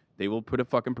Angeles. they will put a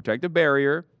fucking protective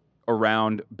barrier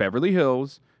around Beverly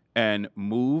Hills and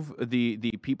move the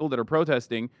people that are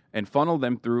protesting and funnel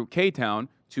them through K-Town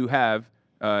to have,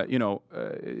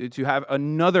 to have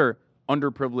another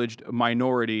underprivileged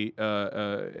minority,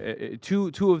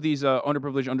 two of these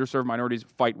underprivileged, underserved minorities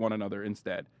fight one another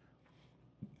instead.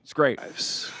 It's great.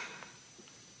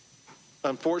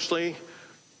 Unfortunately,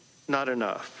 not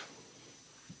enough.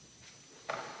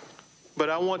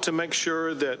 But I want to make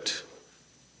sure that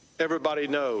everybody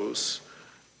knows,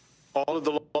 all of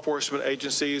the law enforcement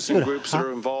agencies and groups that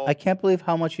are involved. I can't believe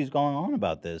how much he's going on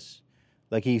about this.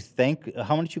 Like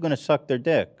how much you going to suck their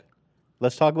dick?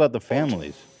 Let's talk about the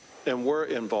families. And we're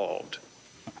involved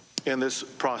in this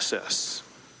process.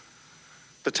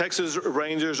 The Texas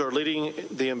Rangers are leading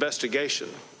the investigation,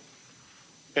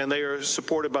 and they are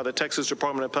supported by the Texas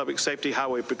Department of Public Safety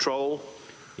Highway Patrol.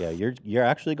 Yeah, you're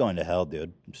actually going to hell,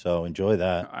 dude. So enjoy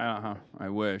that. I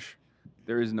wish.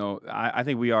 There is no. I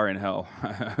think we are in hell.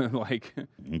 Like.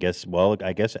 I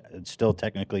guess it's still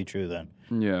technically true then.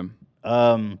 Yeah.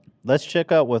 Let's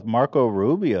check out what Marco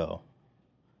Rubio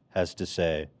has to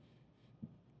say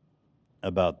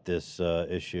about this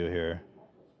issue here.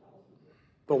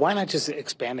 But why not just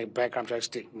expand background checks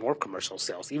to more commercial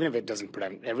sales? Even if it doesn't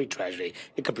prevent every tragedy,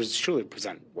 it could surely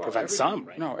prevent some,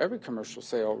 right? No, every commercial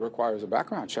sale requires a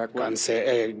background check. Gun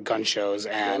shows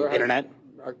and internet.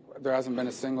 There hasn't been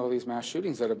a single of these mass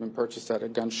shootings that have been purchased at a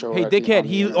gun show. Hey, dickhead,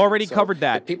 he already covered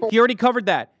that. He already covered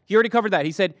that.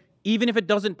 He said, even if it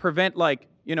doesn't prevent, like,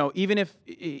 even if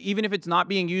it's not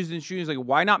being used in shootings, like,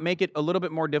 why not make it a little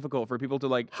bit more difficult for people to,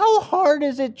 like... How hard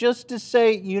is it just to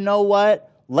say, you know what?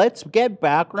 Let's get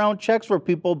background checks for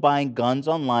people buying guns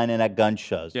online and at gun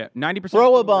shows. Yeah, 90%.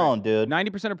 Throw a bone, dude.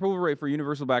 90% approval rate for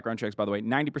universal background checks, by the way.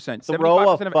 90%. Throw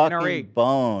a 75% of fucking NRA,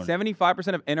 bone.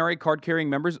 75% of NRA card-carrying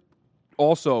members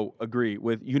also agree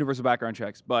with universal background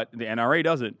checks, but the NRA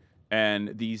doesn't.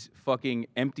 And these fucking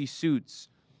empty suits,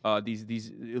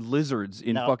 these lizards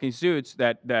in fucking suits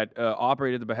that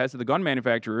operate at the behest of the gun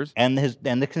manufacturers and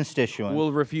the constituents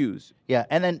will refuse. Yeah,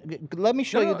 and then let me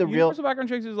show you the real universal background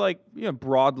checks is like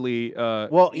broadly.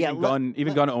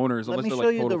 Even gun owners. Let me show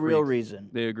you the real reason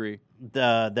they agree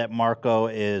that Marco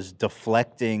is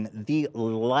deflecting the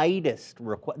lightest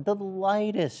request. The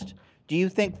lightest. Do you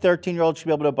think 13-year-olds should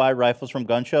be able to buy rifles from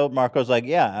gun show? Marco's like,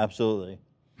 yeah, absolutely.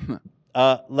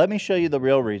 Let me show you the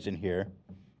real reason here.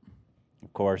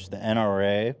 Of course, the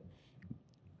NRA,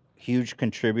 huge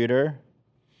contributor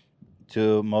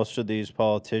to most of these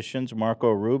politicians.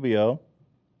 Marco Rubio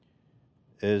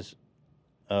is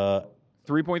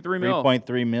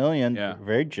 3.3 million. Yeah.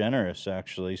 Very generous,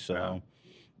 actually. So,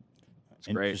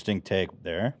 interesting take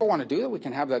there. If we want to do that, we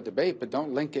can have that debate, but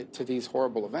don't link it to these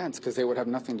horrible events because they would have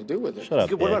nothing to do with it. Shut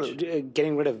up, What about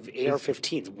getting rid of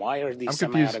AR-15s? Why are these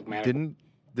semi-automatic? Didn't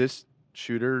this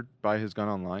shooter buy his gun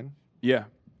online? Yeah.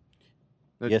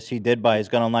 Yes, he did buy his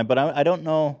gun online, but I don't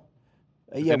know.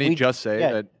 Didn't he just say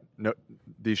that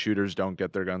these shooters don't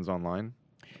get their guns online?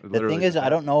 The thing is, I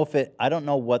don't know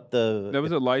what the... That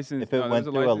was a license. If it went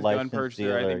through a licensed gun purchaser,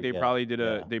 dealer, I think they probably did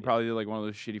like one of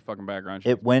those shitty fucking background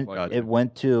checks. It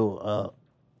went to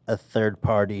a third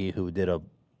party who did a...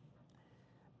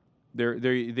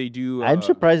 They do... I'm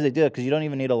surprised they did it because you don't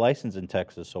even need a license in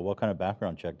Texas, so what kind of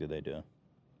background check do they do?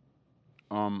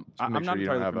 I'm not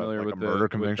entirely familiar with murder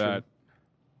conviction. that.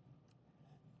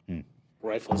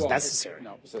 Rifles necessary.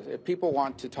 No, if people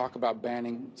want to talk about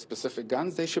banning specific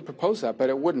guns, they should propose that, but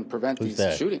it wouldn't prevent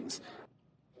these shootings.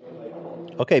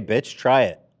 Okay, bitch, try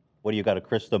it. What do you got, a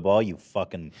crystal ball? You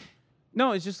fucking...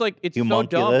 No, it's just like it's so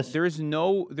Humunculus. dumb. There is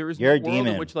no You're a world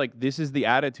demon. in which like this is the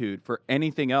attitude for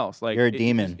anything else. Like You're a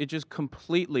demon. It just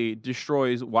completely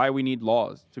destroys why we need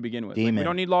laws to begin with. Like, Demon. we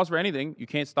don't need laws for anything. You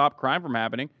can't stop crime from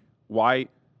happening. Why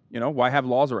have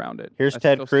laws around it? Here's That's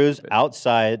Ted so Cruz stupid.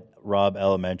 outside Robb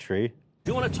Elementary.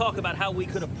 Do you want to talk about how we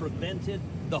could have prevented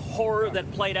the horror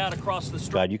that played out across the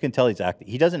street? God, you can tell he's acting.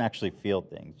 He doesn't actually feel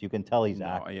things. You can tell he's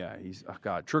acting. Yeah, he's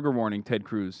God. Trigger warning, Ted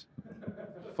Cruz.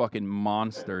 Fucking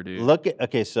monster, dude.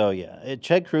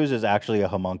 Ted Cruz is actually a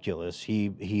homunculus.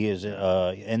 He is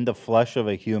in the flesh of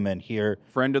a human here.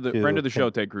 Friend of the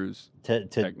show, Ted Cruz.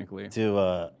 Technically.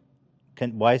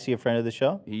 Why is he a friend of the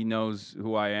show? He knows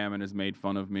who I am and has made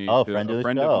fun of me. Oh, to friend of the a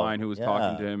friend show. of mine who was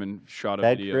talking to him and shot a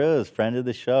Ted video. Cruz, friend of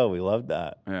the show. We love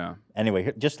that. Yeah.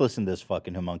 Anyway, just listen to this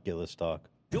fucking homunculus talk.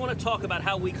 Do you want to talk about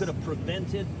how we could have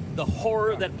prevented the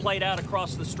horror that played out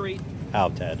across the street? How,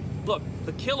 Ted? Look,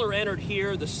 the killer entered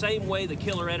here the same way the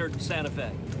killer entered Santa Fe.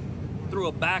 Through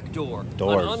a back door.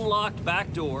 Doors. An unlocked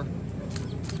back door.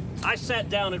 I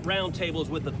sat down at round tables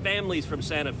with the families from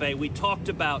Santa Fe. We talked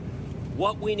about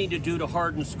what we need to do to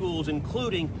harden schools,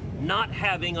 including not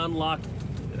having unlocked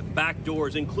back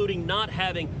doors, including not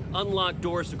having unlocked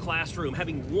doors to classroom,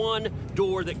 having one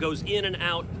door that goes in and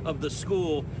out of the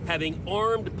school, having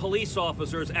armed police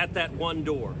officers at that one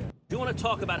door. Do you want to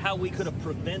talk about how we could have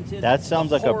prevented? That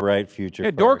sounds like a bright future. Yeah,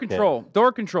 for door our kid. control.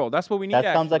 Door control. That's what we need.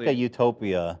 That sounds like a actually.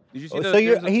 utopia. Did you see Oh, the- so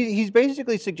there's a- he's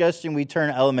basically suggesting we turn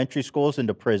elementary schools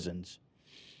into prisons.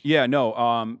 Yeah,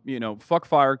 no, fuck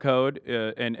fire code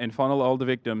and funnel all the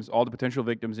victims, all the potential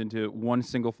victims into one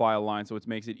single file line, so it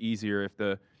makes it easier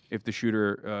if the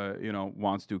shooter,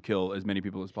 wants to kill as many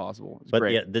people as possible. It's But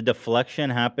great. yeah, the deflection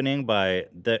happening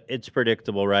it's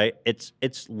predictable, right? It's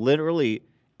literally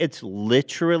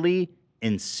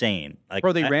insane. Like,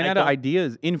 Bro, they ran out of don't-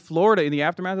 ideas. In Florida, in the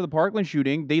aftermath of the Parkland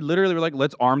shooting, they literally were like,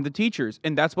 let's arm the teachers.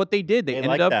 And that's what they did. They ended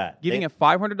like up that. giving They- a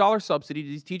 $500 subsidy to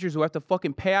these teachers who have to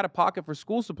fucking pay out of pocket for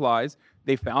school supplies.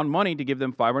 They found money to give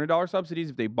them $500 subsidies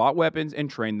if they bought weapons and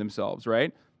trained themselves,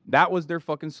 right? That was their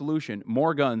fucking solution.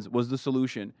 More guns was the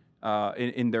solution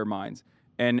in their minds.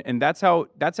 And that's how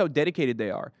dedicated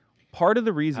they are. Part of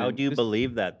the reason... How do you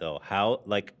believe that though? How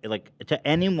like to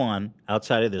anyone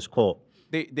outside of this cult?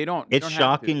 They don't. It's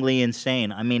shockingly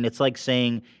insane. I mean, it's like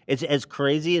saying it's as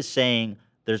crazy as saying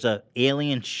there's a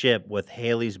alien ship with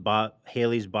Halley's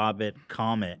Bobbit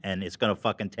comet and it's gonna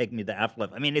fucking take me to the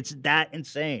afterlife. I mean, it's that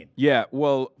insane. Yeah,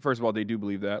 well, first of all, they do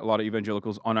believe that. A lot of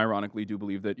evangelicals, unironically, do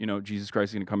believe that, Jesus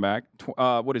Christ is going to come back.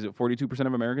 What is it? 42%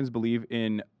 of Americans believe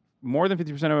in... More than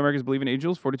 50% of Americans believe in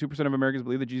angels. 42% of Americans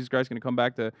believe that Jesus Christ is going to come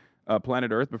back to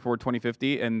planet Earth before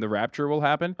 2050 and the rapture will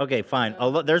happen. Okay, fine.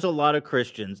 There's a lot of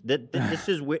Christians. This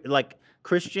is weird. Like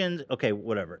Christians. Okay,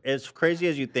 whatever. As crazy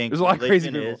as you think, There's a lot of crazy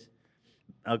religion people. is,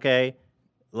 okay,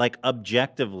 like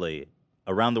objectively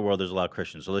around the world, there's a lot of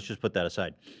Christians. So let's just put that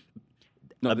aside.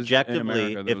 No, this is in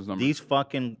Objectively, America, those numbers.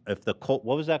 if the cult,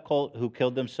 what was that cult who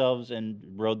killed themselves and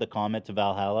rode the comet to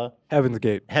Valhalla? Heaven's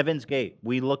Gate. Heaven's Gate.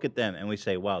 We look at them and we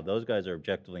say, wow, those guys are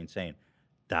objectively insane.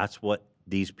 That's what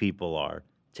these people are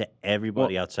to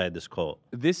everybody outside this cult.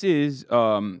 This is,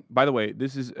 by the way,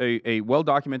 this is a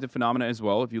well-documented phenomena as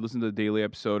well. If you listen to the daily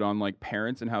episode on like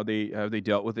parents and how they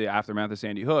dealt with the aftermath of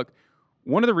Sandy Hook,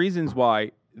 one of the reasons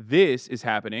why this is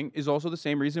happening is also the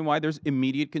same reason why there's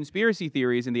immediate conspiracy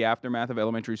theories in the aftermath of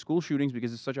elementary school shootings,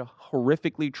 because it's such a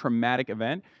horrifically traumatic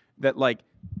event that like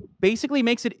basically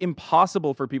makes it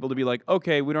impossible for people to be like,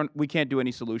 okay, we can't do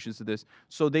any solutions to this.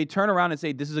 So they turn around and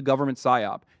say this is a government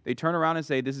psyop. They turn around and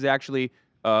say this is actually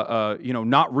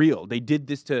not real. They did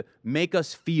this to make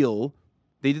us feel.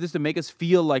 They did this to make us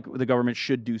feel like the government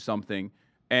should do something,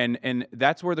 and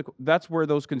that's where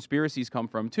those conspiracies come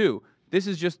from too. This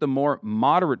is just the more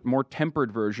moderate, more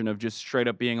tempered version of just straight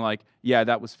up being like, yeah,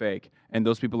 that was fake, and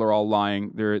those people are all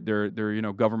lying. They're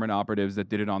government operatives that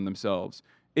did it on themselves.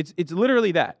 It's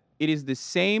literally that. It is the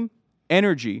same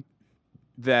energy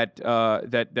that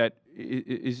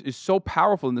is so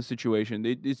powerful in this situation.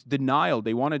 It's denial.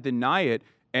 They want to deny it,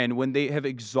 and when they have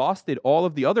exhausted all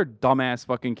of the other dumbass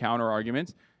fucking counter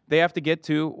arguments, they have to get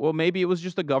to, well, maybe it was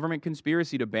just a government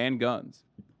conspiracy to ban guns.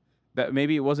 That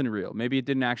maybe it wasn't real. Maybe it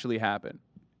didn't actually happen.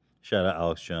 Shout out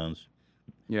Alex Jones.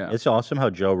 Yeah. It's awesome how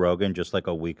Joe Rogan just like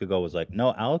a week ago was like,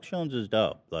 no, Alex Jones is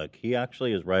dope. Like he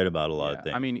actually is right about a lot of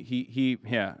things. I mean,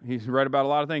 he's right about a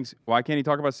lot of things. Why can't he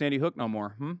talk about Sandy Hook no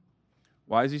more?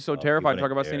 Why is he so terrified to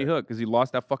talk about Sandy Hook? Because he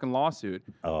lost that fucking lawsuit.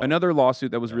 Another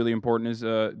lawsuit that was really important is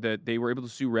that they were able to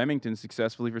sue Remington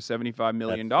successfully for $75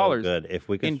 million. That's so good. If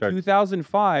we can in start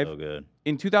 2005, so good.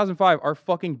 In 2005, our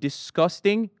fucking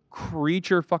disgusting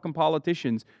creature fucking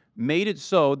politicians made it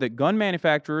so that gun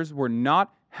manufacturers were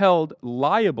not held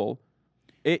liable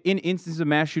in instances of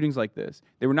mass shootings like this.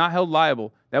 They were not held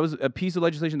liable. That was a piece of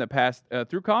legislation that passed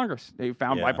through Congress. They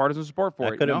found bipartisan support for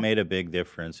that it. Could have made a big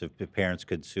difference if the parents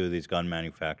could sue these gun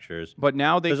manufacturers. But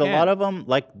now they There's a lot of them,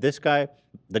 like this guy,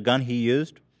 the gun he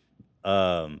used,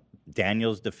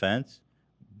 Daniel's Defense,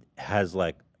 has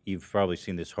like, you've probably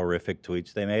seen these horrific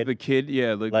tweets they made. The kid,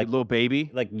 yeah, like the little baby.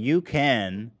 Like you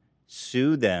can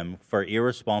sue them for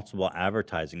irresponsible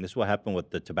advertising. This is what happened with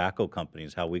the tobacco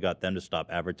companies, how we got them to stop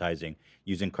advertising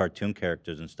using cartoon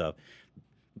characters and stuff.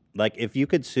 Like, if you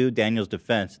could sue Daniel's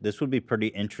Defense, this would be pretty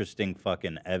interesting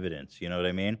fucking evidence. You know what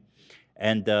I mean?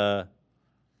 And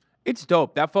it's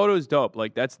dope. That photo is dope.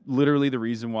 Like, that's literally the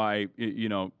reason why,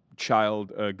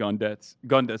 child gun deaths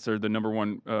are the number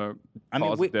one I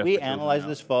cause mean, of death. we for children analyzed now.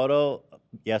 this photo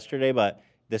yesterday, but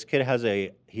this kid has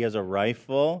a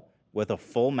rifle with a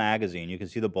full magazine. You can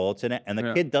see the bullets in it, and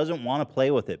the kid doesn't want to play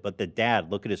with it. But the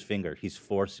dad, look at his finger. He's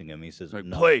forcing him. He says,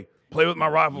 "No, play with my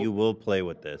rifle. You will play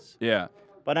with this." Yeah.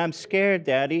 But I'm scared,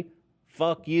 Daddy.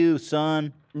 Fuck you,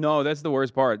 son. No, that's the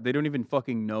worst part. They don't even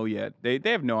fucking know yet. They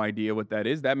have no idea what that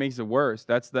is. That makes it worse.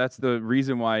 That's the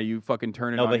reason why you fucking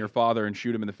turn it on your father and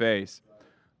shoot him in the face.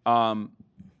 God,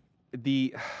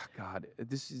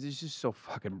 this is just so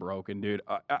fucking broken, dude.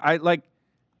 I like,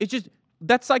 it's just,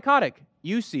 that's psychotic.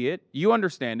 You see it, you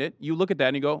understand it, you look at that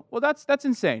and you go, well, that's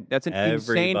insane. That's an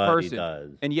insane person.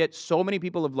 Does. And yet so many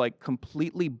people have like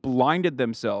completely blinded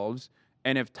themselves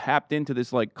and have tapped into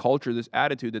this like culture, this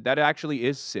attitude that actually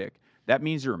is sick. That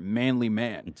means you're a manly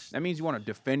man. That means you want to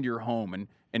defend your home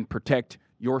and protect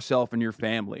yourself and your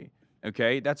family.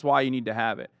 Okay? That's why you need to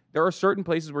have it. There are certain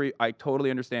places where I totally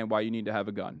understand why you need to have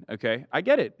a gun. Okay? I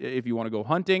get it. If you want to go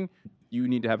hunting, you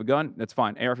need to have a gun. That's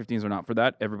fine. AR-15s are not for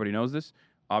that. Everybody knows this,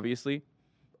 obviously.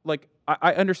 Like,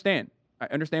 I understand. I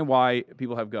understand why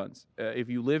people have guns. If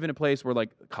you live in a place where,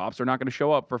 like, cops are not going to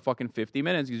show up for fucking 50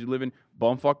 minutes because you live in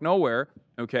bumfuck nowhere,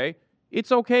 okay?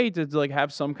 It's okay to, like,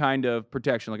 have some kind of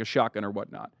protection, like a shotgun or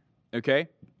whatnot, okay?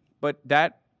 But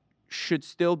that should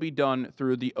still be done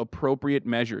through the appropriate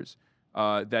measures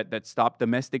that stop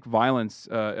domestic violence,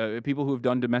 people who have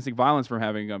done domestic violence from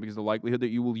having a gun, because the likelihood that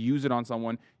you will use it on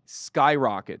someone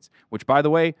skyrockets, which, by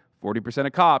the way, 40%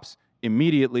 of cops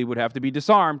immediately would have to be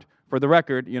disarmed, for the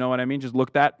record. You know what I mean? Just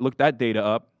look that data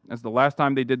up. That's the last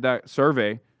time they did that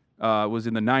survey was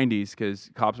in the 90s,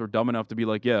 because cops were dumb enough to be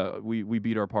like, yeah, we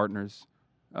beat our partners.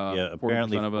 Yeah,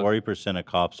 apparently 40% of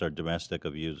cops are domestic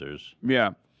abusers.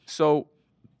 Yeah. So,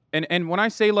 and when I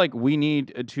say, like, we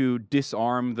need to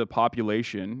disarm the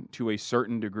population to a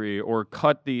certain degree or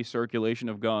cut the circulation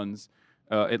of guns,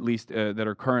 at least that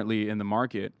are currently in the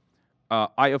market,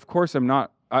 I'm of course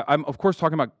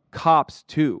talking about cops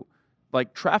too.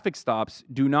 Like, traffic stops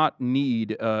do not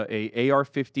need a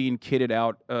AR-15 kitted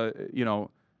out,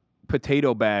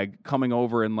 potato bag coming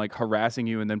over and, like, harassing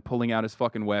you and then pulling out his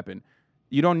fucking weapon.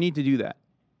 You don't need to do that.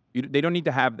 They don't need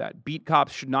to have that. Beat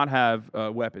cops should not have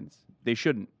weapons. They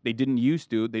shouldn't. They didn't used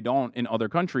to. They don't in other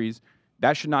countries.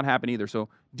 That should not happen either. So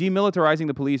demilitarizing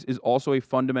the police is also a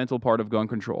fundamental part of gun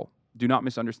control. Do not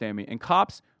misunderstand me. And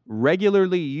cops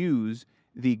regularly use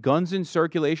the guns in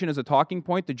circulation as a talking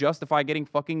point to justify getting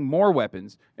fucking more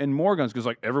weapons and more guns, because,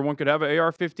 like, everyone could have an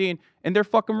AR-15, and they're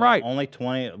fucking right. Only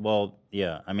 20. Well,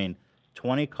 yeah. I mean,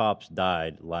 20 cops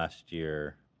died last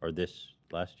year, or this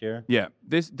last year. Yeah,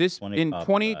 this in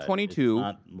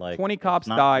 2022, 20 cops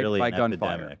died really by an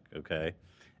gunfire. epidemic, okay,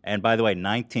 and by the way,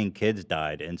 19 kids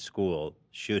died in school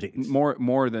shootings.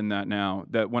 More than that now.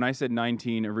 That when I said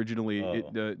 19 originally,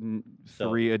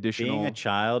 three additional. Being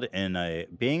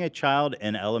a child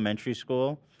in elementary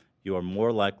school, you are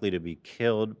more likely to be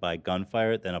killed by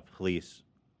gunfire than a police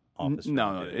officer.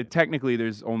 No, technically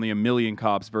there's only 1 million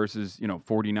cops versus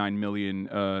 49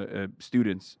 million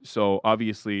students. So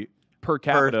obviously per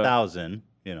capita, per thousand,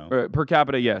 per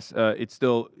capita, yes, it's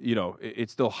still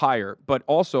it's still higher, but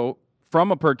also from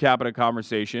a per capita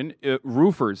conversation,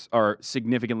 roofers are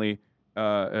significantly.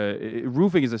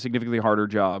 Roofing is a significantly harder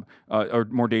job, or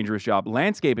more dangerous job.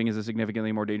 Landscaping is a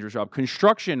significantly more dangerous job.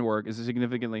 Construction work is a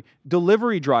significantly.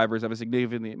 Delivery drivers have a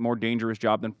significantly more dangerous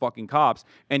job than fucking cops.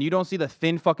 And you don't see the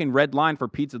thin fucking red line for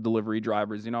pizza delivery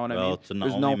drivers. You know what I mean? Well, it's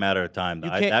only a matter of time.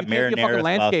 That be a fucking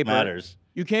marinara sauce matters.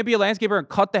 You can't be a landscaper and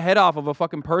cut the head off of a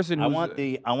fucking person. I want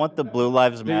the Blue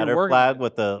Lives Matter flag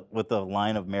with the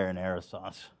line of marinara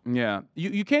sauce. Yeah,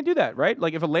 you can't do that, right?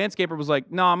 Like, if a landscaper was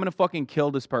like, "No, I'm gonna fucking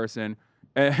kill this person,"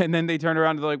 and then they turn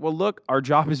around and they're like, "Well, look, our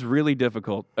job is really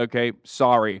difficult. Okay,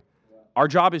 sorry, our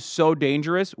job is so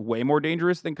dangerous, way more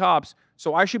dangerous than cops.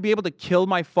 So I should be able to kill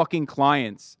my fucking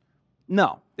clients."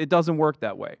 No, it doesn't work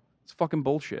that way. It's fucking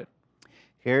bullshit.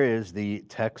 Here is the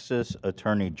Texas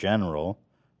Attorney General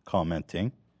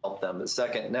commenting. Help them.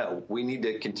 Second, no, we need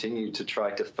to continue to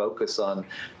try to focus on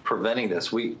preventing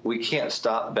this. We can't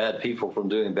stop bad people from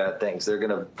doing bad things. They're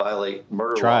going to violate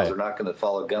murder laws. They're not going to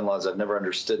follow gun laws. I've never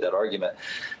understood that argument.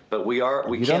 But we You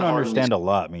don't understand a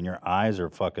lot. I mean, your eyes are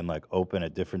fucking like open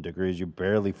at different degrees. You're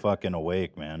barely fucking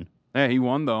awake, man. Hey, he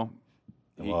won though.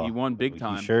 He won big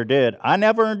time. He sure did. I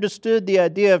never understood the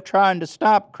idea of trying to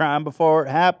stop crime before it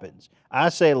happens. I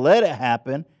say let it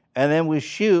happen, and then we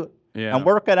shoot. Yeah. And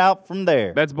work it out from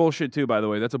there. That's bullshit too, by the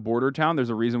way. That's a border town. There's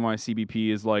a reason why CBP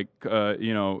is like,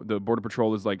 the Border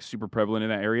Patrol is like super prevalent in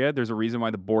that area. There's a reason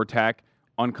why the BORTAC,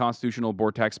 unconstitutional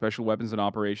BORTAC special weapons and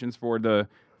operations for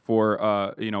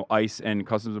ICE and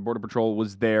Customs and Border Patrol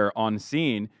was there on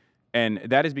scene. And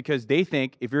that is because they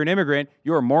think if you're an immigrant,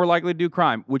 you are more likely to do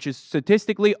crime, which is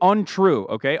statistically untrue,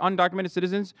 okay? Undocumented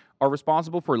citizens are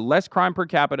responsible for less crime per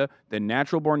capita than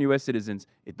natural-born U.S. citizens.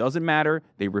 It doesn't matter.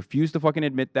 They refuse to fucking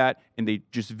admit that, and they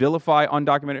just vilify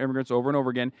undocumented immigrants over and over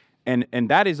again. And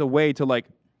that is a way to, like,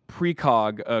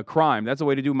 precog crime. That's a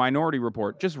way to do Minority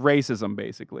Report. Just racism,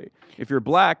 basically. If you're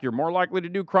black, you're more likely to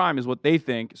do crime, is what they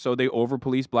think. So they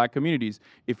over-police black communities.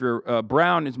 If you're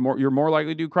brown, you're more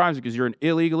likely to do crimes because you're an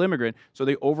illegal immigrant. So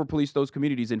they over-police those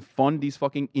communities and fund these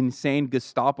fucking insane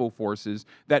Gestapo forces.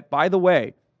 That, by the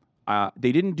way,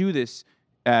 they didn't do this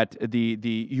at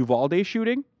the Uvalde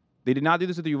shooting. They did not do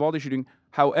this at the Uvalde shooting.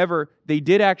 However, they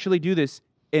did actually do this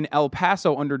in El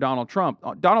Paso under Donald Trump.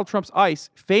 Donald Trump's ICE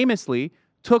famously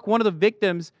took one of the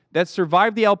victims that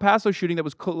survived the El Paso shooting, that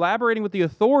was collaborating with the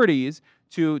authorities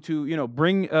to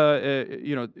bring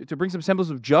some semblance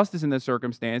of justice in this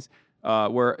circumstance,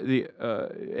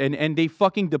 and they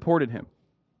fucking deported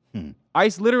him.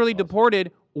 ICE literally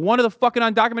deported one of the fucking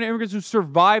undocumented immigrants who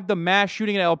survived the mass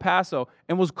shooting in El Paso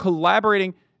and was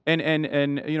collaborating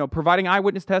and providing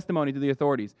eyewitness testimony to the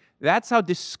authorities. That's how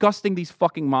disgusting these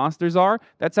fucking monsters are.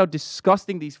 That's how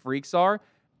disgusting these freaks are.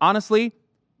 Honestly,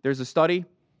 there's a study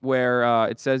where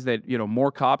it says that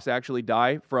more cops actually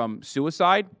die from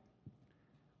suicide.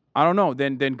 I don't know,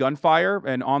 than gunfire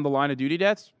and on the line of duty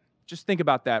deaths. Just think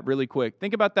about that really quick.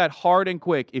 Think about that hard and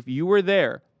quick. If you were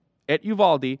there at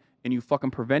Uvalde and you fucking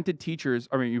prevented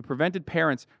you prevented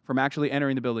parents from actually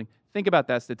entering the building, think about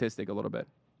that statistic a little bit.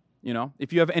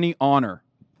 If you have any honor,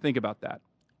 think about that.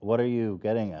 What are you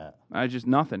getting at?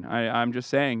 Nothing. I'm just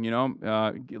saying,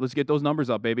 let's get those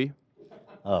numbers up, baby.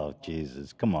 Oh,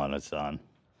 Jesus. Come on, Hassan.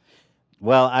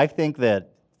 Well, I think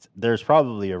that there's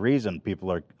probably a reason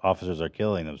officers are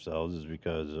killing themselves is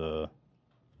because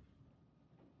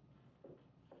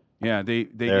they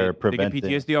get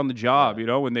PTSD on the job,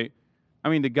 when they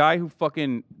the guy who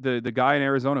the guy in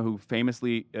Arizona who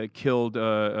famously killed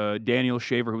Daniel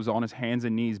Shaver, who was on his hands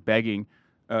and knees begging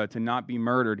to not be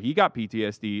murdered. He got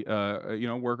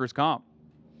PTSD, workers' comp.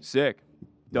 Sick.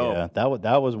 Dope. Yeah,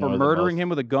 that was for one of murdering him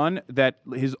with a gun that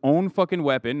his own fucking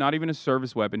weapon, not even a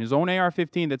service weapon, his own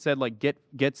AR-15 that said like get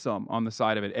some on the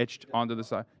side of it, etched onto the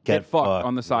side. Get fucked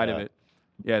on the side of it.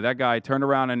 Yeah, that guy turned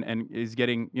around and is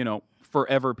getting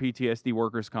forever PTSD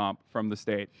workers' comp from the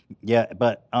state. Yeah,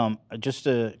 but just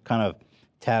to kind of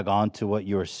tag on to what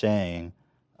you were saying,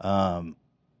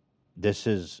 this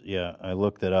is I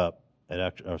looked it up.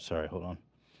 Sorry, hold on.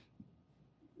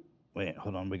 Wait,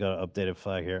 hold on. We got an updated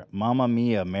flag here. Mamma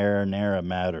Mia, Marinara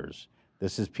matters.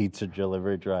 This is pizza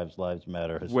delivery drives lives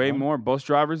matter. Way more bus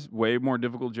drivers, way more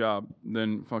difficult job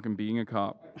than fucking being a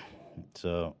cop.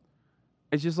 So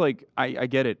it's just like I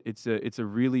get it. It's a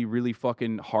really really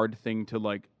fucking hard thing to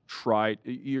like try.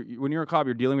 When you're a cop,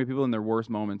 you're dealing with people in their worst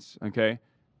moments. Okay,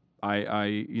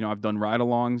 I've done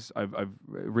ride-alongs. I've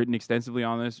written extensively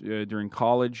on this during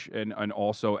college and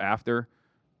also after,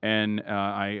 and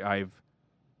I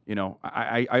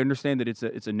understand that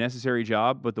it's a necessary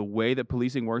job, but the way that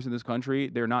policing works in this country,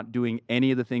 they're not doing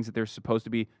any of the things that they're supposed to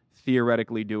be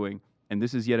theoretically doing, and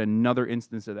this is yet another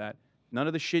instance of that. None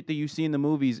of the shit that you see in the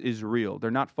movies is real.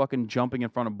 They're not fucking jumping in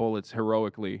front of bullets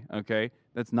heroically, okay?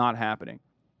 That's not happening.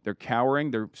 They're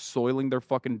cowering, they're soiling their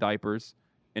fucking diapers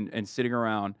and sitting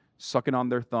around sucking on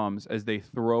their thumbs as they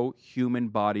throw human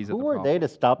bodies at the problem. Who are they to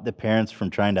stop the parents from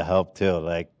trying to help too?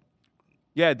 Like,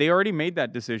 yeah, they already made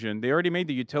that decision. They already made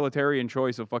the utilitarian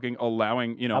choice of fucking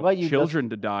allowing, children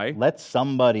to die. Let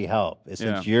somebody help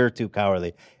since you're too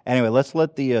cowardly. Anyway, let's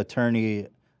let the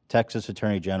Texas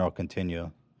Attorney General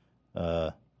continue.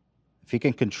 If he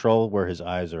can control where his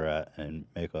eyes are at and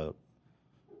make a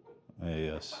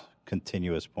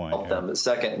continuous point.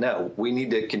 Second, no, we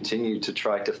need to continue to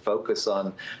try to focus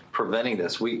on preventing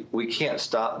this. We can't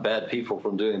stop bad people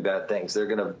from doing bad things. They're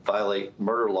going to violate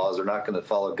murder laws. They're not going to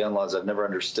follow gun laws. I've never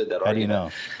understood that argument. How do you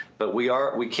know?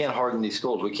 But we can't harden these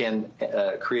schools. We can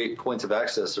create points of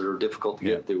access that are difficult to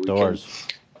get through. We Doors.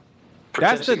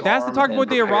 That's the talking point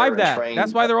they arrived at.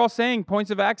 That's why they're all saying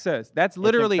points of access. That's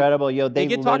literally it's incredible. Yo, they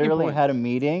get literally had a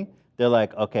meeting. They're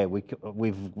like, okay, we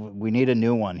need a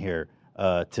new one here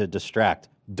to distract.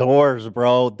 Doors,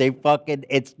 bro. They fucking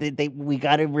we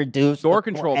gotta reduce door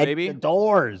control, baby. The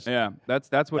doors. Yeah,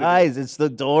 that's what. Guys, it's the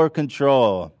door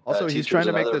control. Also, he's trying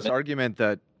to make this argument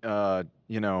that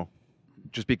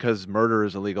just because murder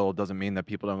is illegal doesn't mean that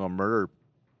people don't go murder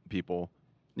people.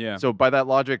 Yeah. So by that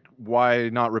logic, why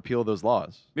not repeal those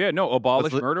laws? Yeah, no,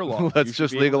 abolish murder laws. Let's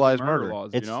just legalize murder.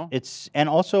 Laws, it's and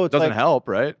also it doesn't help,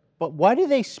 right? But why do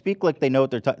they speak like they know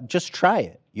what they're talking? Just try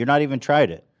it. You're not even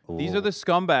tried it. These are the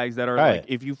scumbags that are like,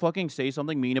 if you fucking say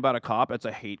something mean about a cop, that's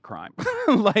a hate crime.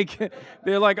 Like,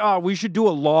 they're like, oh, we should do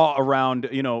a law around,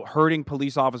 hurting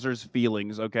police officers'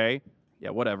 feelings, okay?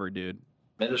 Yeah, whatever, dude.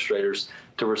 administrators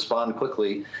to respond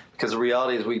quickly, because the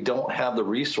reality is we don't have the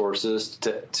resources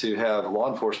to have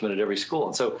law enforcement at every school.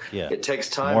 And so it takes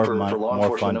time for law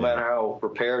enforcement, no matter how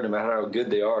prepared, no matter how good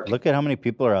they are. Look at how many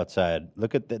people are outside.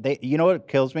 Look at they. You know what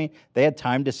kills me? They had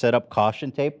time to set up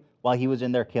caution tape while he was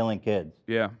in there killing kids.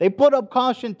 Yeah. They put up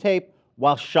caution tape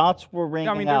while shots were ringing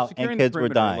I mean, they're out securing and the kids were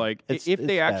perimeter. dying. Like, It's if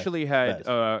they bad. actually It's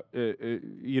had,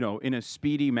 in a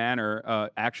speedy manner,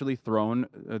 actually thrown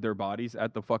their bodies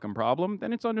at the fucking problem,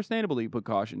 then it's understandable that you put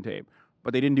caution tape.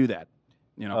 But they didn't do that.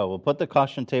 You know. Oh, we'll put the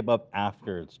caution tape up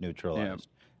after it's neutralized.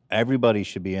 Everybody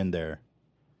should be in there.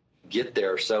 Get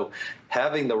there. So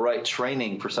having the right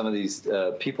training for some of these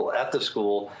people at the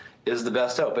school is the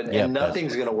best hope. And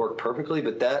nothing's going to work perfectly,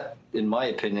 but that, in my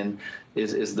opinion,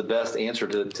 is the best answer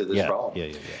to this problem.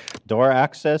 Yeah. Door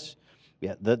access.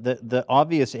 Yeah, the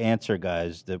obvious answer,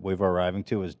 guys, that we've arriving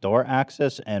to is door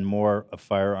access and more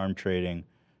firearm training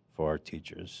for our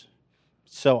teachers.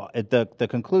 So the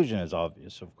conclusion is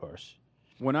obvious, of course.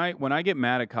 When I get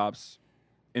mad at cops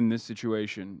in this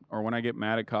situation, or when I get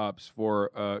mad at cops for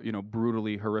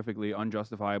brutally, horrifically,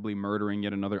 unjustifiably murdering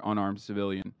yet another unarmed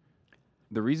civilian,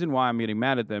 the reason why I'm getting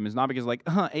mad at them is not because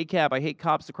ACAB, I hate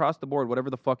cops across the board, whatever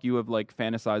the fuck you have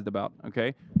fantasized about,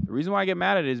 okay? The reason why I get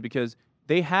mad at it is because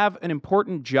they have an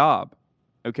important job,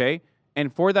 okay?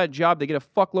 And for that job, they get a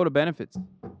fuckload of benefits,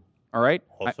 all right?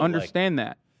 I understand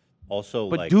that.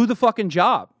 But do the fucking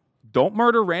job. Don't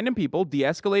murder random people.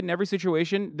 De-escalate in every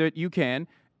situation that you can.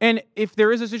 And if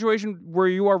there is a situation where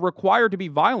you are required to be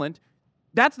violent,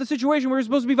 that's the situation where you're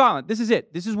supposed to be violent. This is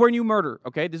it. This is when you murder,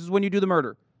 okay? This is when you do the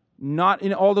murder. Not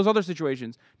in all those other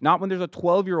situations. Not when there's a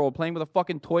 12-year-old playing with a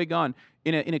fucking toy gun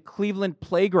in a Cleveland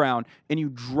playground and you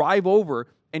drive over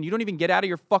and you don't even get out of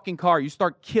your fucking car. You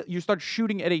start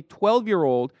shooting at a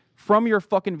 12-year-old from your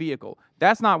fucking vehicle.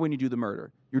 That's not when you do the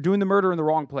murder. You're doing the murder in the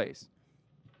wrong place.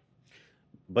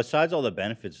 Besides all the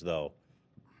benefits, though,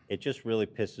 it just really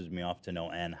pisses me off to no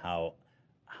end how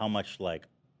much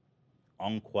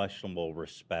unquestionable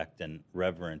respect and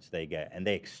reverence they get, and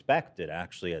they expect it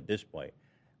actually at this point.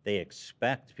 They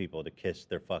expect people to kiss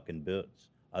their fucking boots.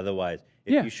 Otherwise,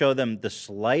 if you show them the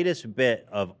slightest bit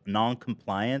of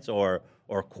non-compliance or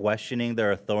questioning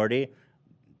their authority,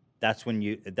 that's when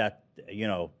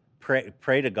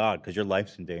pray to God, because your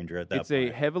life's in danger at that point. It's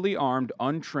a heavily armed,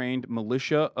 untrained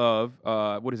militia of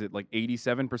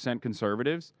 87%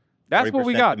 conservatives. That's what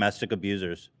we got. Domestic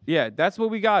abusers. Yeah, that's what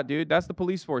we got, dude. That's the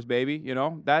police force, baby. You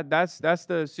know, that's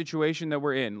the situation that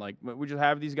we're in. Like, we just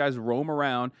have these guys roam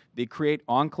around. They create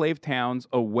enclave towns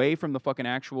away from the fucking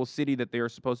actual city that they are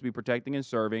supposed to be protecting and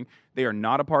serving. They are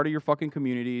not a part of your fucking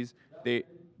communities. They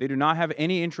do not have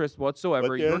any interest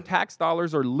whatsoever. Your tax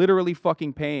dollars are literally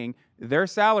fucking paying their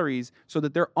salaries so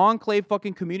that their enclave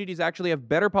fucking communities actually have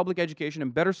better public education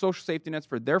and better social safety nets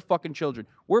for their fucking children.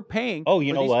 We're paying for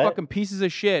these fucking pieces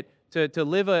of shit to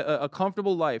live a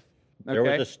comfortable life. Okay? There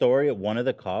was a story of one of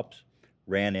the cops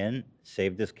ran in,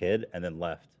 saved his kid, and then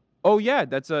left. Oh yeah,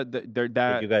 that's Did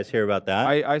you guys hear about that?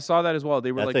 I saw that as well.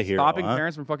 They were That's a hero, stopping huh?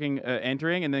 parents from fucking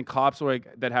entering, and then cops were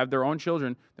that have their own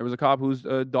children. There was a cop whose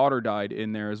daughter died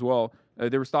in there as well.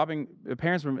 They were stopping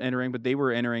parents from entering, but they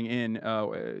were entering in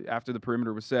after the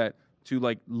perimeter was set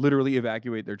to literally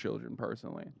evacuate their children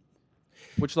personally.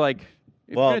 Which if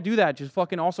you're gonna do that, just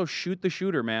fucking also shoot the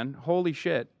shooter, man. Holy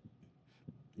shit.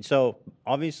 So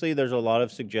obviously there's a lot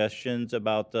of suggestions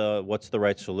about what's the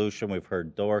right solution. We've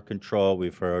heard door control.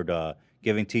 We've heard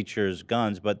giving teachers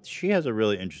guns. But she has a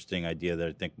really interesting idea that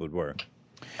I think would work.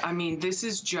 I mean, this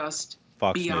is just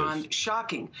Fox beyond News.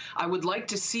 shocking. I would like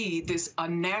to see a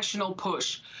national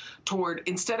push toward,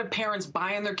 instead of parents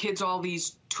buying their kids all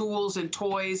these tools and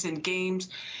toys and games,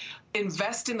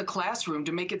 invest in the classroom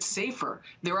to make it safer.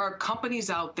 There are companies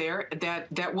out there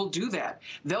that will do that.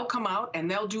 They'll come out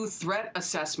and they'll do threat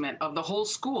assessment of the whole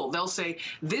school. They'll say,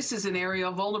 this is an area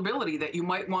of vulnerability that you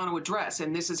might want to address,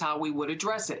 and this is how we would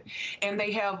address it. And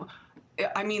they have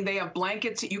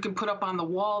blankets that you can put up on the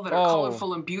wall that are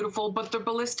colorful and beautiful, but they're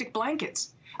ballistic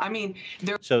blankets. I mean,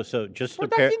 they're... So just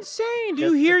But to that's insane. Do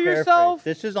you hear yourself?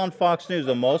 This is on Fox News,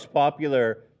 the most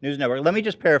popular news network. Let me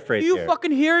just paraphrase Do you here.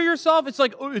 fucking hear yourself? It's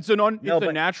like, it's a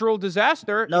natural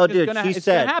disaster. No, It's dude, gonna she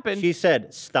happen.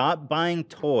 said, stop buying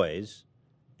toys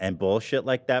and bullshit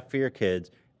like that for your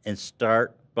kids and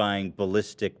start buying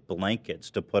ballistic blankets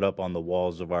to put up on the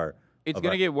walls of our... It's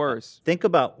going to get worse. Think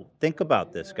about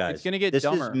this, guys. It's gonna get this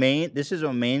dumber. This is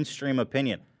a mainstream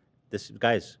opinion.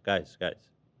 Guys.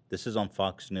 This is on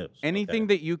Fox News. Anything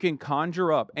that you can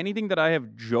conjure up, anything that I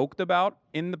have joked about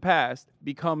in the past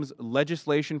becomes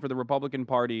legislation for the Republican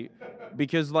Party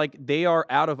because they are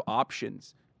out of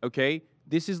options, okay?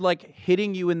 This is like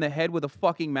hitting you in the head with a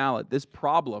fucking mallet. This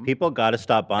problem. People got to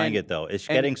stop buying it though. It's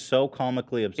and getting so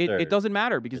comically absurd. It doesn't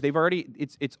matter because they've already.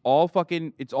 It's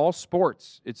all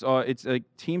sports. It's a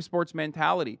team sports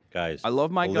mentality. Guys, I love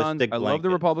my guns. ballistic I love the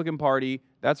blankets. Republican Party.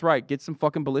 That's right. Get some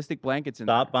fucking ballistic blankets in.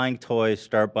 Stop buying toys.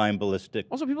 Start buying ballistic.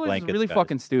 Also, people are just blankets, really guys.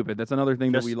 fucking stupid. That's another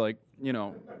thing that Just- we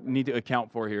need to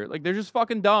account for here. Like they're just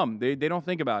fucking dumb. They don't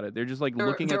think about it. They're just like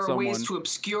looking there at are someone. ways to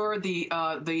obscure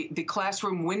the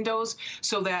classroom windows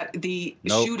so that the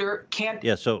Nope. shooter can't.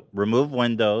 Yeah. So remove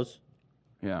windows.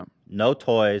 Yeah. No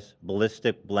toys.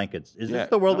 Ballistic blankets. Is this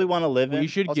the world we want to live in? We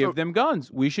should give them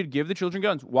guns. We should give the children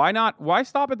guns. Why not? Why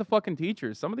stop at the fucking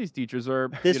teachers? Some of these teachers are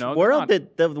This they're world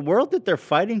not- the world that they're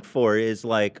fighting for is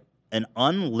like an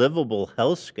unlivable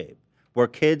hellscape where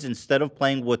kids, instead of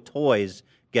playing with toys,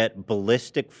 get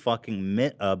ballistic fucking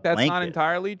That's blankets. not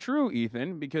entirely true,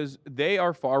 Ethan, because they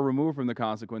are far removed from the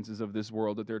consequences of this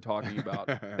world that they're talking about.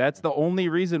 That's the only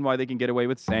reason why they can get away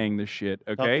with saying this shit.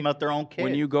 Okay, Talking about their own kids.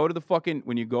 When you go to the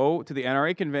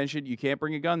NRA convention, you can't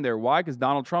bring a gun there. Why? Because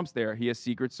Donald Trump's there. He has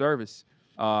Secret Service.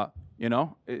 So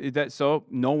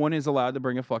no one is allowed to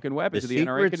bring a fucking weapon The to the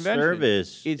NRA Secret convention.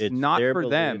 Service, It's it's not their for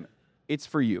them. belief. It's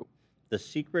for you. The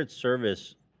Secret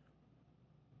Service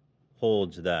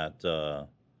holds that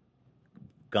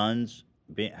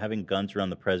having guns around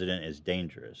the president is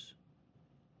dangerous.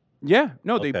 Yeah,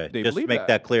 no, Okay, they just believe make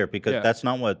that clear because Yeah. that's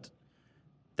not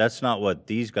what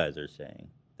these guys are saying.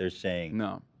 They're saying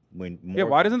no. When Yeah,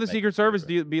 why doesn't the Secret Service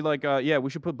be like, we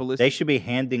should put ballistic? They should be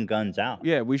handing guns out.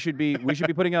 Yeah, we should be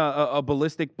putting a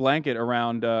ballistic blanket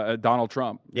around Donald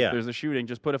Trump. Yeah. If there's a shooting,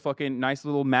 just put a fucking nice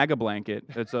little MAGA blanket.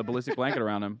 That's a ballistic blanket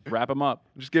around him. Wrap him up.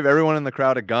 Just give everyone in the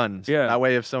crowd a gun. Yeah. That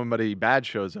way, if somebody bad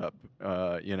shows up,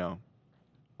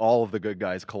 all of the good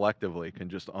guys collectively can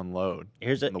just unload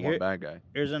on the one bad guy.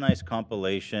 Here's a nice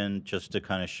compilation just to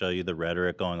kind of show you the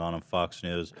rhetoric going on Fox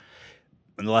News.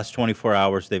 In the last 24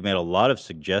 hours, they've made a lot of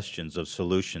suggestions of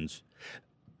solutions.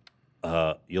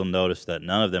 You'll notice that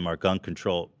none of them are gun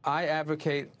control. I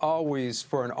advocate always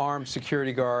for an armed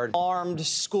security guard. Armed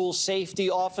school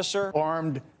safety officer.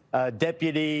 Armed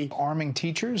deputy. Arming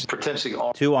teachers. Potentially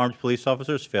Two armed police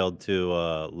officers failed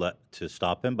to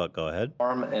stop him, but go ahead.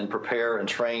 arm and prepare and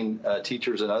train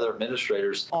teachers and other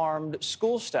administrators. Armed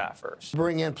school staffers.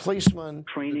 Bring in policemen.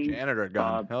 Training. Janitor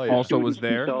gun. Hell yeah. Also was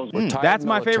there. Retired That's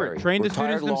my military, favorite. Train the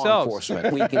retired students law themselves.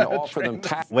 enforcement. We can offer them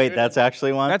Wait, that's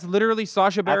actually one? That's literally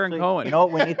Sacha Baron Cohen. You know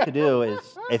what we need to do is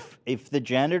if the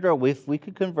janitor, if we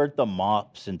could convert the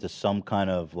mops into some kind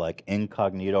of like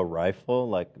incognito rifle,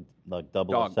 like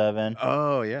 007.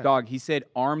 Oh yeah. Dog, he said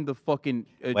arm the fucking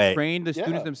Wait. train the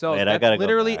students themselves. Wait, I That's gotta go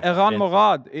literally back. Eran It's-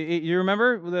 Morad. You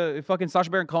remember the fucking Sacha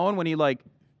Baron Cohen when he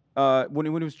when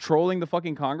he was trolling the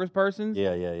fucking congresspersons?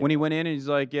 Yeah. When he went in and he's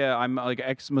like, yeah, I'm like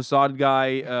ex-Mossad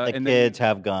guy. The and kids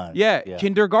have guns. Yeah,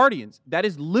 kindergartens. That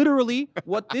is literally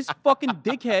what this fucking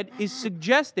dickhead is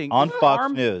suggesting. On Fox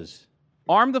Arm- News.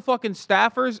 Arm the fucking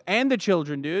staffers and the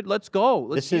children, dude. Let's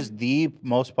go. This is the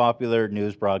most popular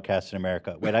news broadcast in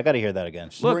America. Wait, I got to hear that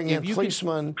again. Bring in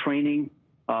policemen. Training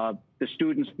the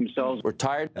students themselves.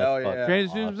 Retired. Hell yeah. Train the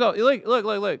students themselves.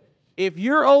 Look. If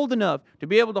you're old enough to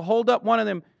be able to hold up one of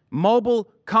them mobile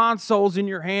consoles in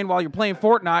your hand while you're playing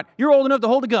Fortnite, you're old enough to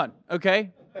hold a gun,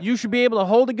 okay? You should be able to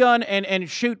hold a gun and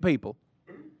shoot people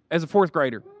as a fourth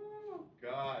grader.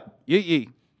 God. Yee.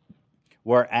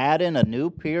 We're adding a new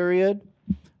period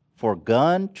for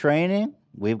gun training.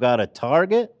 We've got a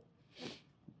target,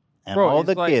 and Bro, all it's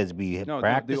the like- kids be No,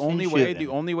 practicing the only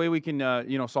shooting. way we can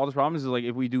solve this problem is like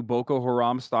if we do Boko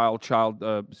Haram style child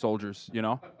soldiers.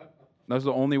 That's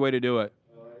the only way to do it.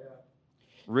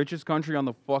 Richest country on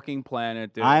the fucking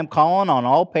planet, dude. I'm calling on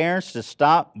all parents to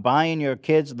stop buying your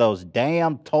kids those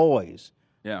damn toys.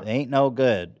 Yeah. They ain't no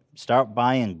good. Start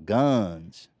buying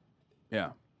guns. Yeah.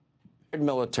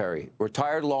 Military,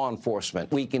 retired law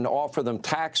enforcement. We can offer them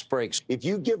tax breaks. If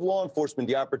you give law enforcement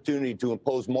the opportunity to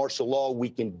impose martial law, we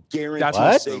can guarantee That's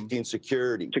awesome. safety and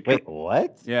security. Wait,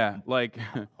 what? Yeah, like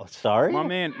sorry? my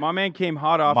man came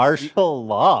hot off Martial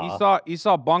law. He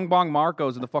saw Bong Bong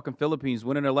Marcos in the fucking Philippines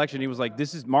win an election. He was like,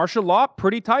 "This is martial law,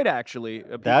 pretty tight actually."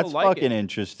 People That's like fucking it.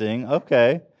 interesting.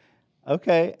 Okay.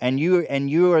 And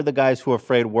you are the guys who are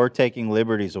afraid we're taking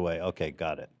liberties away. Okay,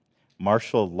 got it.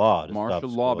 Martial law. to Martial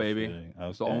stop law, school baby. shooting.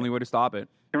 It's the Okay. only way to stop it.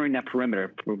 During that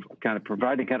perimeter,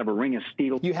 providing kind of a ring of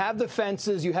steel. You have the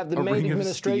fences, you have the A main ring of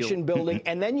administration steel. building,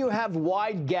 and then you have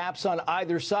wide gaps on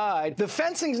either side. The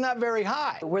fencing's not very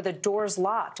high. Where the doors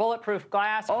locked, bulletproof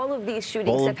glass. All of these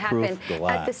shootings have Bulletproof happened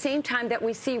glass. at the same time that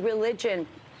we see religion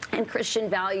and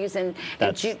Christian values and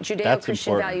That's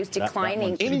Judeo-Christian important. values That declining.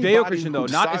 one's- Judeo-Christian though,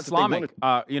 not Islamic.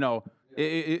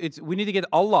 We need to get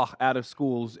Allah out of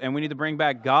schools, and we need to bring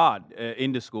back God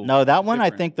into schools. No, that one I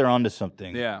Different. think they're onto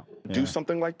something. Yeah. Do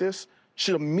something like this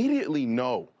should immediately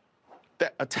know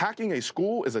that attacking a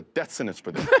school is a death sentence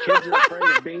for them. Kids are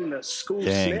afraid of being the school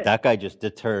Dang, snitch. that guy just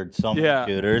deterred so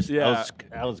many shooters. Yeah.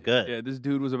 That was good. Yeah, this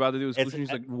dude was about to do his school shooting.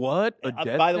 He's like, what? A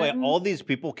death by the way, sentence? all these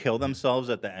people kill themselves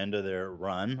at the end of their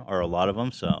run, or a lot of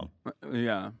them, so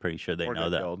yeah, pretty sure they know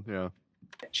that. Yeah.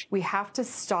 We have to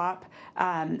stop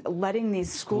letting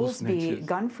these schools be snitches.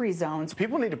 gun-free zones.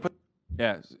 People need to put.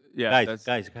 Yes. Yeah.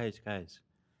 Guys.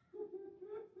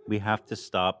 We have to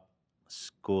stop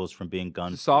schools from being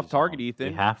gun. Soft target, Ethan.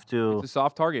 We have to. It's a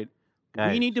soft target.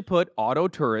 Guys. We need to put auto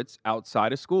turrets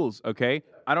outside of schools, okay?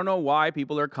 I don't know why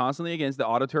people are constantly against the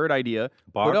auto turret idea.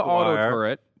 Barbed put an auto wire.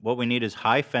 turret. What we need is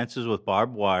high fences with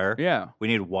barbed wire. Yeah. We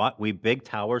need big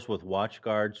towers with watch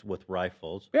guards with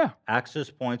rifles. Yeah. Access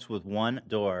points with one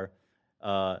door.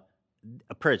 A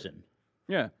prison.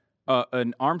 Yeah.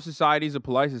 An armed society is a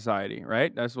polite society,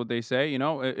 right? That's what they say. You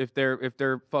know, if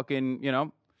they're fucking, you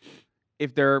know,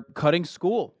 if they're cutting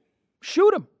school,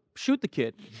 shoot them. Shoot the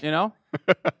kid, you know?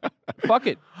 Fuck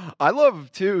it. I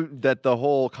love, too, that the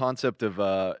whole concept of,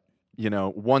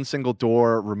 one single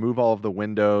door, remove all of the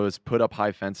windows, put up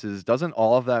high fences, doesn't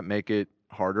all of that make it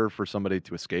harder for somebody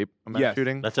to escape a mass Yes.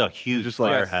 shooting? That's a huge just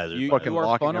fire like hazard. You fucking are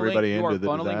locking funneling, everybody you are into the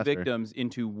funneling disaster. victims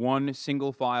into one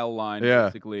single file line, Yeah.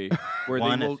 basically, where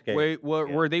One they will escape.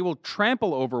 where they will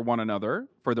trample over one another.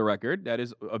 For the record, that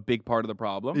is a big part of the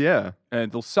problem. Yeah. And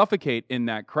they'll suffocate in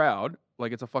that crowd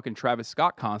like it's a fucking Travis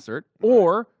Scott concert,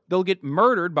 or they'll get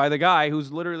murdered by the guy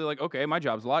who's literally like, okay, my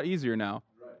job's a lot easier now.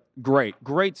 Great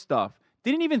stuff.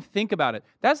 Didn't even think about it.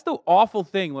 That's the awful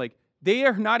thing. Like, they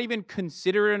are not even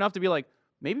considerate enough to be like,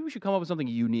 maybe we should come up with something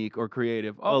unique or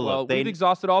creative. Oh, look, well, they- we've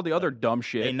exhausted all the other dumb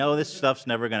shit. They know this stuff's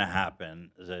never gonna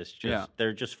happen. It's just Yeah.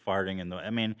 they're just farting in the.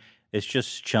 I mean, it's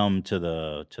just chum to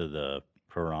the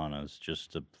piranhas,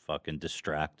 just to fucking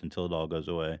distract until it all goes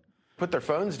away. Put their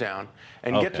phones down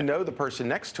and get to know the person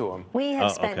next to them. We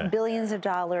have Oh, spent okay. billions of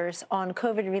dollars on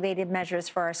COVID-related measures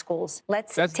for our schools.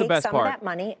 Let's That's take the best some part. of that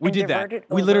money We and did divert that. it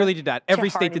We over literally did that. to Every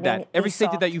state did that. hardening Every these state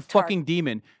did that. You soft tar- fucking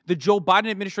demon. The Joe Biden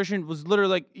administration was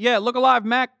literally like, yeah, look alive,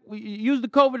 Mac. We use the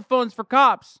COVID funds for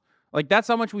cops. Like, that's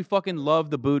how much we fucking love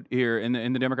the boot here in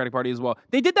the Democratic Party as well.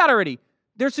 They did that already.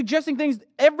 They're suggesting things,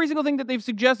 every single thing that they've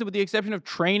suggested, with the exception of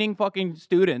training fucking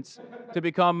students to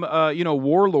become,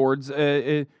 warlords,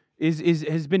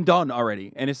 has been done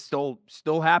already, and it's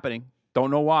still happening.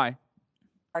 Don't know why.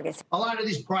 A lot of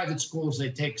these private schools, they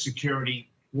take security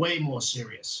way more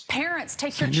serious. Parents,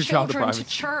 take Send your child to children to private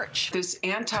church. This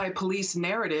anti-police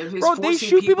narrative is Bro, they forcing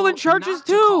shoot people in not churches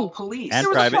to call too. police. And There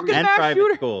was a private fucking and mass private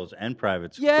shooter. schools and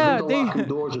private schools. Yeah,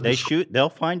 they shoot. They'll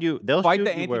find you. They'll fight shoot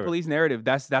the you wherever. anti-police narrative.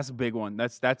 That's a big one.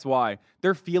 That's why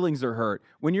their feelings are hurt.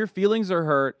 When your feelings are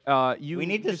hurt, We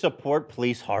need to support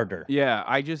police harder. Yeah,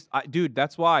 dude,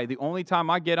 that's why. The only time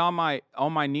I get on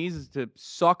my knees is to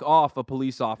suck off a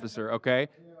police officer, okay?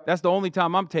 That's the only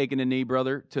time I'm taking a knee,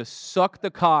 brother, to suck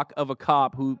the cock of a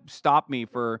cop who stopped me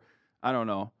for, I don't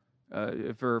know,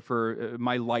 for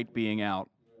my light being out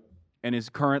and is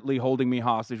currently holding me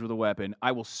hostage with a weapon.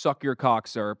 I will suck your cock,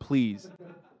 sir, please.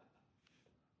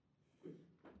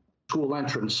 School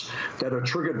entrance that are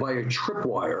triggered by a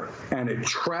tripwire, and it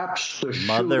traps the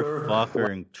shooter.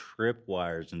 Motherfucking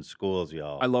tripwires in schools,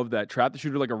 y'all. I love that. Trap the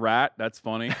shooter like a rat. That's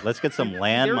funny. Let's get some They're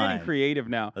getting landmines. creative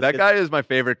now. That guy is my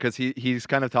favorite because he's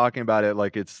kind of talking about it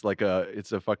like it's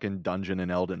a fucking dungeon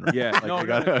in Elden Ring. Yeah, Like, no, they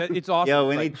gotta- it's awesome. Yo,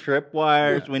 we Like, need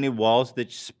tripwires. We need walls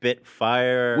that spit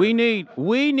fire. We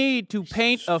need to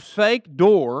paint a fake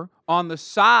door on the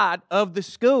side of the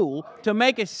school to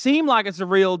make it seem like it's a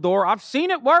real door. I've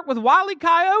seen it work with Wile E.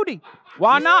 Coyote.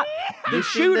 Why not? The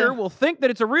shooter will think that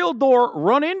it's a real door,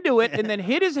 run into it, and then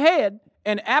hit his head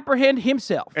and apprehend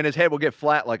himself. and his head will get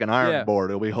flat like an iron Yeah. board.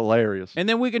 It'll be hilarious. And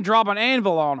then we can drop an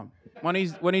anvil on him when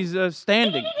he's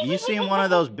standing. You seen one of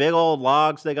those big old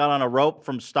logs they got on a rope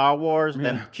from Star Wars?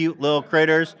 Them cute little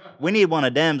critters. We need one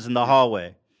of them's in the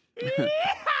hallway.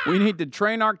 We need to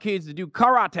train our kids to do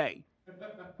karate.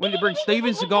 We need to bring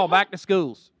Steven Seagal back to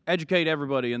schools. Educate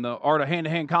everybody in the art of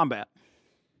hand-to-hand combat.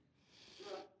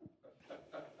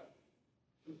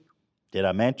 Did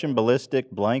I mention ballistic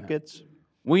blankets?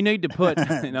 We need to put,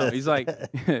 he's like,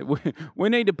 we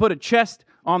need to put a chest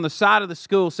on the side of the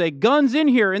school, say, guns in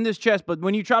here in this chest, but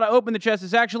when you try to open the chest,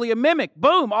 it's actually a mimic.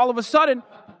 Boom, all of a sudden,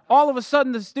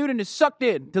 the student is sucked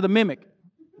in to the mimic,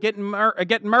 getting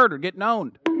murdered, getting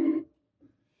owned.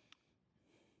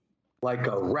 like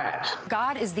a rat.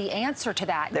 God is the answer to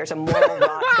that. There's a moral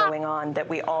rot going on that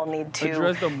we all need to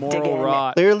Address the dig moral in.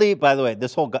 rot. Clearly, by the way,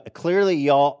 clearly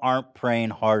y'all aren't praying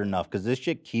hard enough because this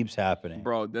shit keeps happening.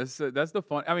 Bro, that's the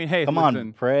fun. I mean, hey, Come listen,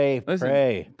 on,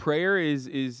 pray. Prayer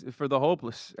is for the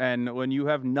hopeless, and when you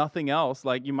have nothing else,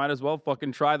 like you might as well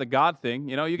fucking try the God thing.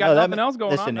 You know, you got No, that nothing ma- else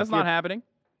going listen, on. if That's not you're- happening.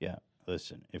 Yeah,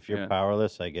 listen, if you're Yeah.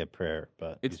 powerless, I get prayer,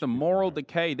 but It's the moral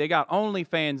decay. They got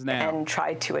OnlyFans now. And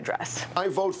try to address. I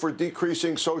vote for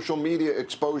decreasing social media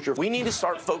exposure. We need to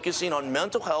start focusing on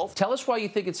mental health. Tell us why you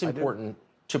think it's important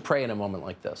to pray in a moment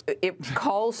like this. It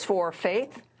calls for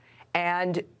faith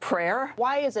and prayer.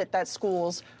 Why is it that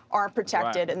schools aren't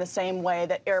protected Right. in the same way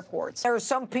that airports? There are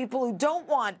some people who don't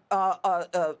want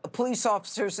police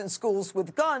officers in schools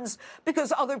with guns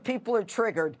because other people are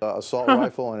triggered. Assault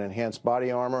rifle and enhanced body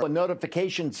armor. A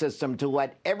notification system to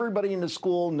let everybody in the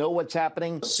school know what's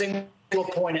happening. Single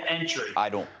point of entry. I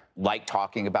don't like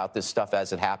talking about this stuff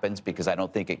as it happens because I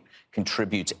don't think it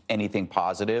contributes anything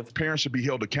positive. Parents should be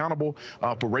held accountable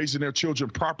for raising their children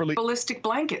properly. Ballistic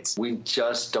blankets. We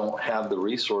just don't have the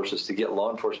resources to get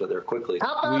law enforcement there quickly.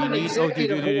 We need, stop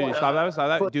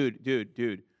that.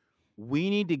 Dude. We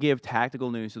need to give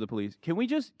tactical news to the police. Can we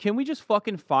just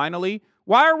fucking finally?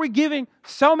 Why are we giving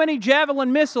so many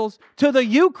Javelin missiles to the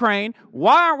Ukraine?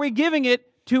 Why aren't we giving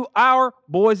it to our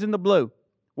boys in the blue?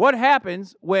 What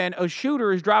happens when a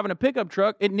shooter is driving a pickup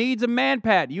truck? It needs a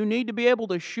man-pad. You need to be able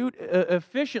to shoot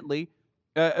efficiently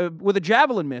with a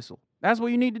Javelin missile. That's what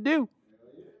you need to do.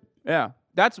 Yeah.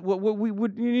 That's what we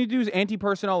need to do is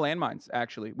anti-personnel landmines,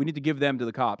 actually. We need to give them to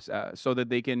the cops so that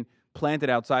they can plant it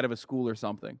outside of a school or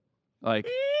something. Like,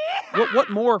 what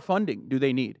more funding do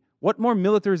they need? What more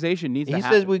militarization needs to He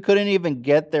happen? says we couldn't even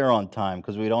get there on time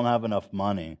because we don't have enough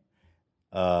money.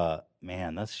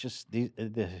 Man, that's just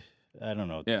I don't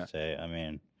know what to say. I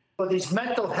mean, For these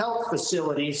mental health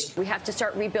facilities, We have to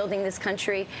start rebuilding this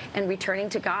country and returning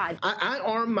to God. I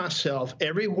arm myself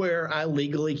everywhere I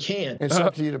legally can. It's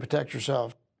up to you to protect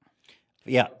yourself.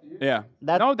 yeah, yeah.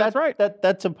 That's right.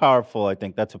 That's a powerful. I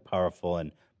think that's a powerful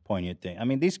and poignant thing. I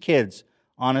mean, these kids,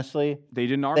 honestly, they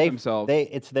didn't arm themselves.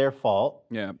 It's their fault.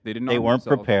 Yeah, they didn't. They arm weren't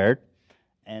themselves. prepared,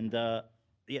 and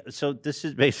yeah. So this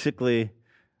is basically.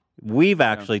 We've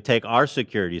actually take our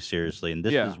security seriously, and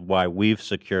this is why we've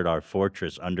secured our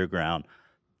fortress underground,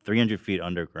 300 feet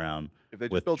underground, If they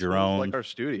just with built schools drones. like our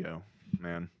studio,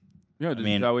 man. Yeah, this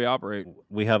is how we operate.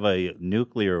 We have a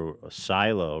nuclear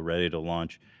silo ready to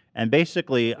launch, and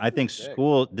basically, I think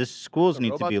schools The need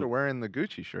to robots be. are wearing the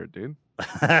Gucci shirt, dude.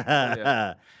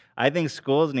 I think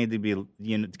schools need to be,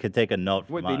 could take a note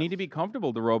from Wait, us. they need to be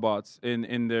comfortable. The robots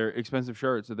in their expensive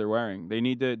shirts that they're wearing. They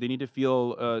need to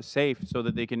feel safe so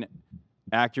that they can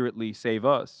accurately save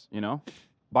us. You know,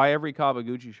 buy every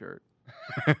Kawaguchi shirt.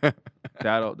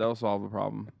 That'll solve the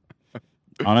problem.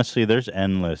 Honestly, there's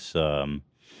endless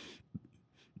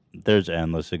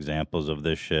examples of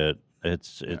this shit.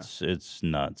 It's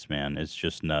nuts, man. It's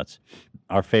just nuts.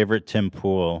 Our favorite Tim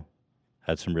Pool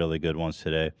had some really good ones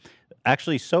today.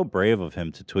 Actually, so brave of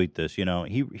him to tweet this. You know,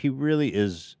 he really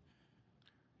is.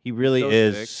 He really So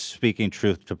is sick. speaking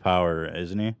truth to power,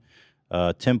 isn't he?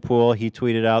 Tim Pool, he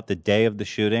tweeted out the day of the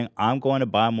shooting, "I'm going to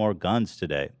buy more guns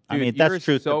today." I Dude, mean, you're that's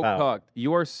truth so to power. cucked.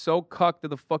 You are so cucked to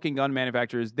the fucking gun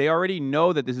manufacturers. They already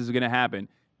know that this is going to happen.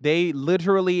 They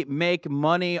literally make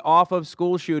money off of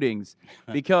school shootings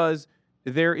because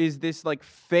there is this like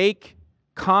fake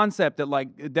concept that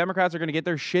like Democrats are going to get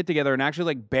their shit together and actually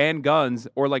like ban guns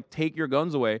or like take your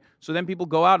guns away. So then people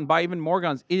go out and buy even more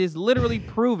guns. It is literally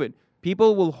proven.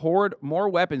 People will hoard more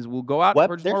weapons. Will go out and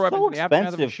purchase They're more weapons so in the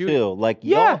aftermath of a expensive shooting. too. Like,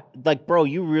 like, bro,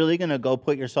 you really gonna go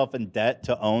put yourself in debt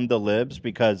to own the libs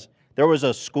because there was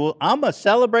a school? I'm gonna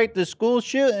celebrate the school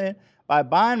shooting by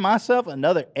buying myself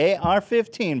another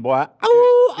AR-15, boy.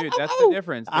 Dude, that's the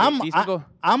difference. These people,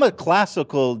 I'm a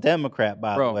classical Democrat,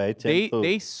 by the bro, way. Tim Pool.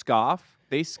 they scoff.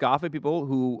 They scoff at people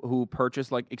who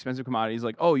purchase like expensive commodities.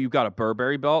 Like, oh, you've got a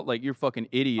Burberry belt, like you're fucking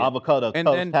idiot. Avocado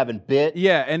toast having bit.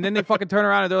 Yeah, and then they fucking turn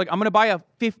around and they're like, I'm gonna buy a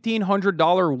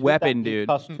 $1,500 weapon, dude. It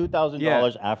costs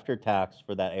 $2,000 after tax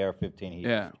for that AR-15.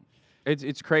 Yeah,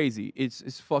 it's crazy.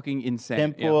 It's fucking insane.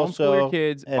 Tim Yeah, Pool, homeschool your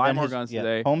kids, and buy then more his- guns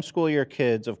today. Homeschool your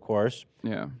kids, of course.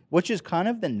 Yeah. Which is kind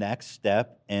of the next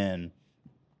step in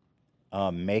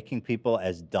making people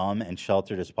as dumb and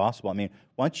sheltered as possible. I mean,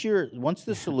 once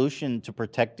the solution to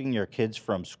protecting your kids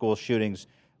from school shootings,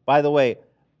 by the way,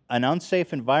 an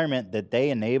unsafe environment that they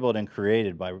enabled and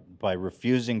created by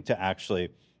refusing to actually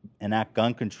enact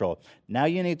gun control. Now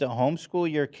you need to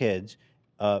homeschool your kids,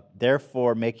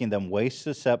 therefore making them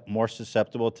more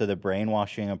susceptible to the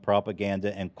brainwashing and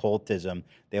propaganda and cultism.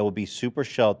 They will be super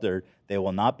sheltered. They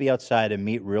will not be outside and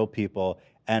meet real people.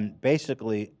 And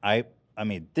basically, I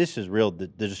mean, this is real. The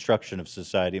destruction of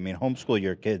society. I mean, homeschool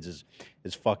your kids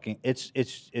is fucking. It's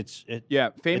famously,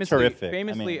 it's horrific.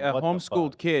 Famously, I mean, a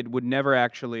homeschooled kid would never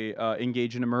actually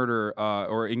engage in a murder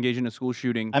or engage in a school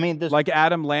shooting. I mean, like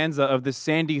Adam Lanza of the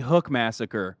Sandy Hook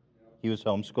massacre. He was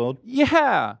homeschooled.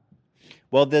 Yeah.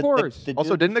 Well, of course.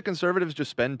 Also, didn't the conservatives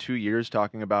just spend 2 years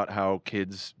talking about how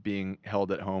kids being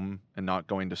held at home and not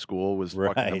going to school was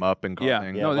fucking them up and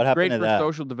causing? No, it's great for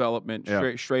social development.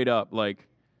 Straight up, like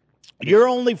your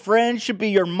only friend should be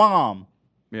your mom.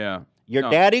 Yeah. Your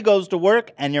daddy goes to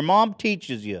work and your mom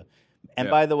teaches you. And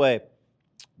by the way,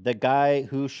 the guy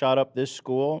who shot up this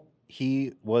school,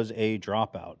 he was a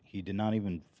dropout. He did not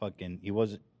even fucking. He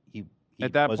wasn't. He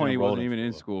at that point he enrolled wasn't even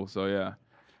in school. So yeah.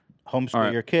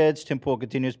 Homeschool your kids. Tim Pool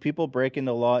continues. People breaking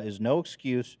the law is no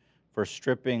excuse for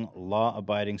stripping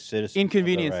law-abiding citizens.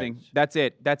 Inconveniencing. That's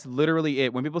it. That's literally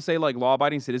it. When people say like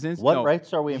law-abiding citizens, what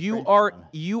rights are we? You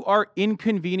are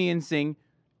inconveniencing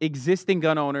existing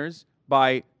gun owners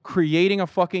by creating a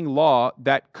fucking law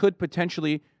that could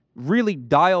potentially really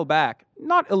dial back,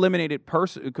 not eliminate it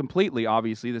completely.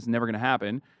 Obviously, that's never going to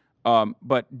happen.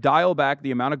 But dial back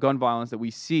the amount of gun violence that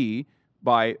we see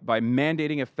by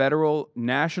mandating a federal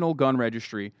national gun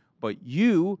registry. But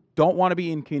you don't want to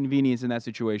be inconvenienced in that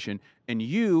situation. And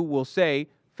you will say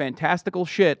fantastical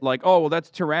shit like, oh, well, that's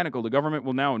tyrannical. The government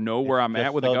will now know where I'm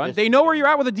at with a gun. They know where you're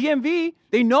at with a DMV.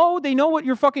 They know what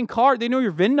your fucking card. They know your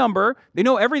VIN number. They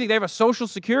know everything. They have a social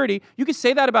security. You can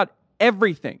say that about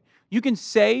everything. You can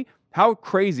say how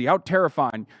crazy, how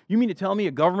terrifying. You mean to tell me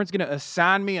a government's going to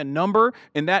assign me a number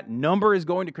and that number is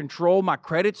going to control my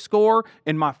credit score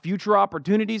and my future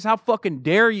opportunities? How fucking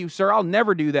dare you, sir? I'll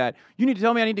never do that. You need to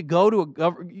tell me I need to go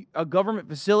to a government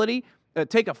facility,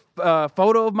 take a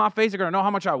photo of my face. They're going to know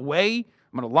how much I weigh.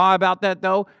 I'm going to lie about that,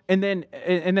 though. And then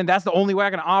that's the only way I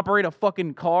can operate a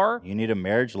fucking car. You need a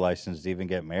marriage license to even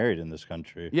get married in this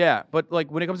country. Yeah, but like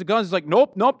when it comes to guns, it's like,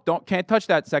 nope, can't touch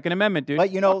that Second Amendment, dude.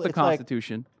 But you know, fuck the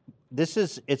Constitution.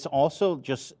 It's also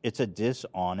just, it's a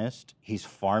dishonest. He's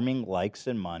farming likes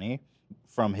and money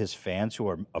from his fans who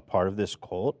are a part of this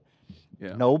cult.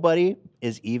 Yeah. Nobody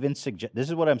is even this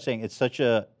is what I'm saying. It's such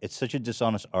a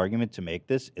dishonest argument to make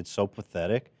this. It's so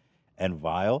pathetic and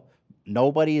vile.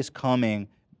 Nobody is coming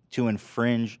to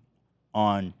infringe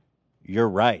on your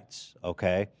rights,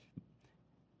 okay?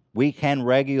 We can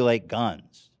regulate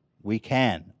guns. We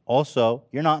can. Also,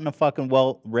 you're not in a fucking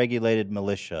well-regulated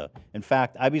militia. In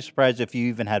fact, I'd be surprised if you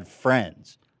even had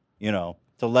friends, to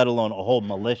let alone a whole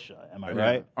militia. Am I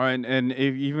right? All right, and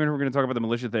even if we're going to talk about the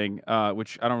militia thing,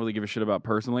 which I don't really give a shit about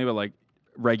personally, but like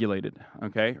regulated,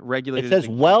 okay? Regulated. It says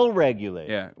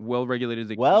well-regulated. Yeah, well-regulated is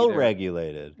the key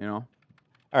well-regulated. There, All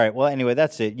right, well, anyway,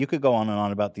 that's it. You could go on and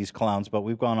on about these clowns, but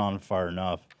we've gone on far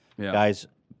enough. Yeah. Guys,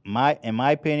 in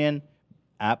my opinion,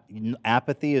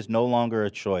 apathy is no longer a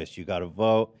choice. You got to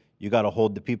vote. You got to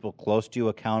hold the people close to you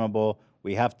accountable.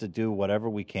 We have to do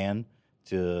whatever we can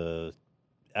to.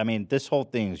 I mean, this whole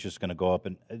thing is just going to go up,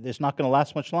 and it's not going to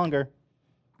last much longer.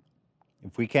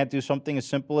 If we can't do something as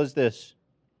simple as this,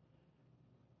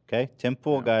 okay? Tim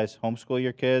Pool, guys, homeschool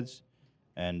your kids,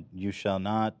 and you shall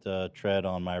not tread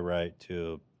on my right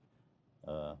to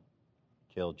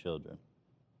kill children.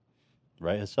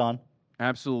 Right, Hassan?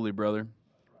 Absolutely, brother.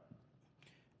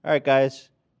 All right, guys.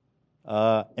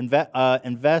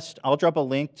 Invest. I'll drop a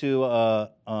link to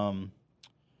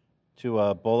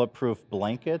bulletproof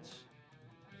blankets,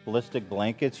 ballistic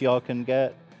blankets. Y'all can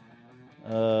get.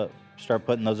 Start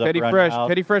putting those up around your house.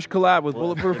 Teddy Fresh collab with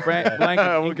bulletproof blankets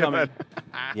incoming.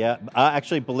 Yeah,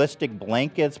 actually, ballistic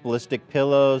blankets, ballistic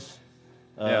pillows,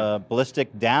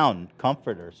 ballistic down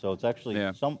comforter. So it's actually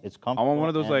it's comfortable. I want one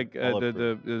of those like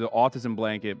the autism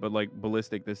blanket, but like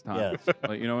ballistic this time. Yes.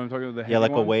 Like, you know what I'm talking about? The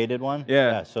like one? a weighted one.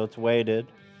 Yeah. So it's weighted.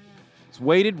 It's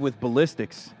weighted with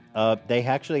ballistics. They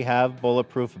actually have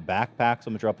bulletproof backpacks.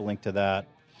 I'm gonna drop a link to that.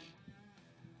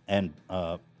 And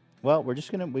well,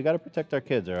 we got to protect our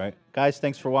kids. All right, guys.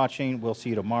 Thanks for watching. We'll see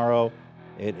you tomorrow.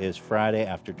 It is Friday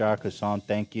after dark. Hassan,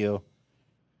 thank you.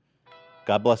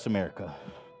 God bless America.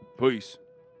 Peace.